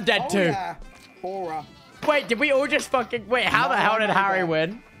 Oh, I'm dead Oh, too. yeah. Aura. Wait, did we all just fucking... Wait, how the No, hell I did know Harry that.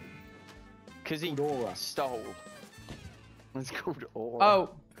 win? Because he Aura. stole. It's called Aura. Oh,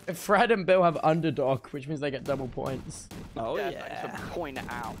 Fred and Bill have underdog, which means they get double points. Oh yeah. yeah. Thanks for pointing it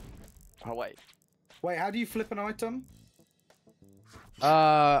out. Oh, wait. Wait, how do you flip an item?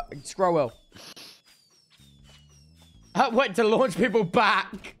 Scroll wheel. Wait, to launch people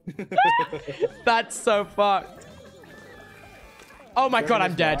back. That's so fucked. Oh my god,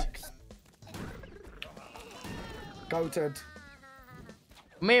 I'm dead. Goated.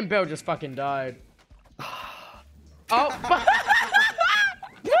 Me and Bill just fucking died. Oh.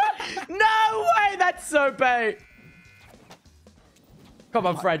 No way, that's so bait. Come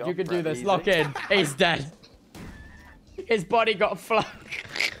on, Fred, God, you can do Fred, this. easy. Lock in. He's dead. His body got flung.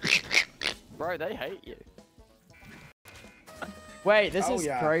 Bro, they hate you. Wait, this Oh, is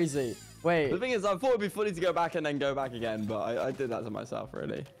yeah. crazy. Wait. The thing is, I thought it'd be funny to go back and then go back again, but I did that to myself,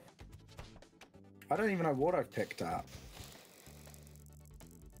 really. I don't even know what I've picked up.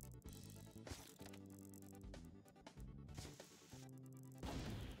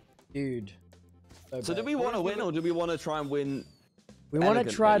 Dude. So do we want to win, or do we want to try and win? We want to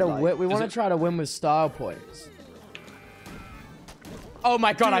elegantly, try to like, win. We does want to it- try to win with style points. Oh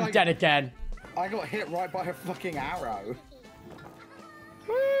my god, Dude, I'm like- dead again. I got hit right by a fucking arrow.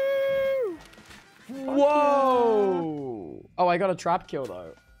 Whoa! Oh, I got a trap kill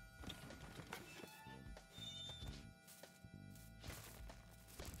though.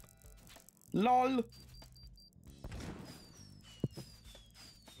 LOL.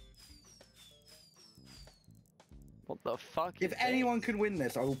 What the fuck? If is anyone this? can win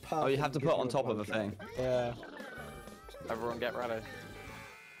this, I will Oh, you have to perfectly put it give on you top of a blowjob. thing. Yeah. Everyone get ready.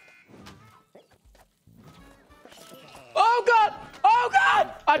 Oh god! Oh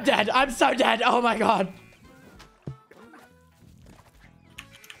god! I'm dead. I'm so dead. Oh my god.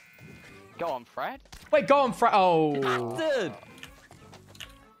 Go on, Fred. Wait, go on, Oh. Dude.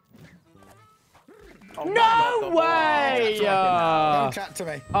 Oh, No way! Don't chat to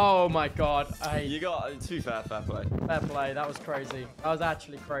me. Oh my god. You got, to be fair, fair play. Fair play. That was crazy. That was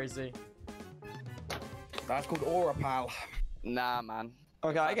actually crazy. That's called aura, pal. Nah, man.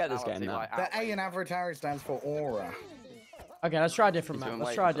 Okay, I get this Personality, game now. like, The A in AverageHarry stands for aura. Okay, let's try a different He's map. been Let's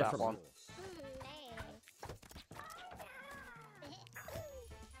waiting try a for that different one. one.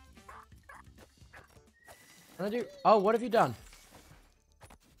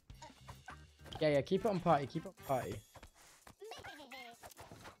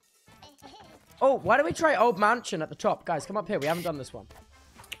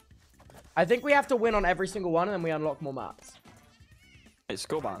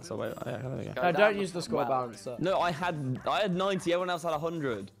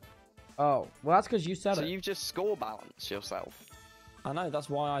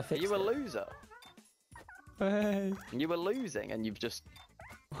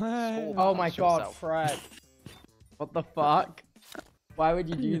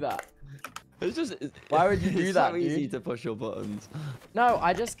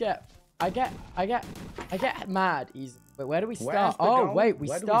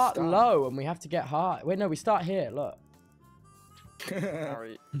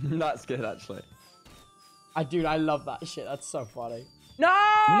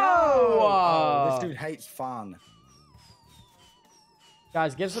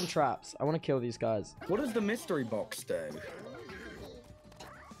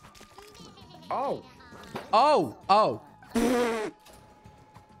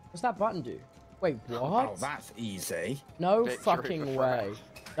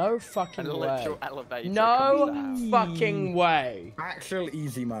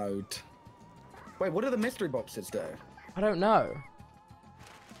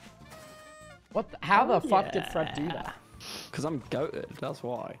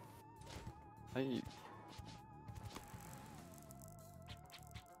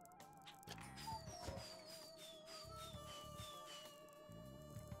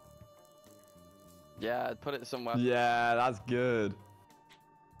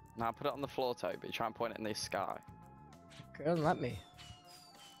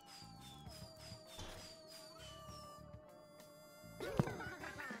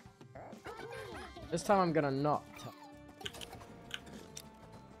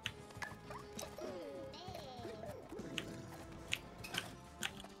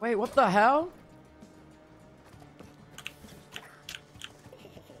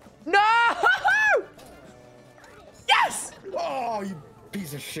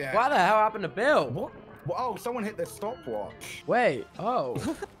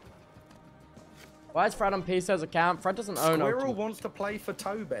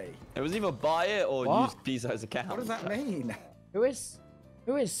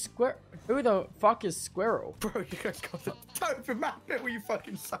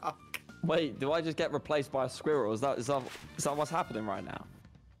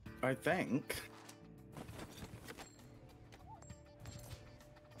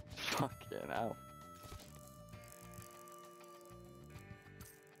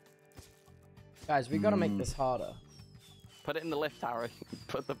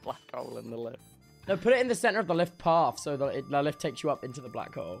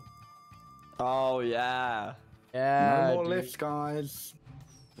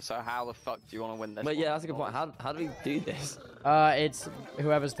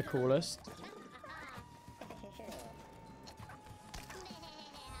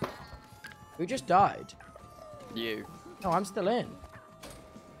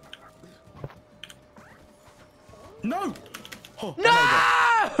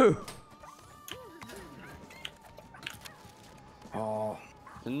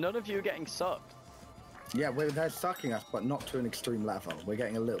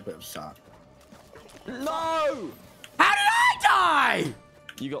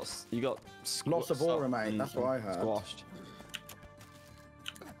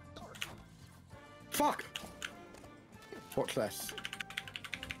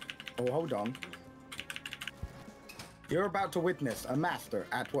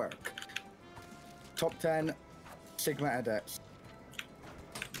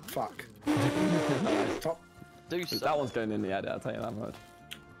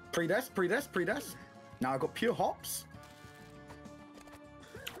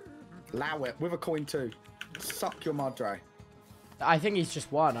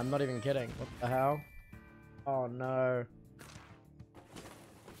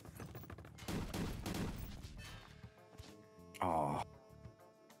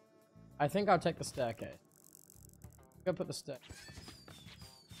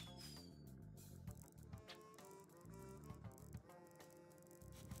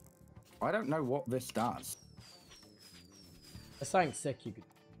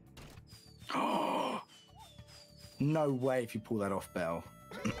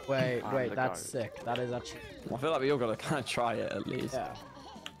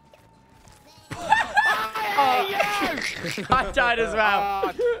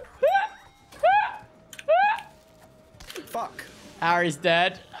 Fuck. Harry's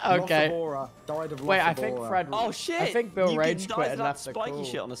dead. Loss Okay. of aura. Died of loss Wait, I of think aura. Fred. Oh shit! I think Bill you rage can quit die and to left that the spiky call.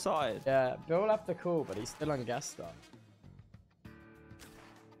 shit on the side. Yeah, Bill left the call, but he's still on guest star.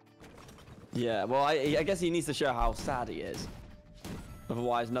 Yeah, well, I guess he needs to show how sad he is.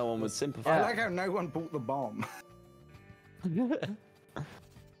 Otherwise, no one would I sympathize. like how no one bought the bomb.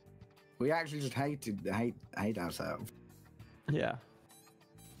 We actually just hate ourselves. Yeah.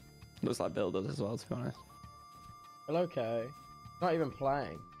 Looks like Bill does as well, to be honest. Well, okay. Not even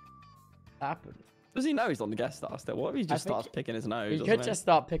playing. Happened. Does he know he's on the guest star still? What if he just think starts picking his nose? He doesn't could just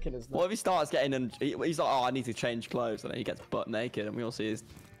start picking his What if he starts getting and he's like, oh, I need to change clothes, and then he gets butt naked, and we all see his.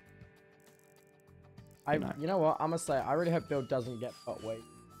 You know what? I'm gonna say I really hope Bill doesn't get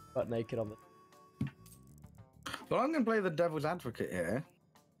butt naked on the. Well, I'm gonna play the devil's advocate here.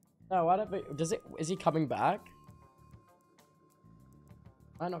 No, I don't think. Is he coming back?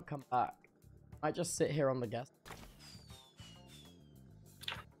 Might not come back. Might just sit here on the guest.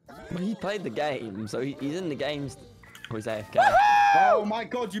 Well, he played the game, so he's in the games. Or he's AFK. Oh my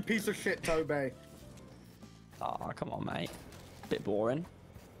god, you piece of shit, Toby. Oh, come on, mate. Bit boring.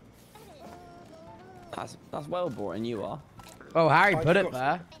 That's well boring, you are. Oh, Harry I put it got-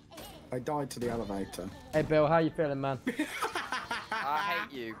 there. I died to the elevator. Hey, Bill, how you feeling, man? I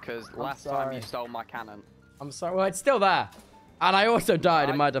hate you because last time you stole my cannon. I'm sorry. Well, it's still there. And I also died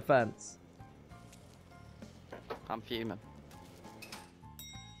in my defense. I'm fuming.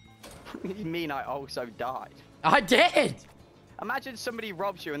 You mean I also died? I did! Imagine somebody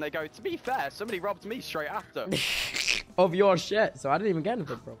robs you and they go, to be fair, somebody robbed me straight after. Of your shit, so I didn't even get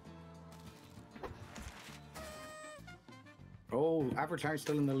anything, bro. Oh, AverageHarry's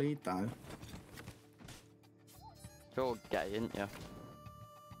still in the lead, though. You're gay, ain't you?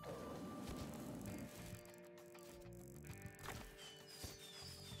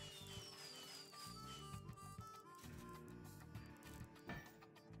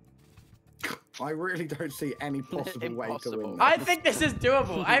 I really don't see any possible way to Impossible. win. I this. think this is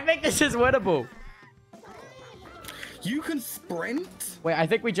doable. I think this is winnable. You can sprint? Wait, I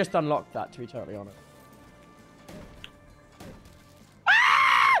think we just unlocked that, to be totally honest.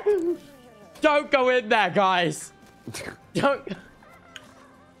 Don't go in there, guys. Don't.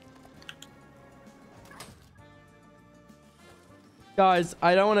 Guys,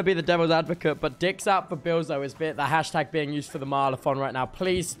 I don't want to be the devil's advocate, but dicks out for Billzo is the hashtag being used for the Milathon right now.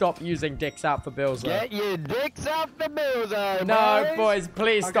 Please stop using dicks out for Billzo. Get your dicks out the Billzo, No, boys,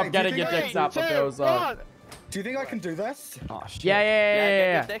 please Okay, stop do you getting think your I- dicks out for Billzo. Do you think I can do this? Oh, shit.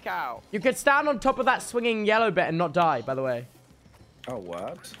 Yeah. Get your dick out. You could stand on top of that swinging yellow bit and not die, by the way. Oh,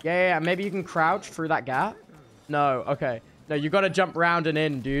 what? Yeah. Maybe you can crouch through that gap. No, okay. No, you gotta jump round and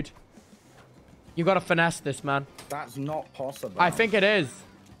in, dude. You gotta finesse this, man. That's not possible. I think it is.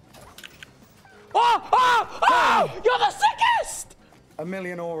 Oh! You're the sickest! A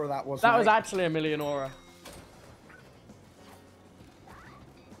million aura that was. That was mate. actually a million aura.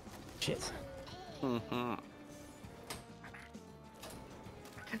 Shit. Mm-hmm.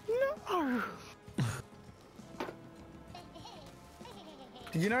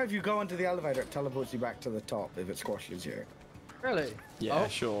 You know, if you go onto the elevator, it teleports you back to the top if it squashes you. Really? Yeah, Oh.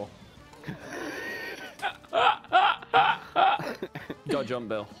 sure. Gotta jump,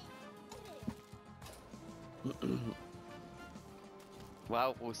 Bill.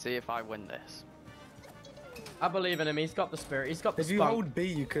 Well, we'll see if I win this. I believe in him. He's got the spirit. He's got the If you spunk. hold B,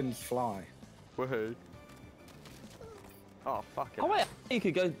 you can fly. Woohoo. Oh, fuck it. Oh wait, you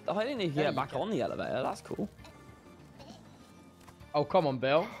could go. I didn't even There get you back go. on the elevator. That's cool. Oh, come on,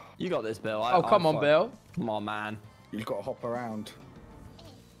 Bill. You got this, Bill. Oh, come on, Bill. Come on, man. You've got to hop around.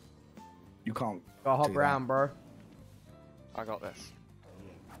 You can't. Gotta hop do that. around, bro. I got this.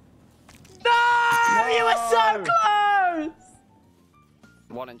 No! You were so close!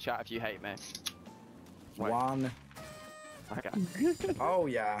 One in chat if you hate me. Wait. One. Okay. Oh,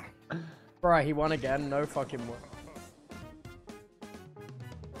 yeah. Bro, he won again. No fucking way.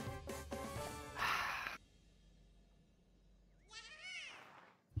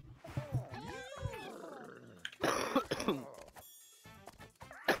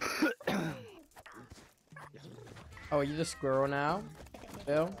 Oh, are you the squirrel now,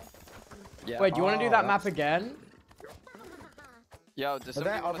 Bill? Yeah. Wait, do you want to do Oh, that map that's- again? Yo, does Are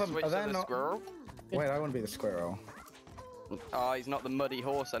somebody there want to other- switch are to there the not- squirrel? Wait, I want to be the squirrel. Oh, he's not the muddy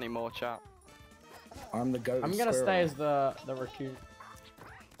horse anymore, chat. I'm the goat. I'm gonna stay as the raccoon.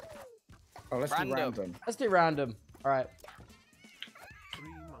 Oh, let's Random. do random. Let's do random. All right.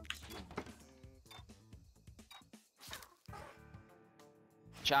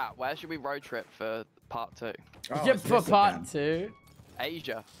 Chat, where should we road trip for part 2? Oh, Yeah, it's for this part again. 2,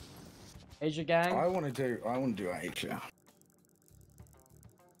 Asia. Asia gang. I want to do Asia.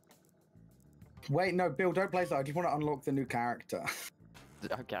 Wait, no, Bill, don't place that. I just want to unlock the new character.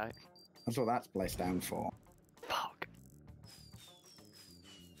 Okay. That's what that's placed down for. Fuck.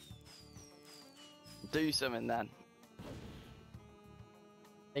 Do something then.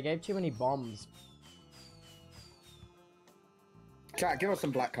 They gave too many bombs. Chat, give us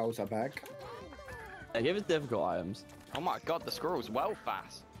some black holes, I beg. Yeah, give us difficult items. Oh my god, the squirrel's well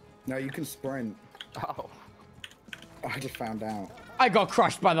fast. No, you can sprint. Oh. I just found out. I got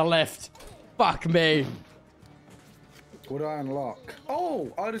crushed by the lift. Fuck me. What do I unlock? Oh,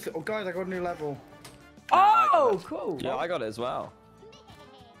 guys, I got a new level. Oh, cool. Yeah, I got it as well.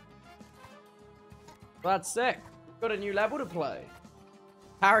 That's sick. Got a new level to play.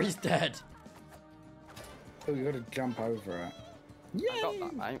 Harry's dead. Oh, you gotta jump over it. I got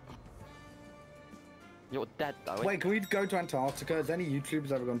that, mate. You're dead though. Wait, can we go to Antarctica? Has any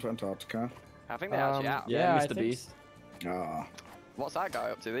YouTubers ever gone to Antarctica? I think they actually have. Yeah, I Mr. think Beast. Ah. What's that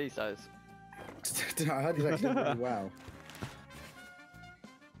guy up to these days? I heard he's actually doing really well.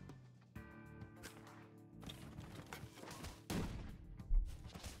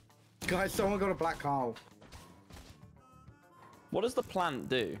 Guys, someone got a black hole. What does the plant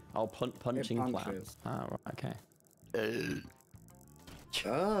do? Oh, punching plant. punches. Oh, right, okay.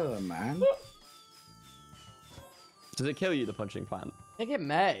 Oh, man. Does it kill you, the punching plant? I think it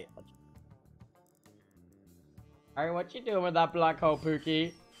may. Harry, what you doing with that black hole,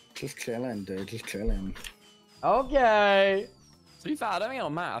 Pookie? Just chilling, dude. Just chilling. Okay. To be fair, I don't think it'll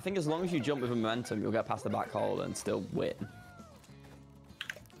matter. I think as long as you jump with momentum, you'll get past the black hole and still win.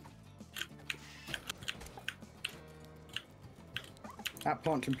 That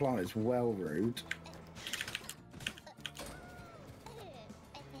punching plant is well rude.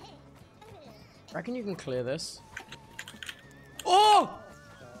 Reckon you can clear this? Oh!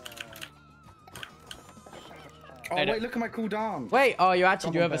 Oh, wait, look at my cooldown. Wait, oh, you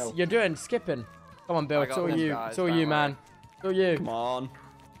actually Come on, do have a... Bill. You're doing skipping. Come on, Bill. I It's got all this, you. guys, It's all don't you, worry. man. It's all you. Come on.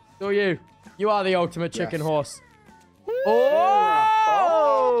 It's all you. You are the ultimate chicken Yes. horse. Oh!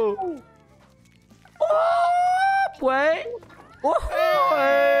 Oh! Wait.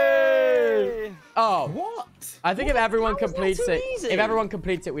 Hey! Oh, What? I think if everyone How is that completes too it, easy? if everyone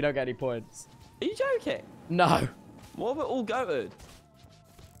completes it, we don't get any points. Are you joking? No, What about all goated?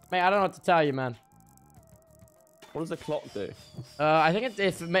 mate, I don't know what to tell you, man. What does the clock do? I think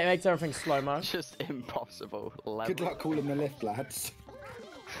it makes everything slow mo. Just impossible level. Good luck calling the lift, lads.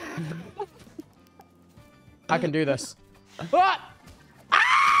 I can do this. What?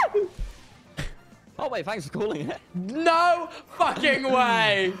 Oh wait, thanks for calling it. No fucking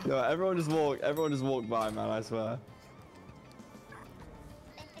way! No, everyone just walk by, man, I swear.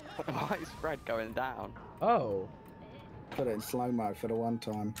 Why is Fred going down? Oh. Put it in slow-mo for the one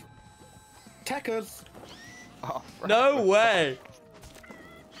time. Techers! Oh, Fred. No way.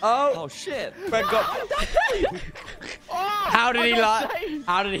 Oh, Oh shit. Fred got... How did he got like? saved.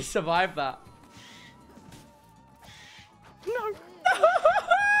 How did he survive that? No.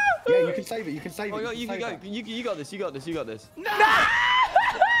 Yeah, you can save it, you can save it. Oh, you you can can save go. it. You got this. You got this. You got this.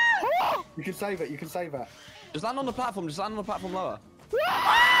 You can save it, you can save it. Just land on the platform. Just land on the platform lower.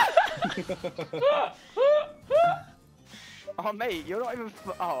 Oh, mate, you're not even.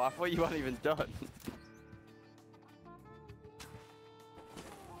 Oh, I thought you weren't even done.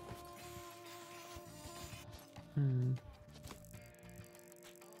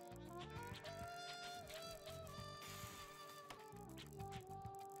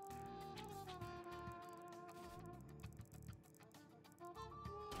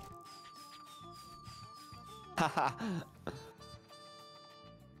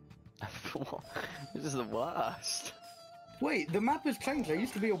 This is the worst. Wait, the map has changed. There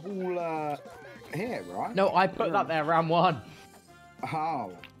used to be a wall here, right? No, I put that there round one.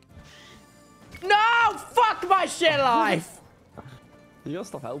 Oh. No! Fuck my shit life! You gotta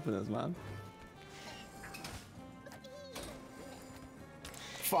stop helping us, man.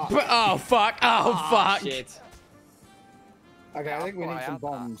 Fuck. Oh, fuck. Oh, fuck. Shit. Okay, I think we Well, need I some had that.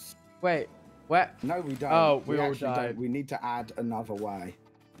 bombs. Wait, where? No, we don't. Oh, we all actually died. don't. We need to add another way.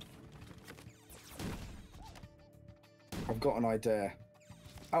 I've got an idea.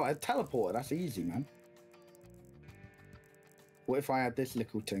 Oh, a teleporter. That's easy, man. What if I add this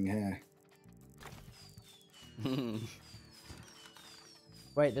little thing here?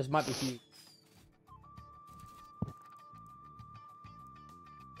 Wait, this might be huge.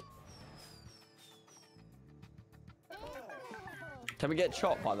 Can we get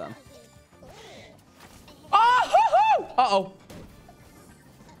chopped by them? Oh! Uh-oh.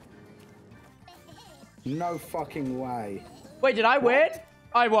 No fucking way. Wait, did I win?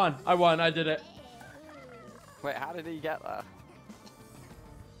 I won. I won. I did it. Wait, how did he get there?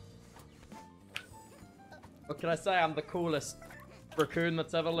 What can I say? I'm the coolest raccoon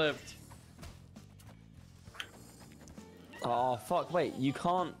that's ever lived. Oh, fuck. Wait, you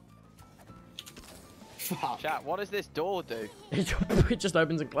can't... Fuck. Chat, what does this door do? It just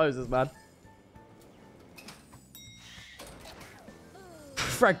opens and closes, man.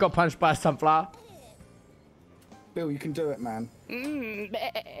 Fred got punched by a sunflower. Bill, you can do it, man.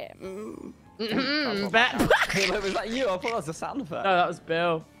 Bet. Wait, was that you? I thought that was a sound effect. No, that was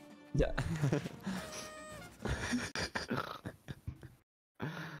Bill. Yeah.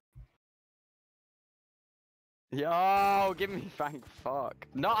 Yo, give me thank fuck.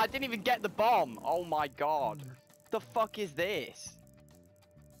 No, I didn't even get the bomb. Oh my god. The fuck is this?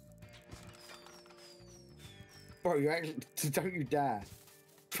 Bro, you actually don't you dare.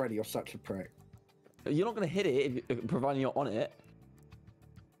 Freddie, you're such a prick. You're not going to hit it, if, providing you're on it.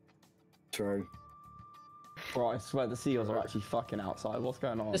 True. Bro, I swear the seagulls are actually fucking outside. What's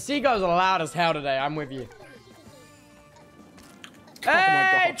going on? The seagulls are loud as hell today. I'm with you. my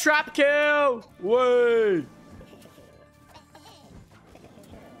Hey, God. trap kill! Woo!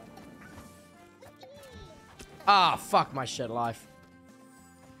 Ah, fuck my shit life.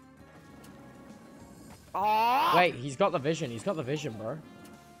 Oh! Wait, he's got the vision. He's got the vision, bro.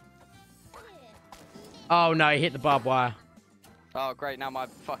 Oh no, he hit the barbed wire. Oh great, now my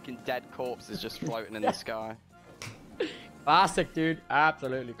fucking dead corpse is just floating in the sky. Classic, dude.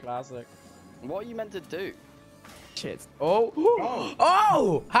 Absolutely classic. What are you meant to do? Shit. Oh!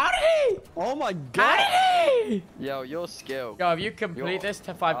 Oh! How did he? Oh my How god! did he? Yo, your skill. Yo, if you complete You're- this,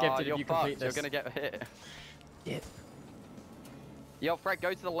 to 5 Oh, gifted you're if you complete fucked. this. You're gonna get hit. Shit. Yo, Fred,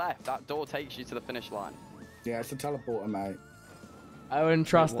 go to the left. That door takes you to the finish line. Yeah, it's a teleporter, mate. I wouldn't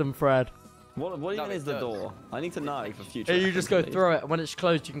trust what? him, Fred. What No, even it is the does. door? I need to know for future. Yeah, you just go reference, through it, and when it's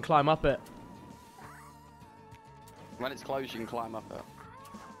closed, you can climb up it. When it's closed, you can climb up it.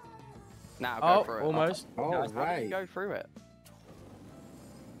 Now go Oh, through it. almost. Oh, Guys, how do you right. go through it?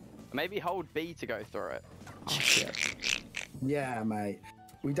 Maybe hold B to go through it. please. Oh, shit. Yeah, mate.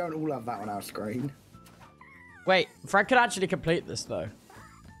 We don't all have that on our screen. Wait, Fred could actually complete this, though.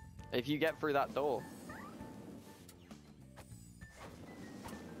 If you get through that door.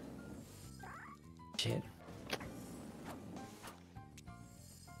 Shit.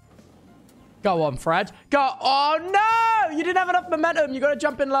 Go on, Fred. Go. Oh, no! You didn't have enough momentum. You got to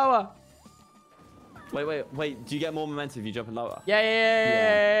jump in lower. Wait. Do you get more momentum if you jump in lower?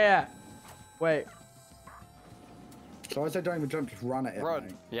 Yeah. Wait. So I said don't even jump, just run at it, Run.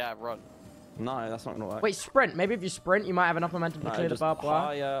 mate. Yeah, run. No, that's not gonna work. Wait, sprint. Maybe if you sprint, you might have enough momentum to No, clear the just barbed wire.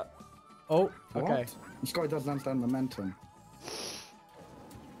 higher. Oh, okay. What? This guy doesn't understand momentum.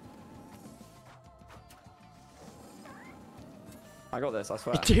 I got this, I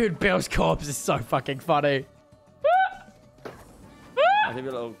swear. Dude, Bill's corpse is so fucking funny. I'll give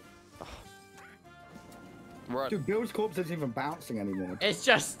you a little. Run. Dude, Bill's corpse isn't even bouncing anymore. It's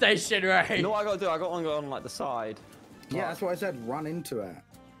just stationary. You know what I gotta do? I got one on like the side. Yeah, that's what I said. Run into it.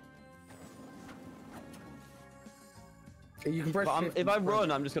 You can press But shift if and I sprint.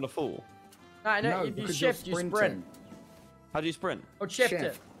 run, I'm just gonna fall. No, No, if you because you're shift, you sprint. sprinting. How do you sprint? Or shift it.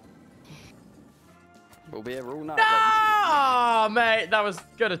 Shift. We'll be here all night. Oh, mate, that was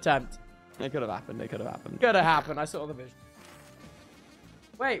good attempt. It could have happened. It could have happened. Could have happened. I saw the vision.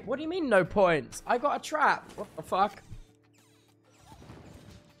 Wait, what do you mean no points? I got a trap. What the fuck?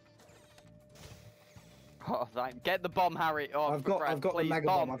 Oh, get the bomb, Harry. Oh, I've got Fred, the please, mega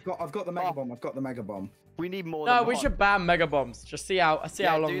bomb. I've got the mega bomb. I've got the mega bomb. We need more No, than we one. should ban mega bombs. Just see how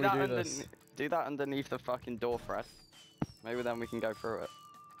long we do this. Do that underneath the fucking door, Fred. Maybe then we can go through it.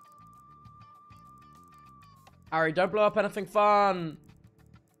 Harry, don't blow up anything fun.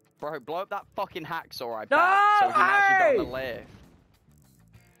 Bro, blow up that fucking hacksaw I No, bagged so we can actually go on the Harry! lift.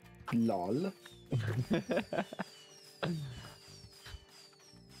 Lol.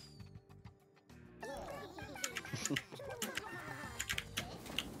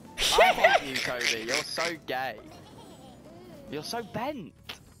 I hate you, Toby. You're so gay. You're so bent.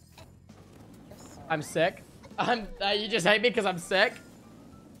 I'm sick. You just hate me because I'm sick?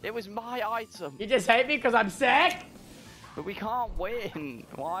 It was my item, You just hate me because I'm sick? but we can't win.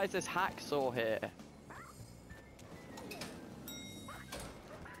 Why is this hacksaw here?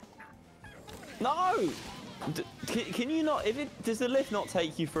 No! Can you not? Does the lift not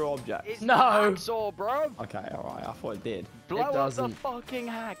take you through objects? It's No. the hacksaw, bro. Okay, alright. I thought it did. Blow up the doesn't. fucking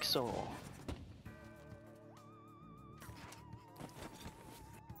hacksaw.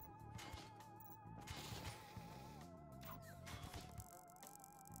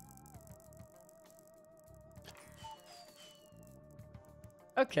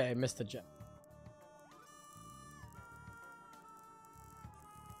 Okay, Mr. J.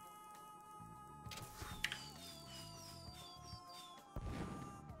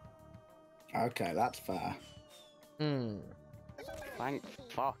 Okay, that's fair. Thank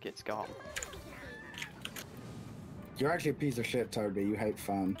fuck it's gone. You're actually a piece of shit, Toby. You hate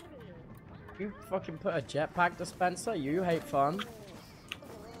fun. You fucking put a jetpack dispenser? You hate fun?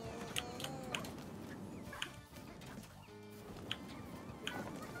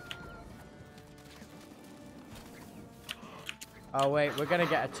 Oh wait, we're gonna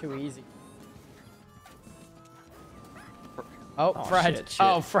get it too easy. Oh, Fred. Shit.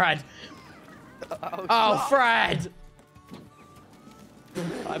 Oh, Fred. Oh, Fred.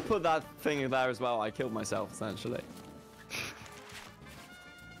 I put that thing there as well. I killed myself, essentially.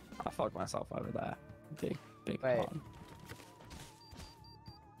 I fucked myself over there. Big Wait. one.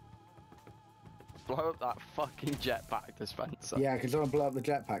 Blow up that fucking jetpack dispenser. Yeah, because I want to blow up the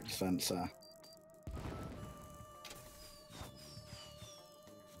jetpack dispenser.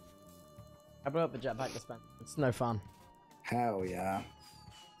 I blew up the jetpack dispenser. It's no fun. Hell yeah.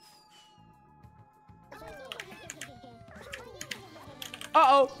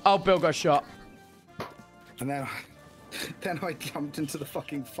 Uh-oh. Oh, Bill got shot. And then, then I jumped into the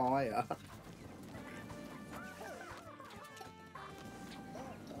fucking fire.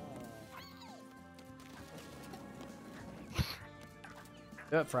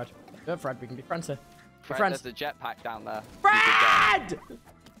 Do it, Fred. Do it, Fred. We can be friends here. Fred, friends. there's a jetpack down there. Fred!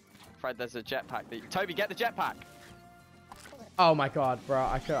 Fred, there's a jetpack. Toby, get the jetpack. Oh my god, bro.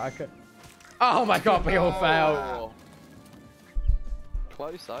 I could. Oh my god, we all failed. Oh.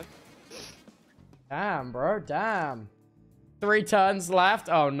 Close though. Damn, bro. Damn. 3 turns left.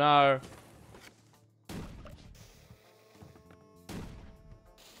 Oh no.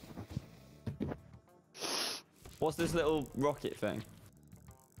 What's this little rocket thing?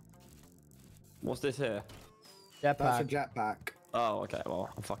 What's this here? That's a Jetpack. jetpack. Oh, okay. Well,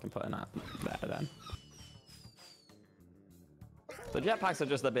 I'm fucking putting that there then. The jetpacks are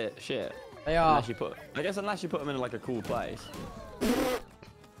just a bit shit. They are. Unless you put, I guess unless you put them in like a cool place.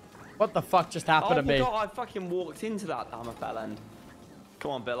 What the fuck just happened to me? Oh my god, I fucking walked into that. I'm a fell end.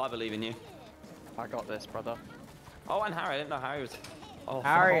 Come on, Bill, I believe in you. I got this, brother. Oh, and Harry. I didn't know Harry was. Oh,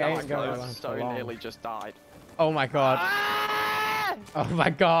 Harry fuck, ain't that was going close. along So for long. nearly just died. Oh my god. Oh my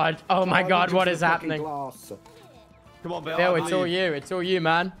god. Oh my god, what is happening? Glass. Come on, Bill. Bill, I it's all believe. you. It's all you,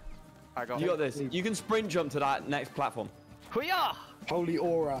 man. I got You it. got this. You can sprint jump to that next platform. Hoo-yah! Holy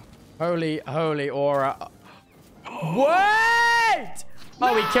aura. Holy aura. Wait!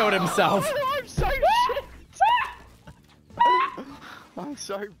 Oh, he killed himself. I'm so shit! I'm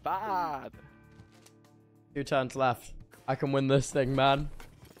so bad. 2 turns left. I can win this thing, man.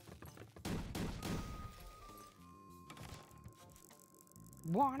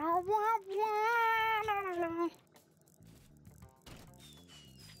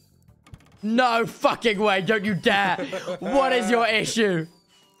 No fucking way, don't you dare. What is your issue?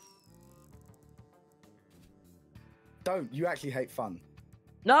 Don't. You actually hate fun.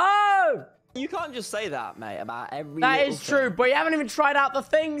 No! You can't just say that, mate, about every. That little is true, thing. but you haven't even tried out the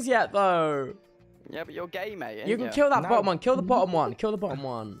things yet, though. Yeah, but you're gay, mate. You ain't can ya? kill that No. bottom one. Kill the bottom one. Kill the bottom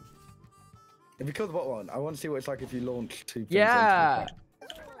one. If you kill the bottom one, I want to see what it's like if you launch 2 things Yeah. into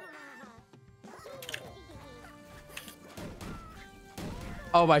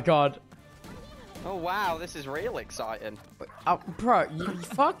Oh my god. Oh wow, this is real exciting. Oh, bro,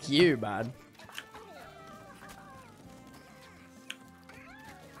 fuck you, man.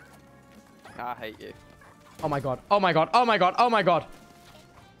 I hate you. Oh my god. Oh my god. Oh my god. Oh my god.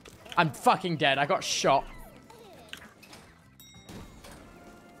 I'm fucking dead. I got shot.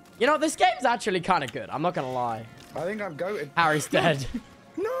 You know, this game's actually kind of good. I'm not gonna lie. I think I'm goated. Harry's dead.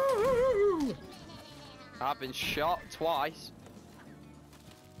 No! I've been shot twice.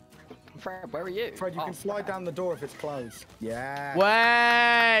 Fred, where are you? Fred, you Oh, can slide down the door if it's closed. Yeah.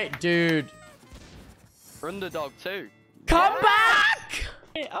 Wait, dude. Underdog too. Come back!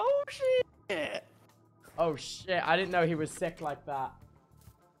 Oh shit! Oh shit, I didn't know he was sick like that.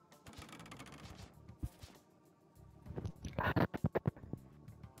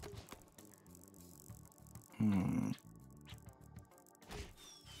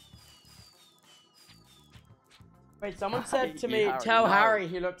 Wait, someone said to you, me, Harry, tell no. Harry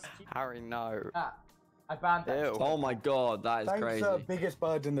he looks cute. Harry, no. Ah, I banned that. Ew. Oh my god, that is Thanks, crazy. biggest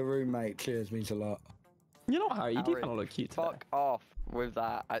bird in the room, mate. Cheers, means a lot. You know, Harry, you do Harry, kind of look cute today. Fuck off with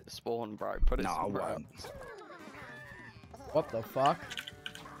that at spawn, bro. Put it No, I somewhere won't. else. What the fuck?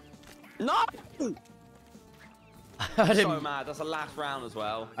 No! I heard So him, mad. That's the last round as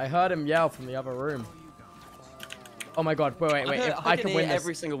well. I heard him yell from the other room. Oh my god, wait, if I can can hear win this.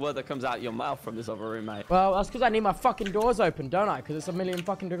 every single word that comes out your mouth from this other room, mate. Well, that's because I need my fucking doors open, don't I? Because it's a million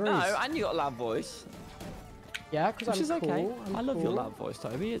fucking degrees. No, and you got a loud voice. Yeah, because Which I'm is cool. okay. I'm I love your cool. loud voice,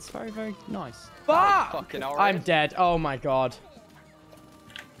 Toby. It's very, very nice. Fuck! Fucking alright. I'm dead. Oh my god.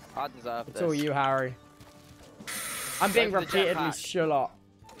 I deserve It's this. all you, Harry. I'm being Save the repeatedly jetpack.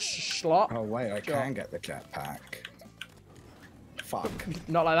 schlot. Oh wait, I Sure. can get the jetpack. Fuck.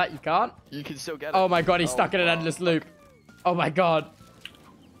 Not like that, you can't. You can still get it. Oh my god, he's stuck in an fuck. endless loop. Oh my god.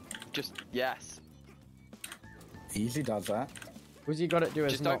 Just, yes. Easy does that. What's he got to do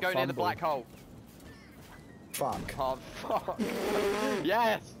is Just not don't go near the fumble. black hole. Fuck. Oh, fuck.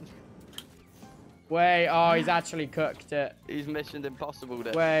 Yes! Wait, oh, he's actually cooked it. He's Mission Impossible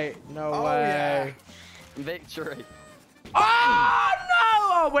it. Wait, no Oh, way. yeah. Victory. Oh, no!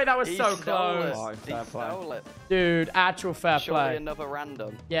 Oh, wait, that was He so stole close. it. Oh, He fair play. stole it. Dude, actual fair Surely play. another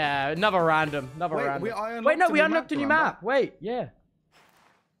random. Yeah, another random. Another Wait, random. I Wait, no, unlocked we a new unlocked a new remember? map. Wait, yeah.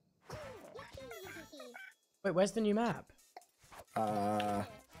 Wait, where's the new map?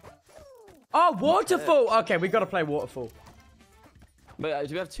 Oh, Waterfall! Okay, we gotta play Waterfall. But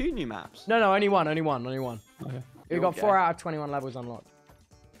do we have 2 new maps? No, only one. Okay. We got Okay. 4 out of 21 levels unlocked.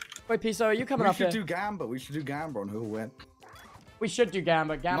 Wait, Piso, are you coming We up should here? do Gamba. We should do Gamba on who'll win. We should do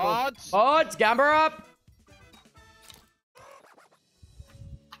Gamba. Gamba. Mods! Mods, Gamba up!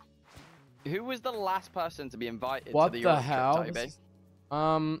 Who was the last person to be invited What to the the Europe hell? trip,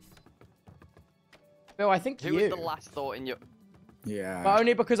 Toby? Bill, I think Who you. was the last thought in your... Yeah. But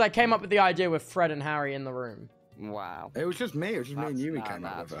only because I came up with the idea with Fred and Harry in the room. Wow. It was just me. It was just me and That's you. We not came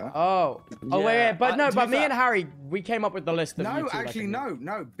up with bad. that. Oh. Oh, wait, Yeah, but no, to but be me fair- and Harry, we came up with the list of you No, two, actually, like,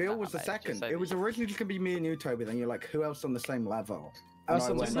 no. Bill was the mate, just second. say It was originally just gonna be me and you, Toby. Then you're like, who else on the same level? Who else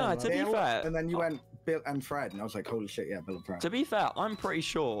I on the went, same No, level? to be Bill, fair, and then you went Bill and Fred, and I was like, holy shit, yeah, Bill and Fred. to be fair, I'm pretty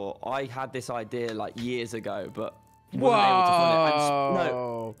sure I had this idea like years ago, but wasn't able to fund it.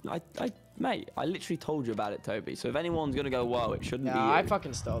 Whoa. No, mate, I literally told you about it, Toby. So if anyone's gonna go, whoa, it shouldn't Yeah, be you. I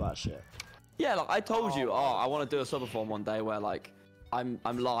fucking stole that shit. Yeah, like I told you, I want to do a subathon one day where like I'm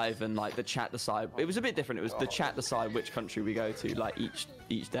live and like the chat decide. It was a bit different. It was the chat decide which country we go to like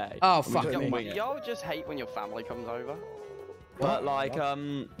each day. Oh, fuck don't me. wing it. Y'all just hate when your family comes over. But like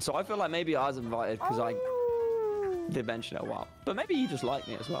so I feel like maybe I was invited because I did mention it a while. But maybe you just like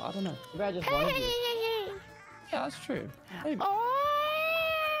me as well. I don't know. Maybe I just wanted you. Yeah, that's true. Maybe.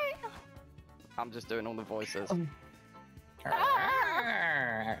 I'm just doing all the voices.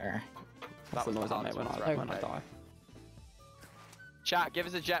 That's the noise I make when I die. Chat, give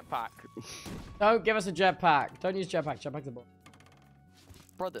us a jetpack. Don't give us a jetpack. Don't use jetpack. Jetpack's a ball.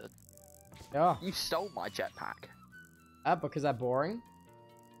 Brother, Yeah. you stole my jetpack. Because they're boring.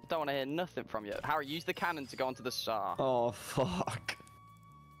 Don't want to hear nothing from you. Harry, use the cannon to go onto the star. Oh fuck.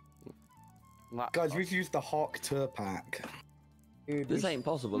 Guys, we should use the Hawk Tour Pack. Dude, This we ain't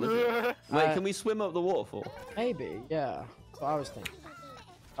possible, is it? Wait, can we swim up the waterfall? maybe, yeah. That's what I was thinking.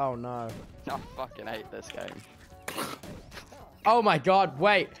 Oh, no. I fucking hate this game. Oh, my God.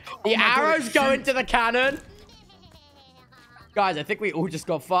 Wait. The my God, arrows it go shoots. into the cannon? Guys, I think we all just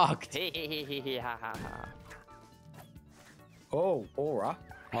got fucked. Oh, aura.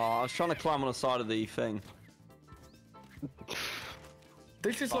 Oh, I was trying to climb on the side of the thing.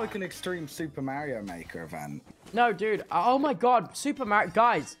 This is like an extreme Super Mario Maker event. No, dude. Oh, my God. Super Mario.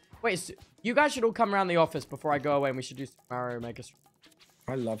 Guys, wait. You guys should all come around the office before I go away and we should do Super Mario Maker.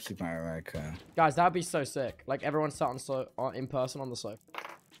 I love Super Mario Maker. Guys, that would be so sick. Like, everyone sat in person on the sofa.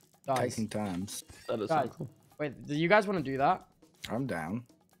 Guys, Taking turns. That is guys. so cool. Wait, do you guys want to do that? I'm down.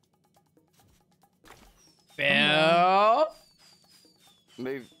 Bill?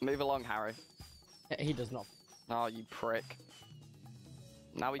 Move along, Harry. He does not. Oh, you prick.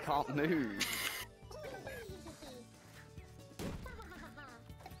 Now we can't move.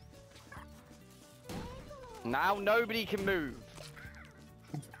 Now nobody can move.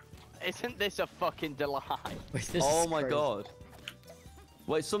 Isn't this a fucking delight? Wait, this Oh is my crazy. god.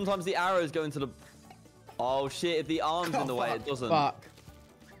 Wait, sometimes the arrows go into the... Oh shit, if the arm's in the way, it doesn't. Fuck.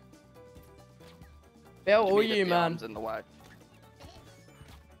 Bill, all mean if you, the man. arm's in the way?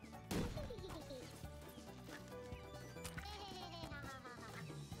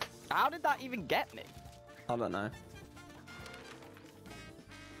 How did that even get me? I don't know.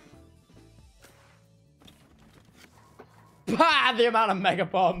 Bah, the amount of mega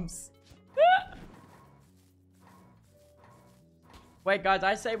bombs. Wait, guys,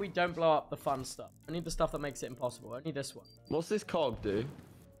 I say we don't blow up the fun stuff. I need the stuff that makes it impossible. Only this one. What's this cog do?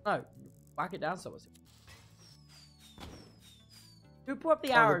 No, whack it down so it's... Who put up the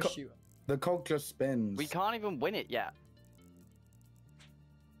Oh, arrow the shooter? The cog just spins. We can't even win it yet.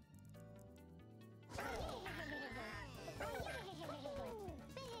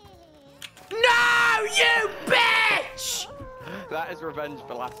 No, you bitch! That is revenge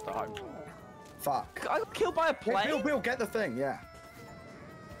for last time. Fuck. I got killed by a plane. Bill, get the thing. Yeah.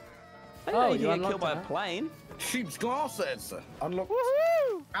 I didn't know Oh, you you get unlocked killed by it, a huh? plane. Sheep's glasses. Unlocked.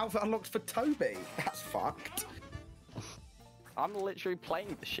 Outfit unlocked for Toby. That's fucked. I'm literally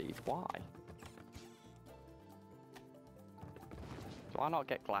playing the sheep. Why? Do I not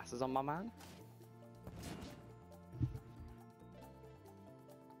get glasses on my man?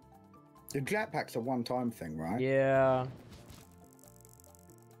 The jetpack's a one-time thing, right? Yeah.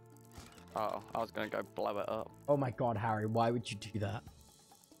 Oh, I was gonna go blow it up. Oh my god, Harry, why would you do that?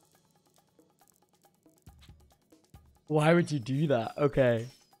 Why would you do that? Okay.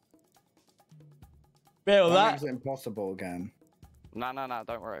 Bill, That that... makes it impossible again. No,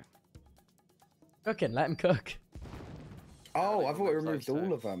 don't worry. Cooking, let him cook. Oh, I thought it thought removed so.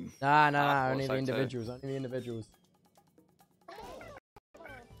 all of them. Nah, I thought only so the too. individuals, only the individuals.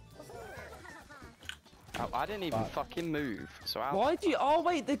 Oh, I didn't even fucking move. So how... Why do you? Oh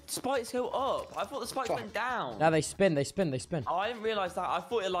wait, the spikes go up. I thought the spikes Fuck. went down. Now they spin. Oh, I didn't realize that. I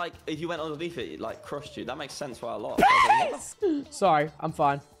thought it like if you went underneath it, it like crushed you. That makes sense why a lot. Sorry, I'm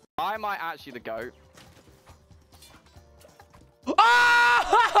fine. I might actually the goat.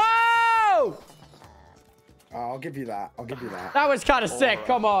 Oh! I'll give you that. I'll give you that. That was kind of sick. Aura.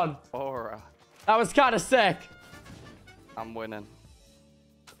 Come on. Aura. That was kind of sick. I'm winning.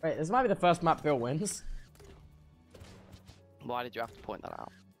 Wait, this might be the first map Bill wins. Why did you have to point that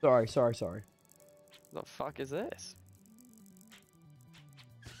out? Sorry. The fuck is this?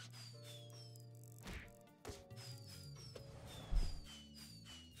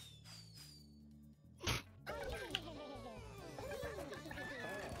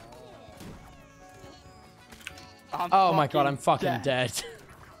 Oh my god, I'm fucking dead.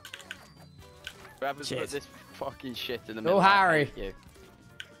 Whoever's Shit. put this fucking shit in the Bill middle. I Harry. hate you.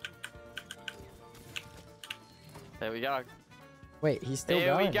 There we go. Wait, he's still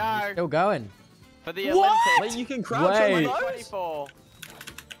Here we going. go. He's still going. For the What? Olympics. Wait, you can crouch Wait. on those? 24.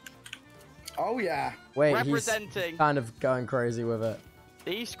 Oh yeah. Wait, Representing he's kind of going crazy with it.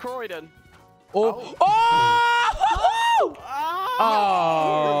 East Croydon. Oh! Oh!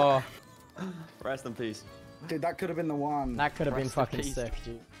 Oh! Rest in peace. Dude, that could have been the one. That could have been Rest in fucking peace. sick,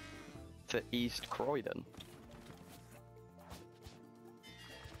 dude. To East Croydon.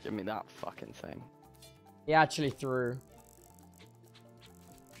 Give me that fucking thing. He actually threw.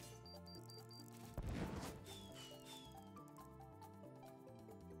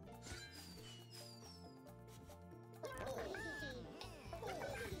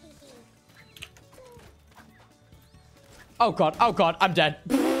 Oh god, I'm dead.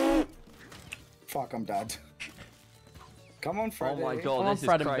 Fuck, I'm dead. Come on, Oh Freddie. my Come god, on, this is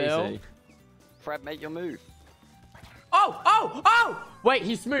Fred and crazy. Bill. Fred, make your move. Oh! Wait,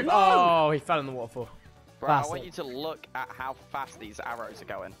 he's smooth. No. Oh, he fell in the waterfall. Bro, I That's want it. you to look at how fast these arrows are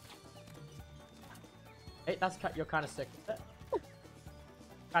going. Hey, you're kind of sick.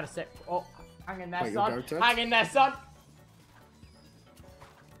 Kind of sick. Oh, hang in there, Wait, you'll son. go to it? Hang in there, son.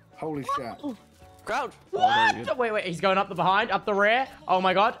 Holy shit. Crouch. What? Wait, he's going up the behind, up the rear. Oh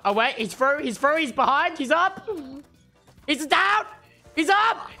my god. Oh wait, he's through, he's behind, he's up. He's down. He's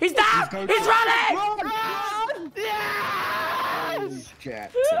up. He's down. He's running. Holy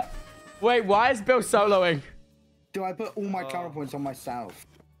shit. Wait, why is Bill soloing? Do I put all my counterpoints on myself?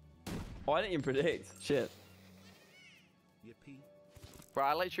 Oh, I didn't even predict. Shit. Yippee. Bro,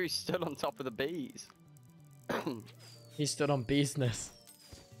 I literally stood on top of the bees. He stood on business.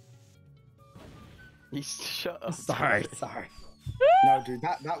 He shut up. Sorry. No, dude,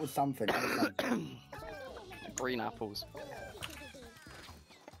 that was something. That was something. Green apples.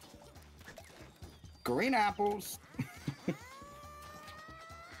 Green apples.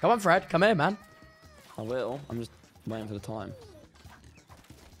 Come on, Fred. Come here, man. I will. I'm just waiting for the time.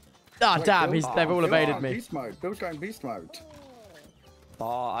 Oh, Wait, damn. Bill- They've all Bill evaded on me. Beast mode. Bill's going beast mode.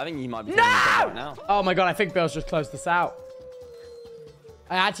 Oh, I think you might be getting right now. Oh my god, I think Bill's just closed this out.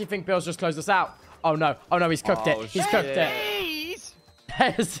 I actually think Bill's just closed this out. Oh no, he's cooked Oh, it. He's cooked it. Bees!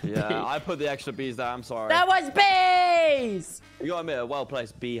 There's a bee. Yeah, I put the extra bees there. I'm sorry. There was bees! You gotta admit, a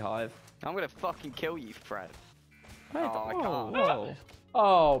well-placed beehive. I'm gonna fucking kill you, Fred. Hey, Oh, I can't. Whoa.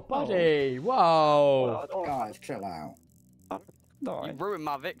 Oh, buddy. Whoa. Guys, chill out. You ruined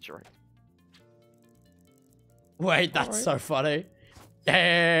my victory. Wait, that's so funny.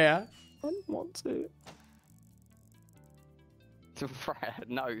 Yeah. I didn't want to. Fred,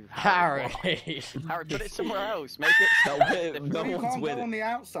 no. Harry. Harry, put it somewhere else. Make it No, so no different. You one's can't go on winning. the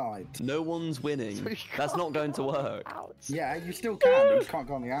outside. No one's winning. We That's not going to work. Out. Yeah, you still can, but you can't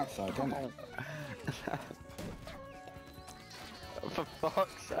go on the outside, can you? For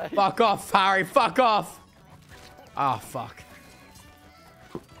fuck's sake. Fuck off, Harry. Fuck off. Oh, fuck.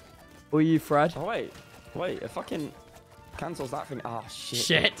 Or you, Fred? Oh, wait. It fucking cancels that thing. Oh, shit.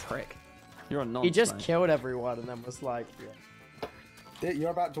 Shit. You prick. You're a nonce, He just mate. killed everyone and then was like,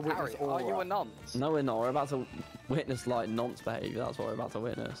 You're about to witness Harry, all. are you a nonce? No, we're not. We're about to witness, like, nonce behavior. That's what we're about to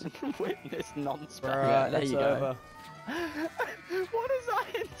witness. Witness nonce. Bruh, there it's you go. over. What does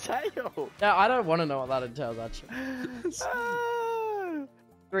that entail? Yeah, I don't want to know what that entails, actually. Ah.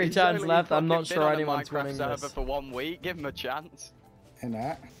 3 He's turns only left. I'm fucking not been sure on a anyone's Minecraft winning server this. for 1 week. Give him a chance. In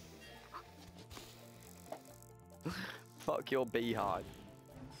that. Fuck your beehive.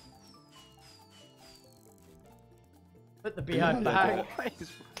 Put the beehive back.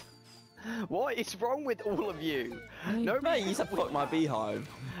 What is wrong with all of you? Mate, you said fuck my beehive.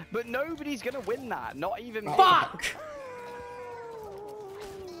 But nobody's gonna win that. Not even me. Fuck!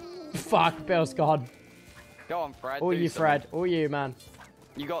 Fuck, Bill's gone. Go on, Fred. All do you, something. Fred. All you, man.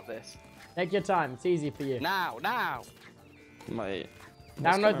 You got this. Take your time. It's easy for you. Now. Mate.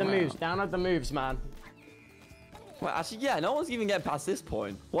 Download the going moves. Download the moves, man. Well, actually, yeah, no one's even getting past this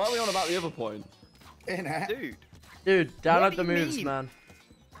point. Why are we on about the other point? In that. Dude. Dude, What download do the you moves, mean? man.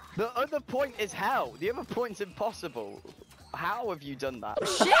 The other point is hell. The other point's impossible. How have you done that?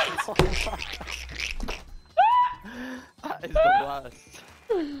 That is the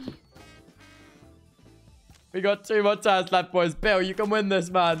worst. We got 2 more turns left, boys. Bill, you can win this,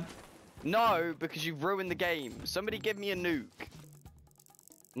 man. No, because you've ruined the game. Somebody give me a nuke.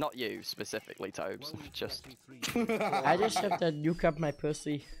 Not you, specifically, Tobes. Just... I just shoved a nuke up my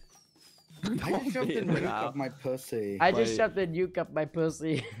pussy. I just shoved a nuke up my pussy. I just shoved a nuke up my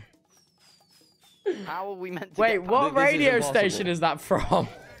pussy. How are we meant to Wait, get what This is radio impossible. station is that from?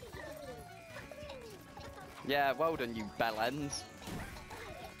 Yeah, well done, you bellends.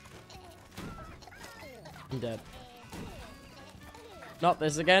 I'm dead. Not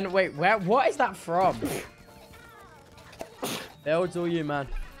this again. Wait, where? What is that from? Bill, it's all you, man.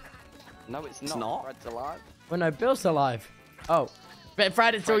 No, it's not. not? Fred's alive. Well, no, Bill's alive. Oh. But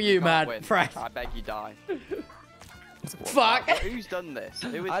Fred, it's all Fred, you, can't man. win. Fred. I beg you die. Fuck. Who's done this?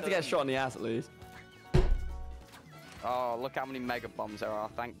 Who has I had to done get shot in the ass at least. Oh, look how many mega bombs there are.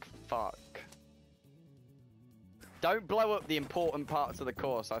 Thank fuck. Don't blow up the important parts of the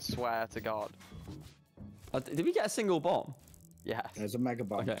course, I swear to God. Did we get a single bomb? Yes. There's a mega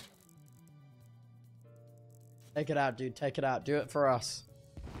bomb. Okay. Take it out, dude. Take it out. Do it for us.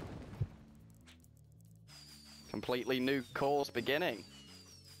 Completely new course beginning.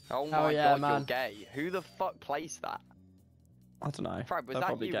 Oh Hell my yeah, God, man. you're gay. Who the fuck placed that? I don't know. Fred, was They're that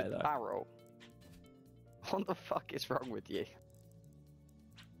probably you gay, with the though. barrel? What the fuck is wrong with you?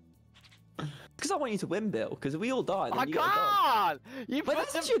 Because I want you to win, Bill. Because if we all die, then I you get a dog. can't! You But put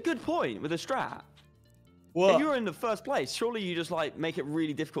that's them... actually a good point with the strat. What? If you were in the first place, surely you just like make it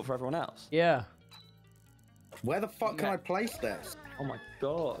really difficult for everyone else. Yeah. Where the fuck can I place this? Oh my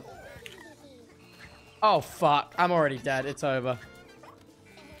god. Oh, fuck. I'm already dead. It's over.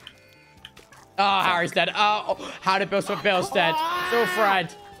 Oh, Harry's dead. Oh, how did Bill swap? Bill's dead. It's all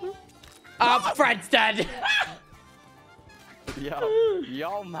Fred. Oh, Fred's dead.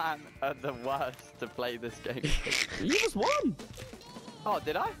 Yo, man, are the worst to play this game. You just won. Oh,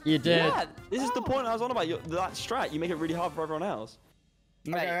 did I? You did. Yeah, this is the point I was on about. That strat, you make it really hard for everyone else.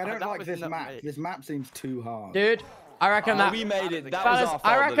 Mate, Okay, I don't that like was this not map. me. This map seems too hard. Dude, I reckon that... We made it. That Fellas, was our fault.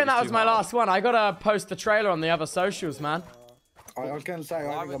 I reckon that was too my hard. last one. I gotta post the trailer on the other socials, man. I was going to say,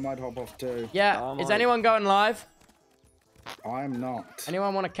 I think I might hop off too. Yeah, Oh is my- anyone going live? I'm not.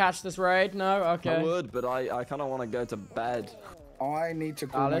 Anyone want to catch this raid? No? I Okay. would, but I kind of want to go to bed. I need to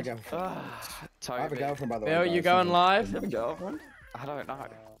call my Valid. girlfriend. I have a Toby, girlfriend, by the way. Bill, guys, you so- going You live? have a girlfriend? I don't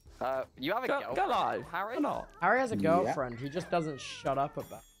know. You have a Go girlfriend, live. Harry? Why not? Harry has a Yeah. girlfriend. He just doesn't shut up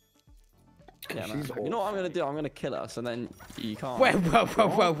about it. Yeah, man. She's You know what I'm gonna do? I'm gonna kill us, and then you can't. Whoa, whoa, whoa,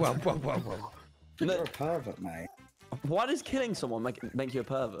 whoa, whoa, whoa, whoa, whoa. You're a pervert, mate. Why does killing someone make you a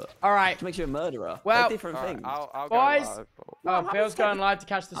pervert? All right. It makes you a murderer. Well- They're different Alright, things. I'll Boys. go live. Oh, I'm happy Bill's to take going the- live to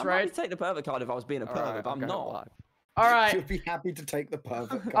catch this I'm happy raid. to take the pervert card if I was being a pervert, Alright, but I'm I'll go not. live. All right. You'd be happy to take the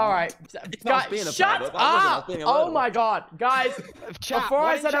pervert card. All right. I was being a Shut pervert, but I wasn't. I was up. being a Oh murderer. my God. Guys, Chat, before why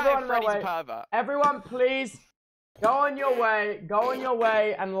I didn't send chat if everyone Freddie's away, a pervert? everyone please go on your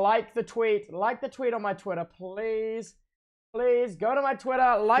way and like the tweet. Like the tweet on my Twitter, please. Please go to my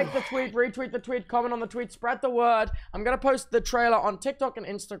Twitter, like the tweet, retweet the tweet, comment on the tweet, spread the word. I'm going to post the trailer on TikTok and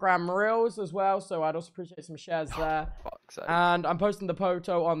Instagram Reels as well, so I'd also appreciate some shares there. Fuck's sake. And I'm posting the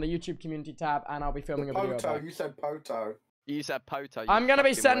Poto on the YouTube community tab, and I'll be filming a video Poto, about it. you said Poto. You said Poto. I'm going to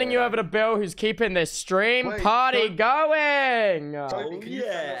be sending you over to Bill, who's keeping this stream party going. Toby, can you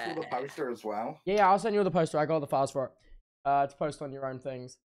send us yeah. all the poster as well? Yeah, I'll send you the poster. I got all the files for it to post on your own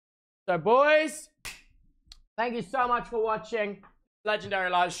things. So, boys, thank you so much for watching. Legendary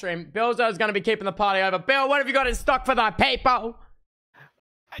live stream. Billzo's going to be keeping the party over. Bill, what have you got in stock for the people?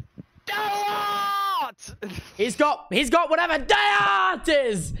 What? He's got whatever day art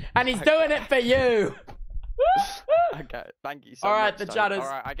is, and he's doing it for you. Okay, thank you so All much. right, the chatters. All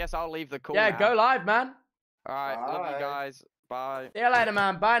right, I guess I'll leave the call Yeah, now. go live, man. All right, love you Bye. guys. Bye. See you later,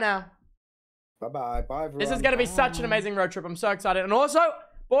 man. Bye now. Bye-bye. Bye, everyone. This is going to be such an amazing road trip. I'm so excited. And also,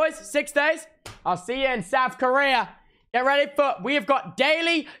 boys, 6 days. I'll see you in South Korea. Get ready for, we have got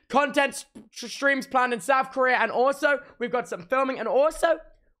daily content streams planned in South Korea. And also, we've got some filming. And also,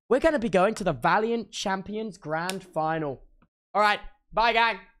 we're going to be going to the Valiant Champions Grand Final. All right. Bye,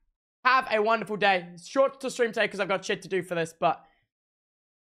 gang. Have a wonderful day. It's short to stream today because I've got shit to do for this. But,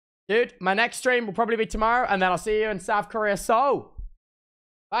 dude, my next stream will probably be tomorrow. And then I'll see you in South Korea. So,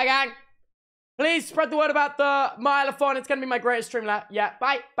 bye, gang. Please spread the word about the Milathon. It's going to be my greatest stream. Yeah.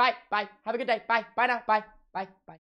 Bye. Bye. Bye. Have a good day. Bye. Bye now. Bye. Bye. Bye.